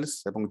ডিটেলস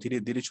এবং ধীরে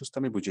ধীরে সুস্থ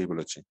আমি বুঝিয়ে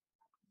বলেছি।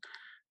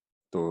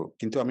 তো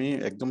কিন্তু আমি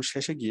একদম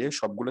শেষে গিয়ে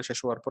সবগুলো শেষ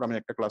হওয়ার পর আমি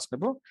একটা ক্লাস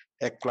নেব,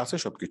 এক ক্লাসে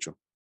সবকিছু।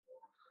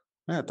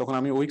 হ্যাঁ, তখন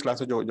আমি ওই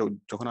ক্লাসে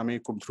যখন আমি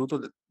খুব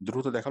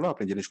দ্রুত দেখালো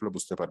আপনি জিনিসগুলো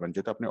বুঝতে পারবেন,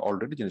 যেহেতু আপনি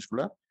অলরেডি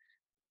জিনিসগুলা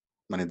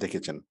মানে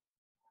দেখেছেন।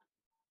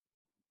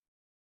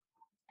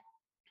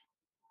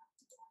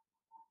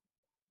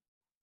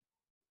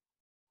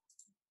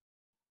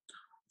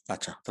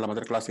 আচ্ছা, তাহলে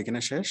আমাদের ক্লাস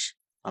এখানে শেষ।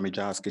 আমি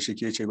যা আজকে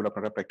শিখিয়েছি এগুলো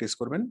আপনারা প্র্যাকটিস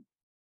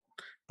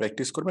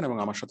করবেন এবং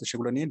আমার সাথে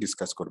সেগুলো নিয়ে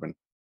ডিসকাস করবেন।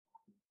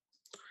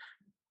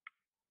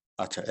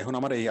 আচ্ছা, এখন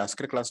আমার এই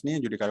আজকের ক্লাস নিয়ে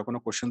যদি কারো কোনো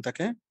কোশ্চেন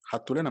থাকে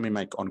হাত তুলেন, আমি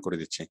মাইক অন করে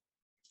দিচ্ছি।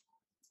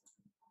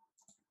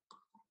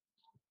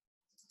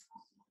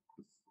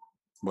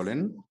 বলেন।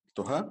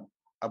 তোহা,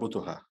 আবু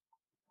তোহা।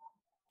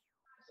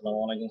 আসসালামু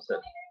আলাইকুম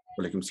স্যার।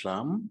 ওয়ালাইকুম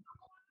সালাম।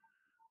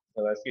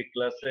 স্যার আজকে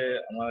ক্লাসে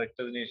আমার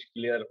একটা জিনিস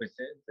ক্লিয়ার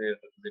হয়েছে যে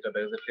যেটা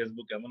দেখা যাচ্ছে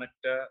ফেসবুক এমন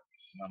একটা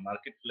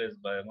মার্কেট প্লেস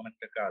বা এমন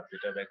একটা কাজ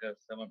যেটা দেখা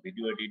যাচ্ছে আমার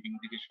ভিডিও এডিটিং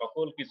থেকে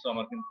সকল কিছু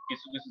আমার কিন্তু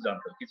কিছু কিছু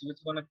জানতে হবে, কিছু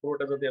কিছু মানে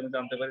পুরোটা যদি আমি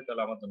জানতে পারি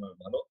তাহলে আমার জন্য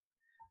ভালো।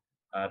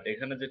 আর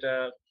এখানে যেটা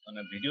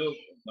মানে ভিডিও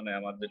মানে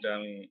আমার যেটা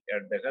আমি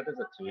অ্যাড দেখাতে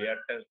চাচ্ছি ওই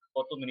অ্যাডটা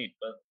কত মিনিট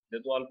বা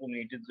যেহেতু অল্প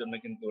মিনিটের জন্য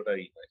কিন্তু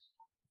ওটাই হয়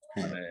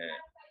হ্যাঁ, মানে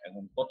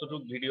এখন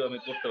কতটুকু ভিডিও আমি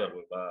করতে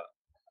পারবো বা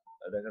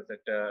দেখা যাচ্ছে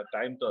একটা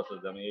টাইম তো আছে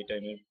যে আমি এই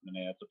টাইমে মানে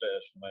এতটা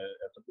সময়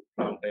এতটুকু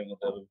টাইম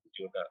হতে হবে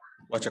ভিডিওটা।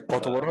 আচ্ছা,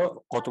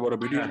 কত বড়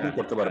ভিডিও হ্যাঁ আপনি হ্যাঁ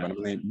করতে পারবেন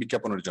মানে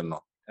বিজ্ঞাপনের জন্য?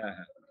 হ্যাঁ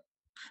হ্যাঁ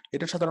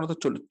এটা সাধারণত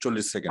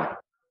 40 সেকেন্ড।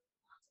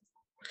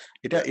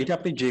 এটা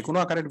আপনি যে কোনো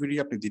আকারের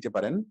ভিডিও আপনি দিতে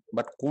পারেন,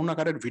 বাট কোন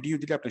আকারের ভিডিও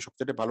দিলে আপনি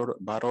সবচেয়ে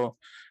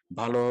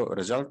ভালো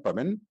রেজাল্ট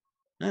পাবেন,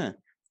 হ্যাঁ,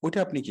 ওইটা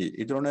আপনি কি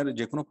এই ধরনের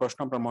যে কোনো প্রশ্ন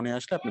আপনার মনে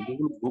আসলে আপনি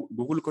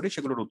গুগল করে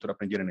সেগুলোর উত্তর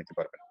আপনি জেনে নিতে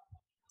পারবেন।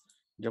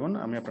 যেমন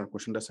আমি আপনার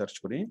কোশ্চেনটা সার্চ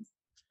করি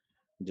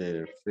যে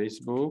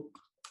Facebook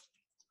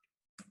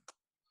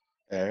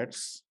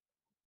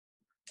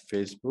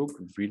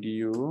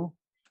video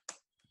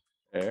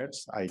ads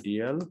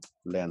ideal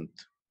length,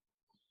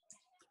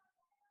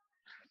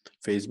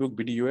 Facebook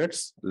video ads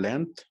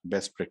length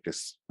best practice.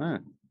 হ্যাঁ,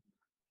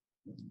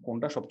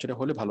 কোনটা সবচেয়ে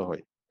হলে ভালো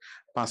হয়?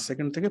 5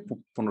 সেকেন্ড থেকে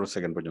 15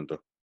 সেকেন্ড পর্যন্ত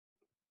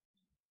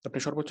আপনি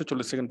সর্বোচ্চ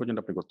 40 সেকেন্ড পর্যন্ত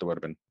আপনি করতে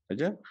পারবেন। এই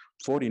যে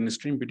for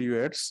instream video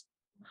ads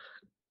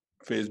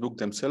Facebook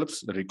themselves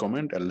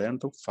recommend a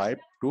length of 5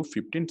 to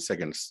 15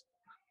 seconds.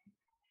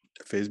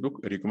 Facebook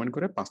recommend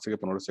করে 5 থেকে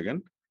 15 second.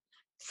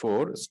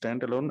 For stand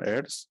alone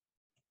ads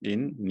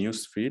in news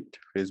feed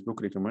Facebook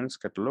recommends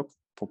catalogue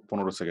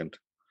 15 second.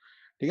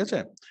 ঠিক আছে,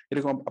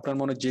 এরকম আপনার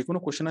মনে যে কোনো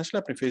কোশ্চেন আসলে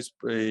আপনি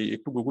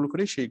একটু গুগল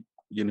করে সেই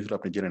জিনিসগুলো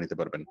আপনি জেনে নিতে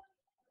পারবেন।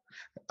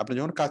 আপনি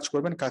যখন কাজ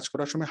করবেন, কাজ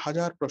করার সময়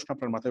হাজার প্রশ্ন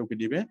আপনার মাথায়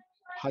উঠে দিবে,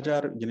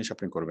 হাজার জিনিস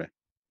আপনি করবে।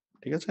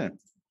 ঠিক আছে,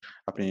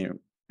 আপনি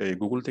এই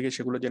গুগল থেকে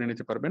সেগুলো জেনে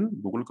নিতে পারবেন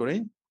গুগল করেই।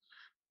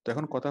 তো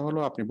এখন কথা হলো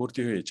আপনি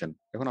ভর্তি হয়েছেন,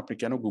 এখন আপনি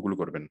কেন গুগল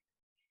করবেন?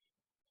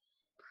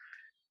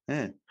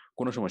 হ্যাঁ,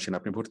 কোনো সমস্যা না,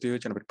 আপনি ভর্তি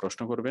হয়েছেন, আপনি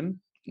প্রশ্ন করবেন,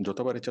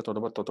 যতবার ইচ্ছা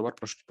ততবার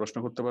প্রশ্ন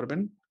করতে পারবেন।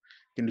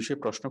 কিন্তু সেই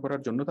প্রশ্ন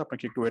করার জন্য তো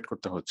আপনাকে একটু ওয়েট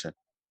করতে হচ্ছে,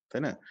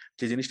 তাই না?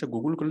 যে জিনিসটা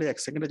গুগল করলে 1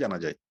 সেকেন্ডে জানা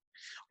যায়।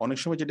 অনেক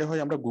সময় যেটা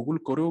হয় আমরা গুগল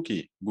করেও কি,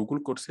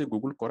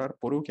 গুগল করার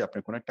পরেও কি আপনি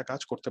কোনো একটা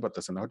কাজ করতে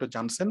পারতেছেন না, হয়তো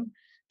জানছেন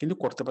কিন্তু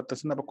করতে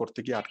পারতেছেন না বা করতে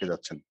গিয়ে আটকে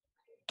যাচ্ছেন।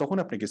 তখন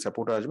আপনি কি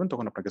সাপোর্টে আসবেন,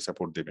 তখন আপনাকে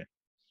সাপোর্ট দিবে।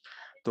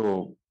 তো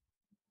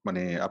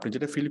মানে আপনি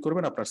যেটা ফিল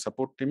করবেন আপনার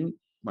সাপোর্ট টিম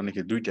মানে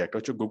কি দুইটা, একটা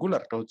হচ্ছে গুগল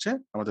আর একটা হচ্ছে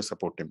আমাদের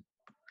সাপোর্ট টিম।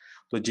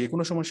 তো যে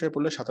কোনো সমস্যায়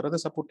পড়লে সাথে সাথে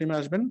সাপোর্ট টিমে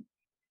আসবেন।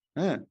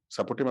 হ্যাঁ,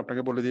 সাপোর্ট টিম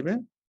আপনাকে বলে দিবে।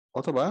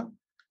 অথবা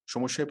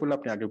সমস্যায় পড়লে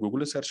আপনি আগে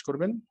গুগলে সার্চ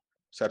করবেন,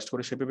 সার্চ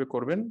করে সেভাবে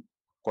করবেন,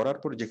 করার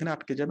পর যেখানে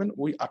আটকে যাবেন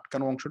ওই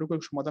আটকানো অংশটুকু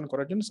সমাধান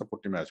করার জন্য সাপোর্ট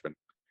টিমে আসবেন।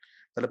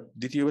 তাহলে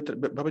দ্বিতীয়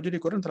ভাবে যদি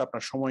করেন তাহলে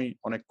আপনার সময়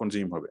অনেক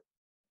কনজিউম হবে।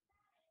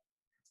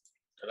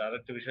 স্যার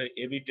আরেকটা বিষয়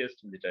এবি টেস্ট,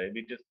 যেটা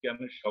এবি টেস্ট কি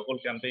আমি সকল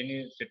ক্যাম্পেইনে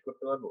সেট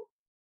করতে পারবো?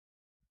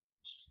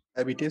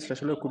 এবি টেস্ট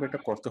আসলে খুব একটা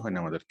করতে হয় না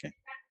আমাদেরকে,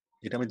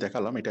 এটা আমি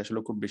দেখালাম, এটা আসলে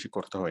খুব বেশি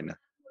করতে হয় না।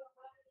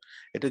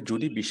 এটা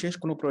যদি বিশেষ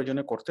কোনো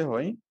প্রয়োজনে করতে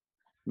হয়,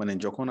 মানে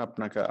যখন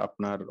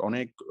আপনার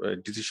অনেক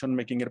ডিসিশন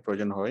মেকিং এর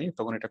প্রয়োজন হয়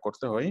তখন এটা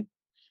করতে হয়,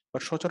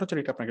 বাট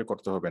সচরাচর এটা আপনাকে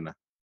করতে হবে না।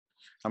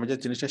 আমি যে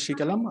জিনিসটা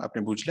শিখালাম আপনি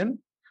বুঝলেন,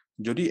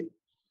 যদি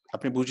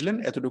আপনি বুঝলেন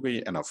এতটুকুই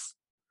এনাফ।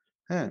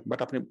 হ্যাঁ, বাট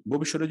আপনি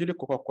ভবিষ্যতে যদি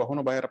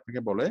কখনো বায়ার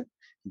আপনাকে বলে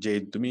যে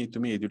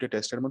তুমি এই দুটো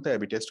টেস্টের মধ্যে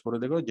এবি টেস্ট করে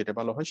দেখো, যেটা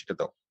ভালো হয় সেটা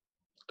দাও,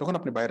 তখন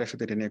আপনি বায়ারের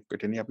সাথে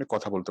এটা নিয়ে আপনি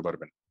কথা বলতে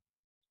পারবেন।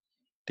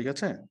 ঠিক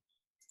আছে?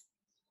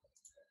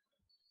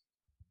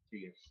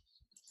 ঠিক আছে,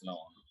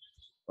 আসসালামু আলাইকুম।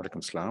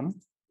 ওয়ালাইকুম আসসালাম।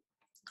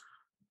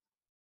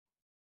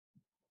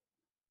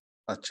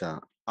 আচ্ছা,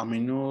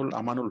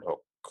 আমানুল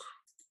হক,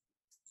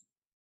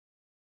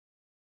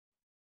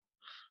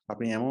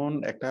 আপনি এমন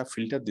একটা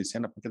ফিল্টার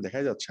দিচ্ছেন আপনাকে দেখা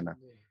যাচ্ছে না।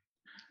 জি,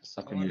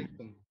 আপনি, আসসালামু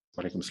আলাইকুম।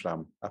 ওয়ালাইকুম আসসালাম,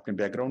 আপনি জি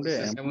ব্যাকগ্রাউন্ডে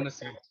স্যার, কেমন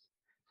আছেন?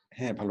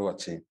 হ্যাঁ ভালো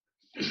আছে,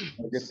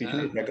 যে স্যার,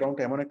 পিছনের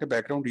ব্যাকগ্রাউন্ডে এমন একটা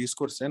ব্যাকগ্রাউন্ড ইউজ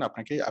করছেন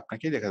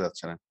আপনাকেই দেখা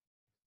যাচ্ছে না।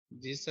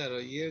 জি স্যার,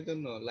 ওই ইয়ের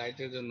জন্য,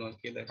 লাইটের জন্য আর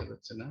কি দেখা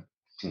যাচ্ছে না।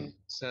 হুম,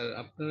 স্যার,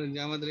 আপনার যে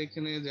আমাদের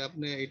এখানে যে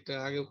আপনি এটা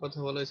আগেও কথা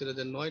বলা হয়েছিল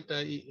যে 9টা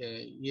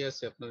ইয়ে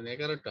আছে আপনার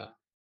 11টা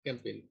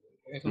ক্যাম্পেইন।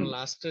 এখন হুম,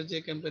 লাস্টের যে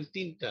ক্যাম্পেইন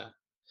 3টা,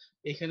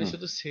 এখানে হুম।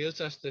 শুধু সেলস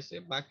আসতেছে,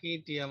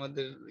 বাকিটি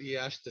আমাদের ইয়ে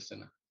আসতেছে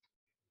না।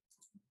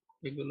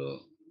 এগুলো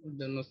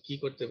জন্য কি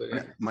করতে পারি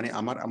মানে আমি? মানে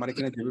আমার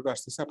এখানে যেভাবে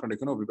আসতেছে আপনার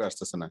এখানে ওইভাবে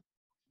আসতেছে না।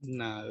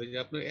 না, ওই যে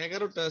আপনার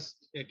 11টা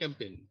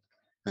ক্যাম্পেইন,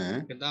 হ্যাঁ,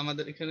 কিন্তু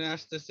আমাদের এখানে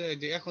আসতেছে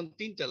যে এখন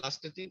 3টা,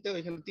 লাস্টে 3টা,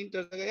 ওইখানে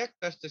 3টার জায়গায়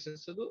একটা আসতেছে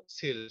শুধু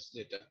সেলস,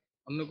 যেটা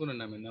অন্য কোনো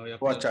নামে না, ওই ও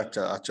আপনার। আচ্ছা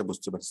আচ্ছা আচ্ছা,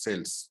 বুঝতে পারছি,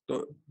 সেলস তো।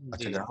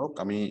 আচ্ছা, জি, যা হোক,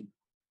 আমি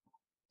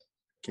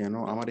কেন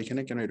আমার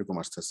এখানে কেন এরকম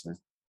আসতেছে?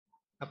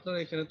 আপনার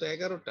এখানে তো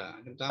 11টা,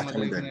 কিন্তু আচ্ছা,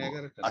 আমাদের আমি এখানে দেখবো।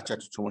 11টা না। আচ্ছা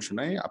আচ্ছা, সমস্যা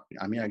নাই,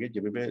 আমি আগে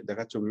যেভাবে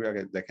দেখাচ্ছি ওইভাবে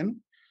আগে দেখেন।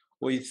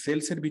 ওই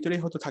সেলস এর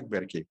ভিতরেই হয়তো থাকবে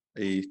আর কি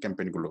এই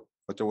ক্যাম্পেইন গুলো,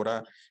 হয়তো ওরা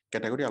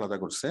ক্যাটাগরি আলাদা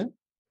করছে।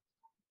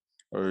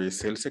 ওই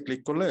সেলসে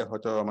ক্লিক করলে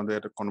হয়তো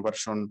আমাদের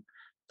কনভার্সন,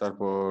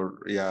 তারপর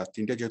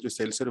তিনটা যেহেতু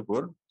সেলস এর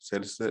উপর,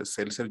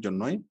 সেলস এর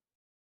জন্যই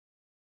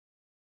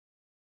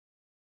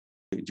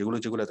যেগুলো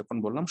যেগুলো এতক্ষণ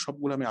বললাম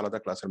সবগুলো আমি আলাদা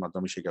ক্লাসের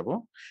মাধ্যমে শেখাবো,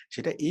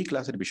 সেটা এই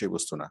ক্লাসের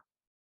বিষয়বস্তু না।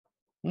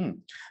 হুম।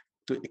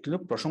 তো কিন্তু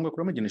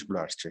প্রসঙ্গক্রমে জিনিসগুলো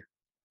আসছে।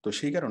 তো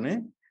সেই কারণে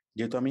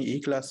যেহেতু আমি এই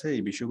ক্লাসে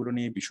এই বিষয়গুলো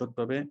নিয়ে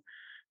বিশদভাবে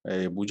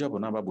বুঝাবো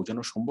না বা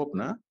বোঝানো সম্ভব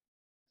না,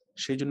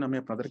 সেই জন্য আমি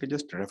আপনাদেরকে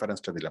জাস্ট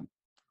রেফারেন্সটা দিলাম।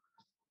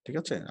 ঠিক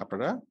আছে,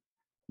 আপনারা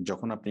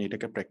যখন আপনি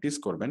এটাকে প্র্যাকটিস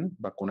করবেন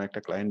বা কোনো একটা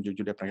ক্লায়েন্ট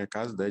যদি আপনাকে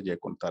কাজ দেয় যে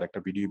তার একটা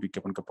ভিডিও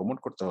বিজ্ঞাপনকে প্রমোট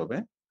করতে হবে,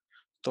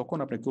 তখন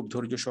আপনি খুব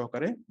ধৈর্য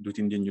সহকারে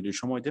 2-3 দিন যদি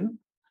সময় দেন,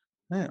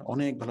 হ্যাঁ,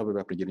 অনেক ভালোভাবে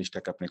আপনি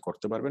জিনিসটাকে আপনি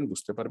করতে পারবেন,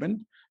 বুঝতে পারবেন,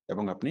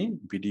 এবং আপনি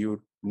ভিডিও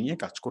নিয়ে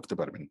কাজ করতে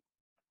পারবেন।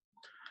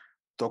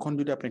 তখন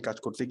যদি আপনি কাজ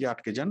করতে গিয়ে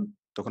আটকে যান,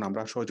 তখন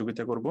আমরা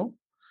সহযোগিতা করব।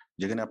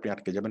 যেখানে আপনি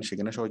আটকে যাবেন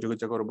সেখানে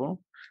সহযোগিতা করব।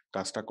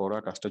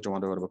 কাজটা জমা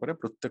দেওয়ার ব্যাপারে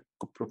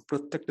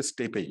প্রত্যেকটা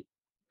স্টেপেই,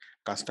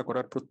 কাজটা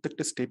করার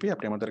প্রত্যেকটা স্টেপেই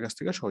আপনি আমাদের কাছ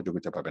থেকে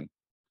সহযোগিতা পাবেন।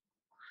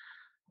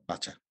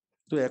 আচ্ছা,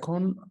 তো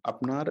এখন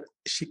আপনার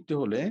শিখতে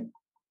হলে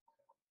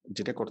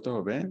যেটা করতে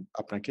হবে,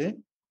 আপনাকে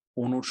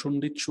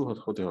অনুসন্ধিৎসু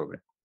হতে হবে।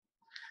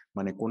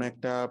 মানে কোন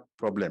একটা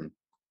প্রবলেম,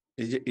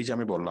 এই যে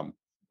আমি বললাম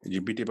যে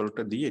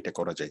বিটেবলটা দিয়ে এটা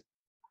করা যায়,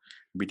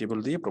 বিটেবল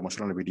দিয়ে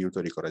প্রমোশনাল ভিডিও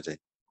তৈরি করা যায়।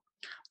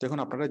 তো এখন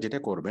আপনারা যেটা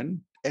করবেন,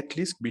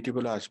 অ্যাটলিস্ট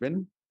বিটেবলে আসবেন।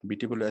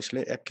 বিটেবলে আসলে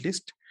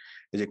অ্যাটলিস্ট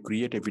এই যে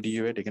ক্রিয়েট এ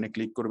ভিডিও এড, এখানে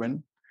ক্লিক করবেন।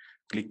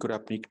 ক্লিক করে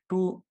আপনি একটু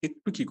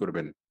একটু কি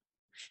করবেন,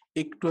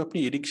 একটু আপনি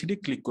এদিক সেদিক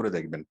ক্লিক করে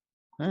দেখবেন।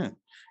 হ্যাঁ,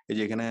 এই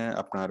যে এখানে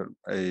আপনার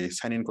এই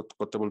সাইন ইন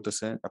করতে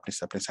বলতেছে, আপনি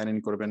আপনি সাইন ইন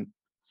করবেন,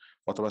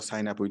 অথবা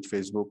সাইন আপ উইথ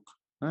ফেসবুক।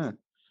 হ্যাঁ,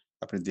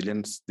 আপনি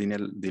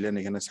দিলেন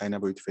এখানে সাইন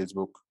আপ উইথ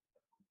ফেসবুক।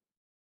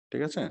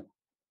 ঠিক আছে,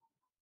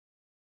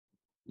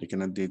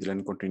 এখানে দিয়ে দিলেন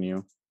কন্টিনিউ।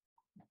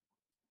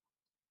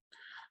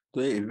 তো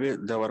এইভাবে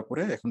দেওয়ার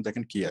পরে এখন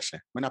দেখেন কি আসে,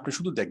 মানে আপনি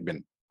শুধু দেখবেন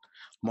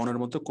মনের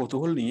মধ্যে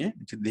কৌতূহল নিয়ে,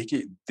 যে দেখি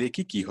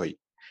দেখি কি হয়,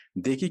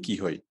 দেখি কি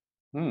হয়।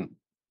 হুম।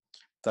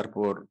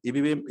 তারপর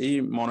এইভাবে এই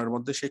মনের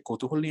মধ্যে সেই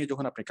কৌতূহল নিয়ে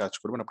যখন আপনি কাজ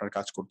করবেন, আপনার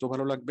কাজ করতেও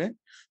ভালো লাগবে,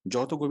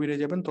 যত গভীরে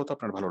যাবেন তত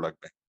আপনার ভালো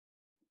লাগবে।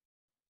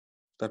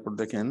 তারপর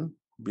দেখেন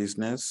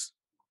বিজনেস,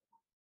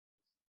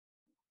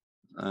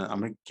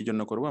 আমি কি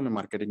জন্য করব, আমি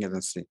marketing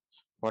agency,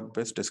 what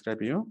best describe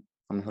you,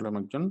 আমি হলাম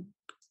একজন,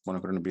 মনে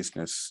করেন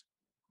বিজনেস।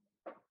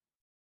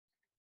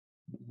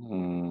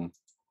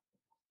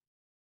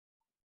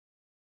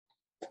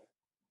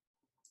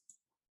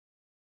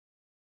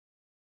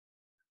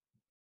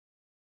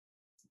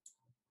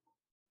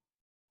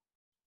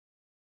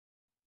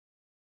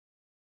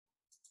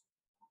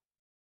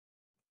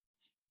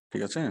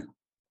 ঠিক আছে,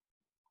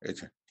 এই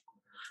যে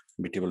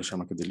বিটি বলছে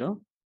আমাকে দিল।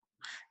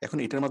 এখন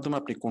এটার মাধ্যমে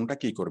আপনি কোনটা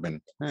কি করবেন,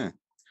 হ্যাঁ,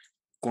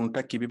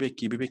 কোনটা কিভাবে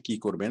কিভাবে কি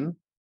করবেন,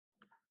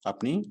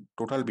 আপনি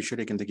টোটাল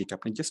বিষয়টা এখান থেকে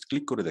আপনি জাস্ট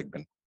ক্লিক করে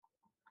দেখবেন,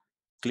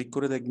 ক্লিক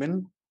করে দেখবেন।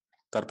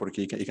 তারপর কি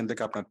এখান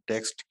থেকে আপনার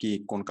টেক্সট কি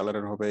কোন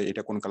কালারের হবে,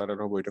 এটা কোন কালারের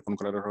হবে, এটা কোন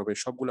কালারের হবে,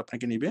 সবগুলো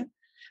আপনাকে নিবে।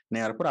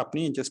 নেওয়ার পর আপনি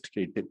জাস্ট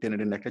টেনে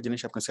টেনে একটা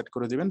জিনিস আপনি সেট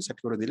করে দিবেন, সেট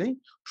করে দিলেই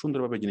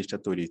সুন্দরভাবে জিনিসটা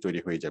তৈরি তৈরি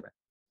হয়ে যাবে।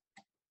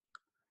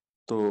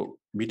 তো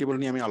বিটেবল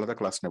নিয়ে আমি আলাদা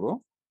ক্লাস নেব,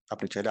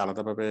 আপনি চাইলে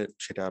আলাদাভাবে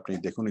সেটা আপনি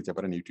দেখে নিতে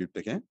পারেন ইউটিউব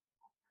থেকে।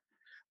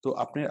 তো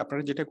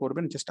আপনারা যেটা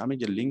করবেন, জাস্ট আমি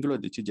যে লিঙ্ক গুলো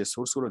দিচ্ছি, যে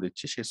সোর্স গুলো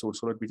দিচ্ছি, সেই সোর্স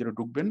গুলোর ভিতরে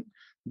ঢুকবেন,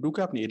 ঢুকে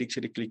আপনি এদিক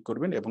সেদিক ক্লিক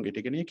করবেন এবং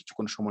এটাকে নিয়ে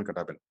কিছুক্ষণ সময়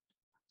কাটাবেন,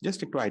 জাস্ট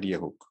একটু আইডিয়া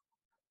হোক।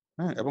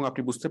 হ্যাঁ, এবং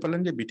আপনি বুঝতে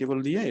পারলেন যে বিটেবল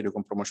দিয়ে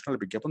এরকম প্রমোশনাল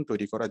বিজ্ঞাপন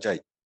তৈরি করা যায়।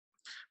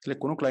 তাহলে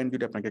কোনো ক্লায়েন্ট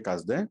যদি আপনাকে কাজ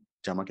দেয়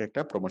যে আমাকে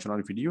একটা প্রমোশনাল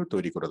ভিডিও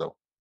তৈরি করে দাও,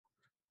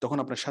 তখন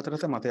আপনার সাথে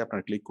সাথে মাথায়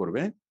আপনার ক্লিক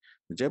করবে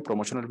যে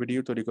প্রমোশনাল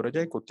ভিডিও তৈরি করা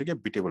যায় কোত্থেকে,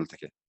 বিটেবল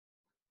থেকে।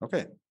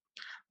 ওকে,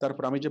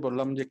 তারপর আমি যে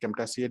বললাম যে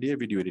ক্যামটাসিয়া দিয়ে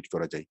ভিডিও এডিট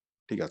করা যায়।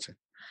 ঠিক আছে,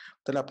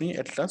 তাহলে আপনি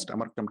এট লাস্ট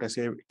আমার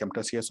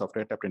ক্যামটাসিয়া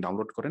সফটওয়্যারটা আপনি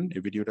ডাউনলোড করেন,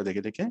 এই ভিডিওটা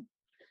দেখে দেখে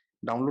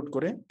ডাউনলোড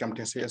করে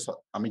ক্যামটাসিয়া,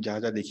 আমি যা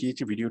যা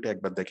দেখিয়েছি ভিডিওটা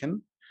একবার দেখেন,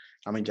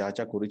 আমি যা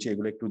যা করেছি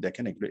এগুলো একটু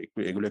দেখেন,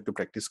 এগুলো একটু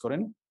প্র্যাকটিস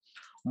করেন।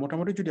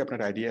 মোটামুটি যদি আপনার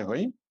আইডিয়া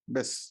হয়,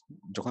 ব্যাস,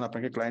 যখন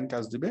আপনাকে ক্লায়েন্ট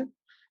কাজ দিবে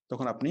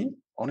তখন আপনি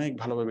অনেক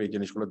ভালোভাবে এই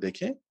জিনিসগুলো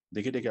দেখে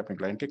দেখে দেখে আপনি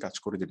ক্লায়েন্টকে কাজ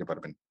করে দিতে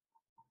পারবেন।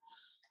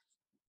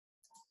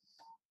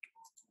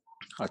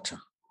 আচ্ছা,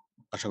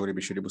 আশা করি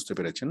বিষয়টি বুঝতে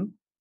পেরেছেন।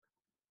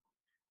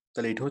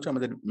 তাহলে এটা হচ্ছে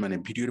আমাদের মানে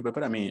ভিডিওর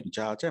ব্যাপারে আমি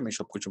যা আছে আমি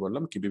সবকিছু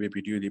বললাম, কিভাবে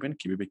ভিডিও দিবেন,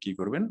 কিভাবে কি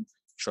করবেন,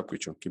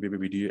 সবকিছু, কিভাবে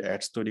ভিডিও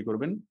অ্যাডস তৈরি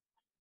করবেন,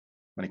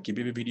 মানে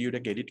কিভাবে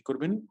ভিডিওটাকে এডিট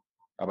করবেন,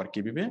 আবার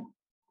কিভাবে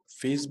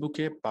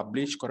ফেসবুকে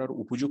পাবলিশ করার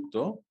উপযুক্ত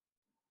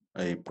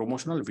এই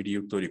প্রমোশনাল ভিডিও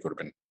তৈরি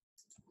করবেন।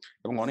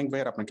 এবং অনেক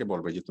ভাইয়ার আপনাকে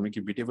বলবে যে তুমি কি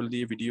বিটেবল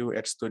দিয়ে ভিডিও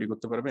অ্যাডস তৈরি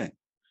করতে পারবে,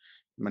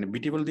 মানে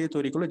বিটেবল দিয়ে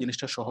তৈরি করলে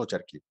জিনিসটা সহজ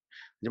আর কি।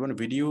 যেমন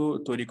ভিডিও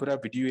তৈরি করা,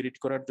 ভিডিও এডিট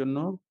করার জন্য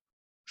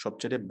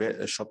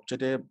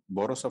সবচেয়ে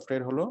বড়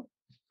সফটওয়্যার হলো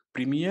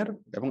প্রিমিয়ার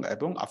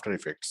এবং আফটার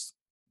ইফেক্টস।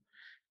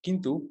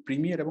 কিন্তু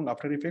প্রিমিয়ার এবং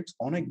আফটার ইফেক্টস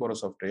অনেক বড়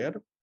সফটওয়্যার,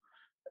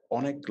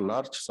 অনেক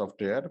লার্জ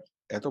সফটওয়্যার।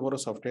 এত বড়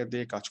সফটওয়্যার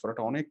দিয়ে কাজ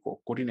করাটা অনেক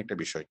কঠিন একটা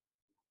বিষয়,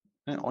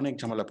 হ্যাঁ, অনেক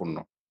ঝামেলাপূর্ণ।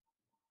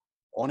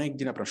 অনেক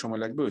দিন আপনার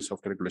সময় লাগবে ওই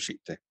সফটওয়্যার গুলো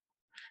শিখতে।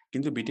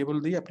 কিন্তু বিটেবল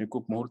দিয়ে আপনি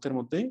খুব মুহূর্তের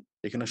মধ্যেই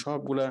এখানে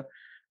সবগুলা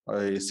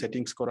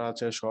সেটিংস করা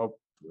আছে, সব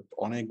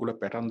অনেকগুলো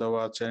প্যাটার্ন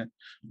দেওয়া আছে,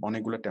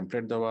 অনেকগুলো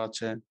টেমপ্লেট দেওয়া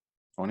আছে,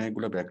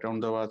 অনেকগুলো ব্যাকগ্রাউন্ড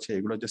দেওয়া আছে।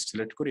 এগুলো জাস্ট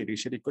সিলেক্ট করে এডিট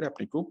সেডিট করে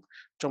আপনি খুব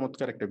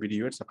চমৎকার একটা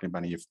ভিডিও আপনি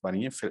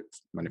বানিয়ে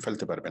মানে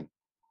ফেলতে পারবেন।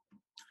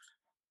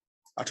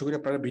 আশা করি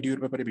আপনারা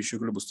ভিডিওর ব্যাপারে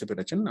বিষয়গুলো বুঝতে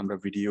পেরেছেন। আমরা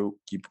ভিডিও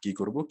কি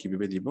করব,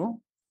 কিভাবে দিব।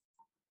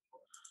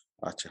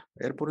 আচ্ছা,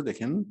 এরপরে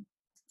দেখেন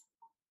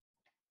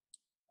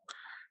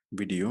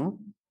ভিডিও,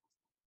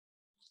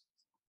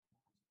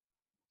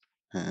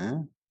 হ্যাঁ,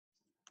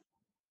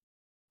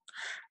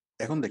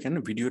 এখন দেখেন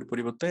ভিডিওর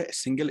পরিবর্তে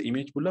সিঙ্গেল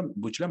ইমেজ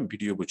বুঝলাম,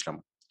 ভিডিও বুঝলাম।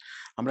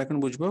 আমরা এখন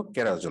বুঝবো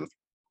ক্যারাজল।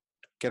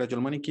 ক্যারাজল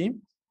মানে কি?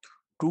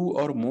 2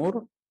 or more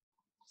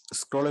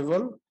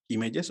scrollable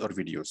images or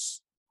videos।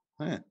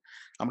 হ্যাঁ,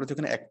 আমরা তো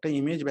এখানে একটা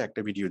ইমেজ বা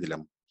একটা ভিডিও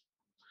দিলাম,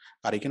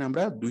 আর এখানে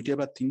আমরা 2টা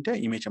বা 3টা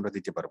ইমেজ আমরা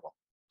দিতে পারবো।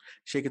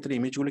 সেক্ষেত্রে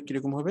ইমেজগুলো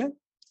কিরকম হবে?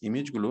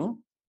 ইমেজগুলো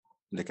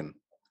দেখেন,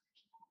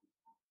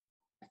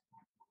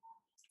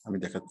 আমি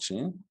দেখাচ্ছি,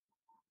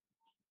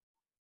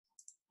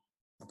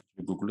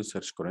 গুগলে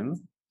সার্চ করেন,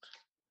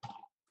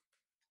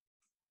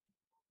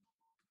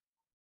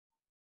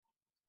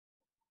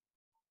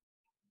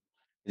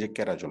 এই যে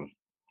ক্যারাজল।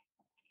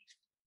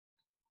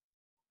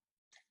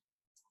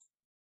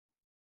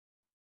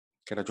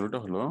 ক্যারাজলটা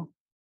হলো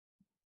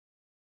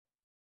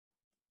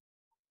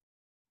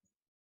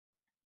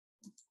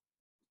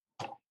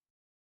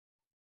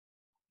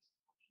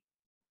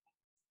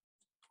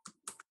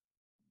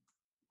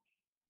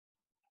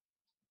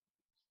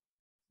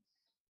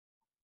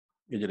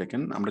এই যে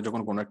দেখেন, আমরা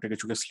যখন কোনো একটা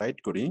কিছুকে স্লাইড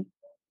করি,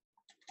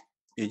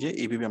 এই যে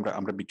এইভাবে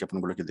আমরা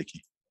বিজ্ঞাপনগুলোকে দেখি।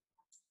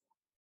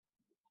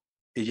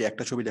 এই যে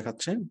একটা ছবি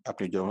দেখাচ্ছে,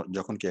 আপনি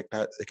যখন কি একটা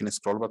এখানে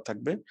স্ক্রল বার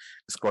থাকবে,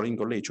 স্ক্রলিং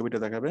করলে এই ছবিটা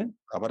দেখাবে,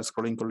 আবার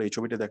স্ক্রলিং করলে এই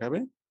ছবিটা দেখাবে,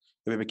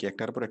 এভাবে কি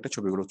একটার পর একটা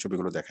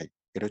ছবিগুলো দেখায়।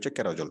 এটা হচ্ছে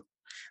ক্যারাজল।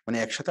 মানে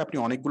একসাথে আপনি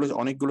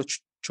অনেকগুলো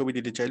ছবি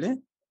দিতে চাইলে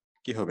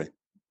কি হবে,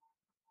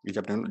 এই যে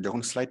আপনি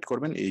যখন স্লাইড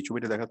করবেন এই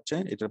ছবিটা দেখাচ্ছে,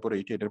 এটার পরে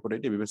এইটা, এটার পরে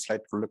এইটা, এভাবে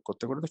স্লাইড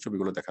করতে করতে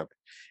ছবিগুলো দেখাবে।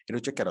 এটা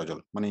হচ্ছে ক্যারাজল।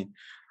 মানে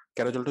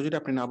ক্যারাজলটা যদি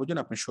আপনি না বুঝেন,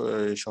 আপনি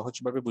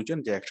সহজভাবে বুঝেন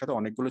যে একসাথে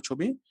অনেকগুলো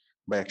ছবি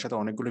বা একসাথে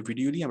অনেকগুলো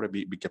ভিডিও দিয়ে আমরা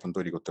বিজ্ঞাপন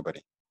তৈরি করতে পারি।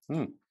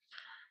 হুম,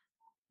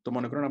 তো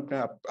মনে করেন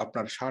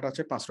আপনার শার্ট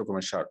আছে 5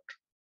 রকমের শার্ট,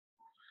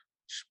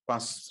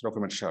 5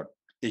 রকমের শার্ট,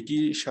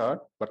 একই শার্ট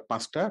বাট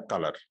 5টা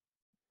কালার।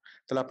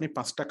 তাহলে আপনি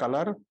 5টা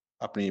কালার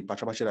আপনি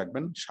পাশাপাশি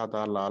রাখবেন,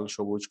 সাদা, লাল,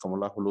 সবুজ,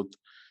 কমলা, হলুদ,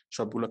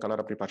 সবগুলো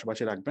কালার আপনি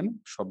পাশাপাশি রাখবেন।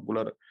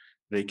 সবগুলোর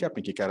রেখে আপনি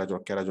কি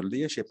ক্যারাজল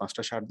দিয়ে সেই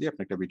 5টা শার্ট দিয়ে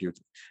আপনি একটা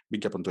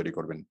বিজ্ঞাপন তৈরি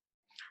করবেন।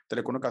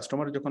 তাহলে কোনো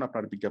কাস্টমার যখন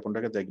আপনার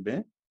বিজ্ঞাপনটাকে দেখবে,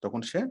 তখন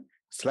সে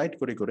স্লাইড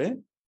করে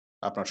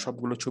আপনার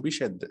সবগুলো ছবি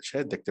সে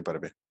দেখতে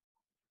পারবে।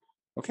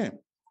 ওকে,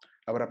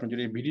 আবার আপনি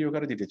যদি ভিডিও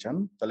আকারে দিতে চান,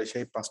 তাহলে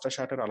সেই 5টা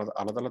শার্টের আলাদা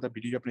আলাদা আলাদা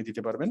ভিডিও আপনি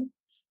দিতে পারবেন,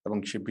 এবং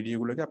সেই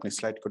ভিডিওগুলোকে আপনি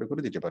স্লাইড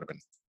করে দিতে পারবেন।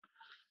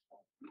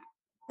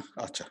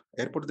 আচ্ছা,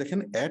 এরপর দেখেন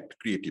অ্যাড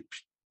ক্রিয়েটিভ।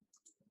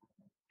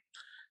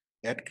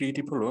 অ্যাড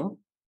ক্রিয়েটিভ হলো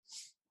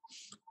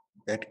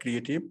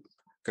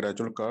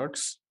ক্যারাজল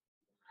কার্ডস,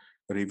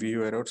 রিভিউ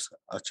এরর্স।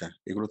 আচ্ছা,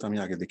 এগুলো তো আমি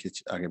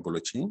আগে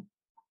বলেছি,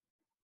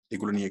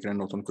 এগুলো নিয়ে এখানে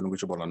নতুন কোনো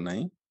কিছু বলার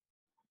নাই।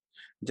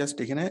 জাস্ট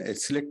এখানে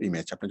সিলেক্ট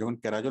ইমেজ, আপনি যখন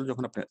ক্যারাজল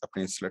যখন আপনি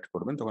সিলেক্ট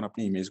করবেন, তখন আপনি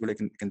ইমেজগুলো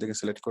এখান থেকে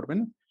সিলেক্ট করবেন।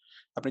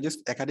 আপনি জাস্ট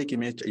একাধিক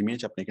ইমেজ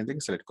আপনি এখান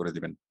থেকে সিলেক্ট করে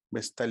দিবেন,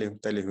 বেশ, তাইলে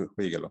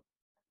হয়ে গেল।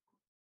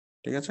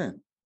 ঠিক আছে।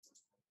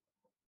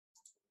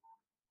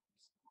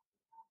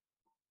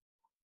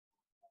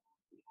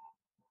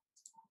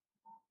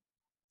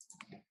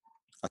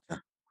 আচ্ছা,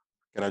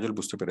 ক্যারাজল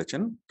বুঝতে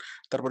পেরেছেন।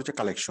 তারপর হচ্ছে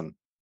কালেকশন।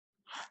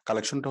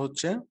 কালেকশনটা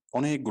হচ্ছে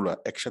অনেকগুলো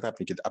একসাথে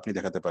আপনি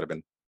দেখাতে পারবেন।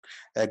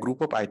 A group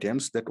of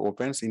items that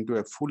opens into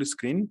a full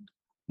screen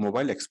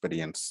mobile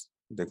experience।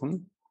 দেখুন,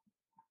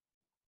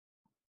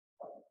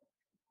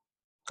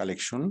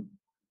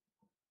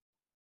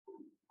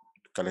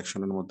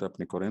 কালেকশনের মধ্যে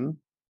আপনি করেন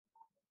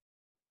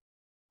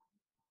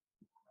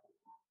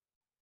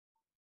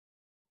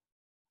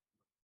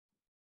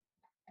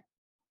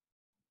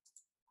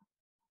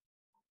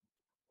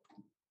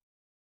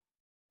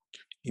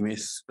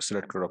ইমেজ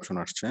সিলেক্ট করার অপশন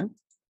আসছে।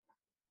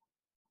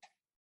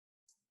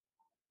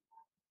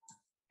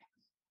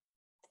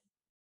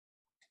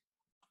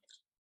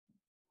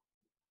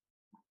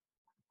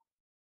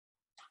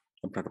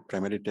 আপনার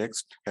প্রাইমারি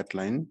টেক্সট,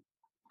 হেডলাইন,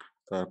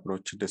 তারপর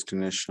হচ্ছে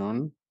ডেস্টিনেশন,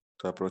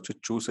 তারপর হচ্ছে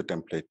choose a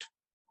template,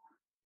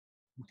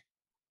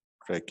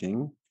 tracking,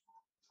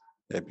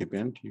 app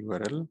event,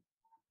 URL.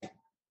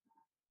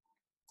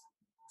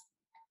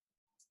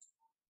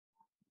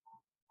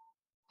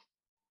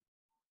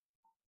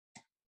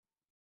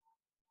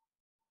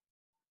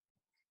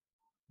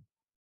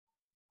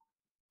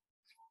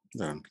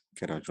 দাঁড়ান,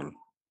 ক্যারাজল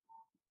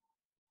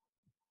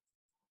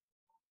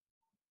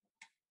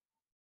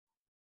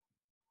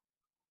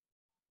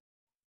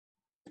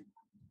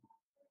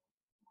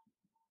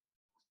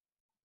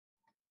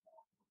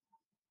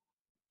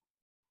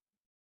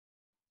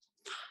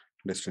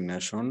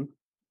ডেস্টিনেশন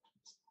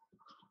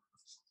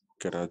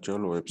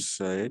ক্যারাজল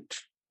ওয়েবসাইট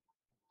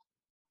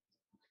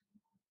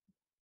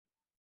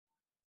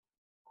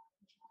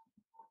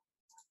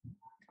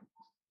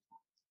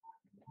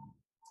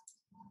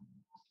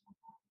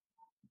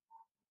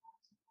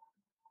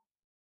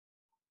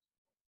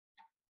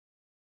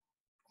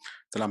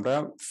তাহলে আমরা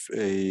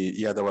এই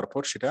ইয়া দেওয়ার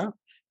পর সেটা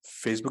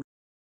ফেসবুক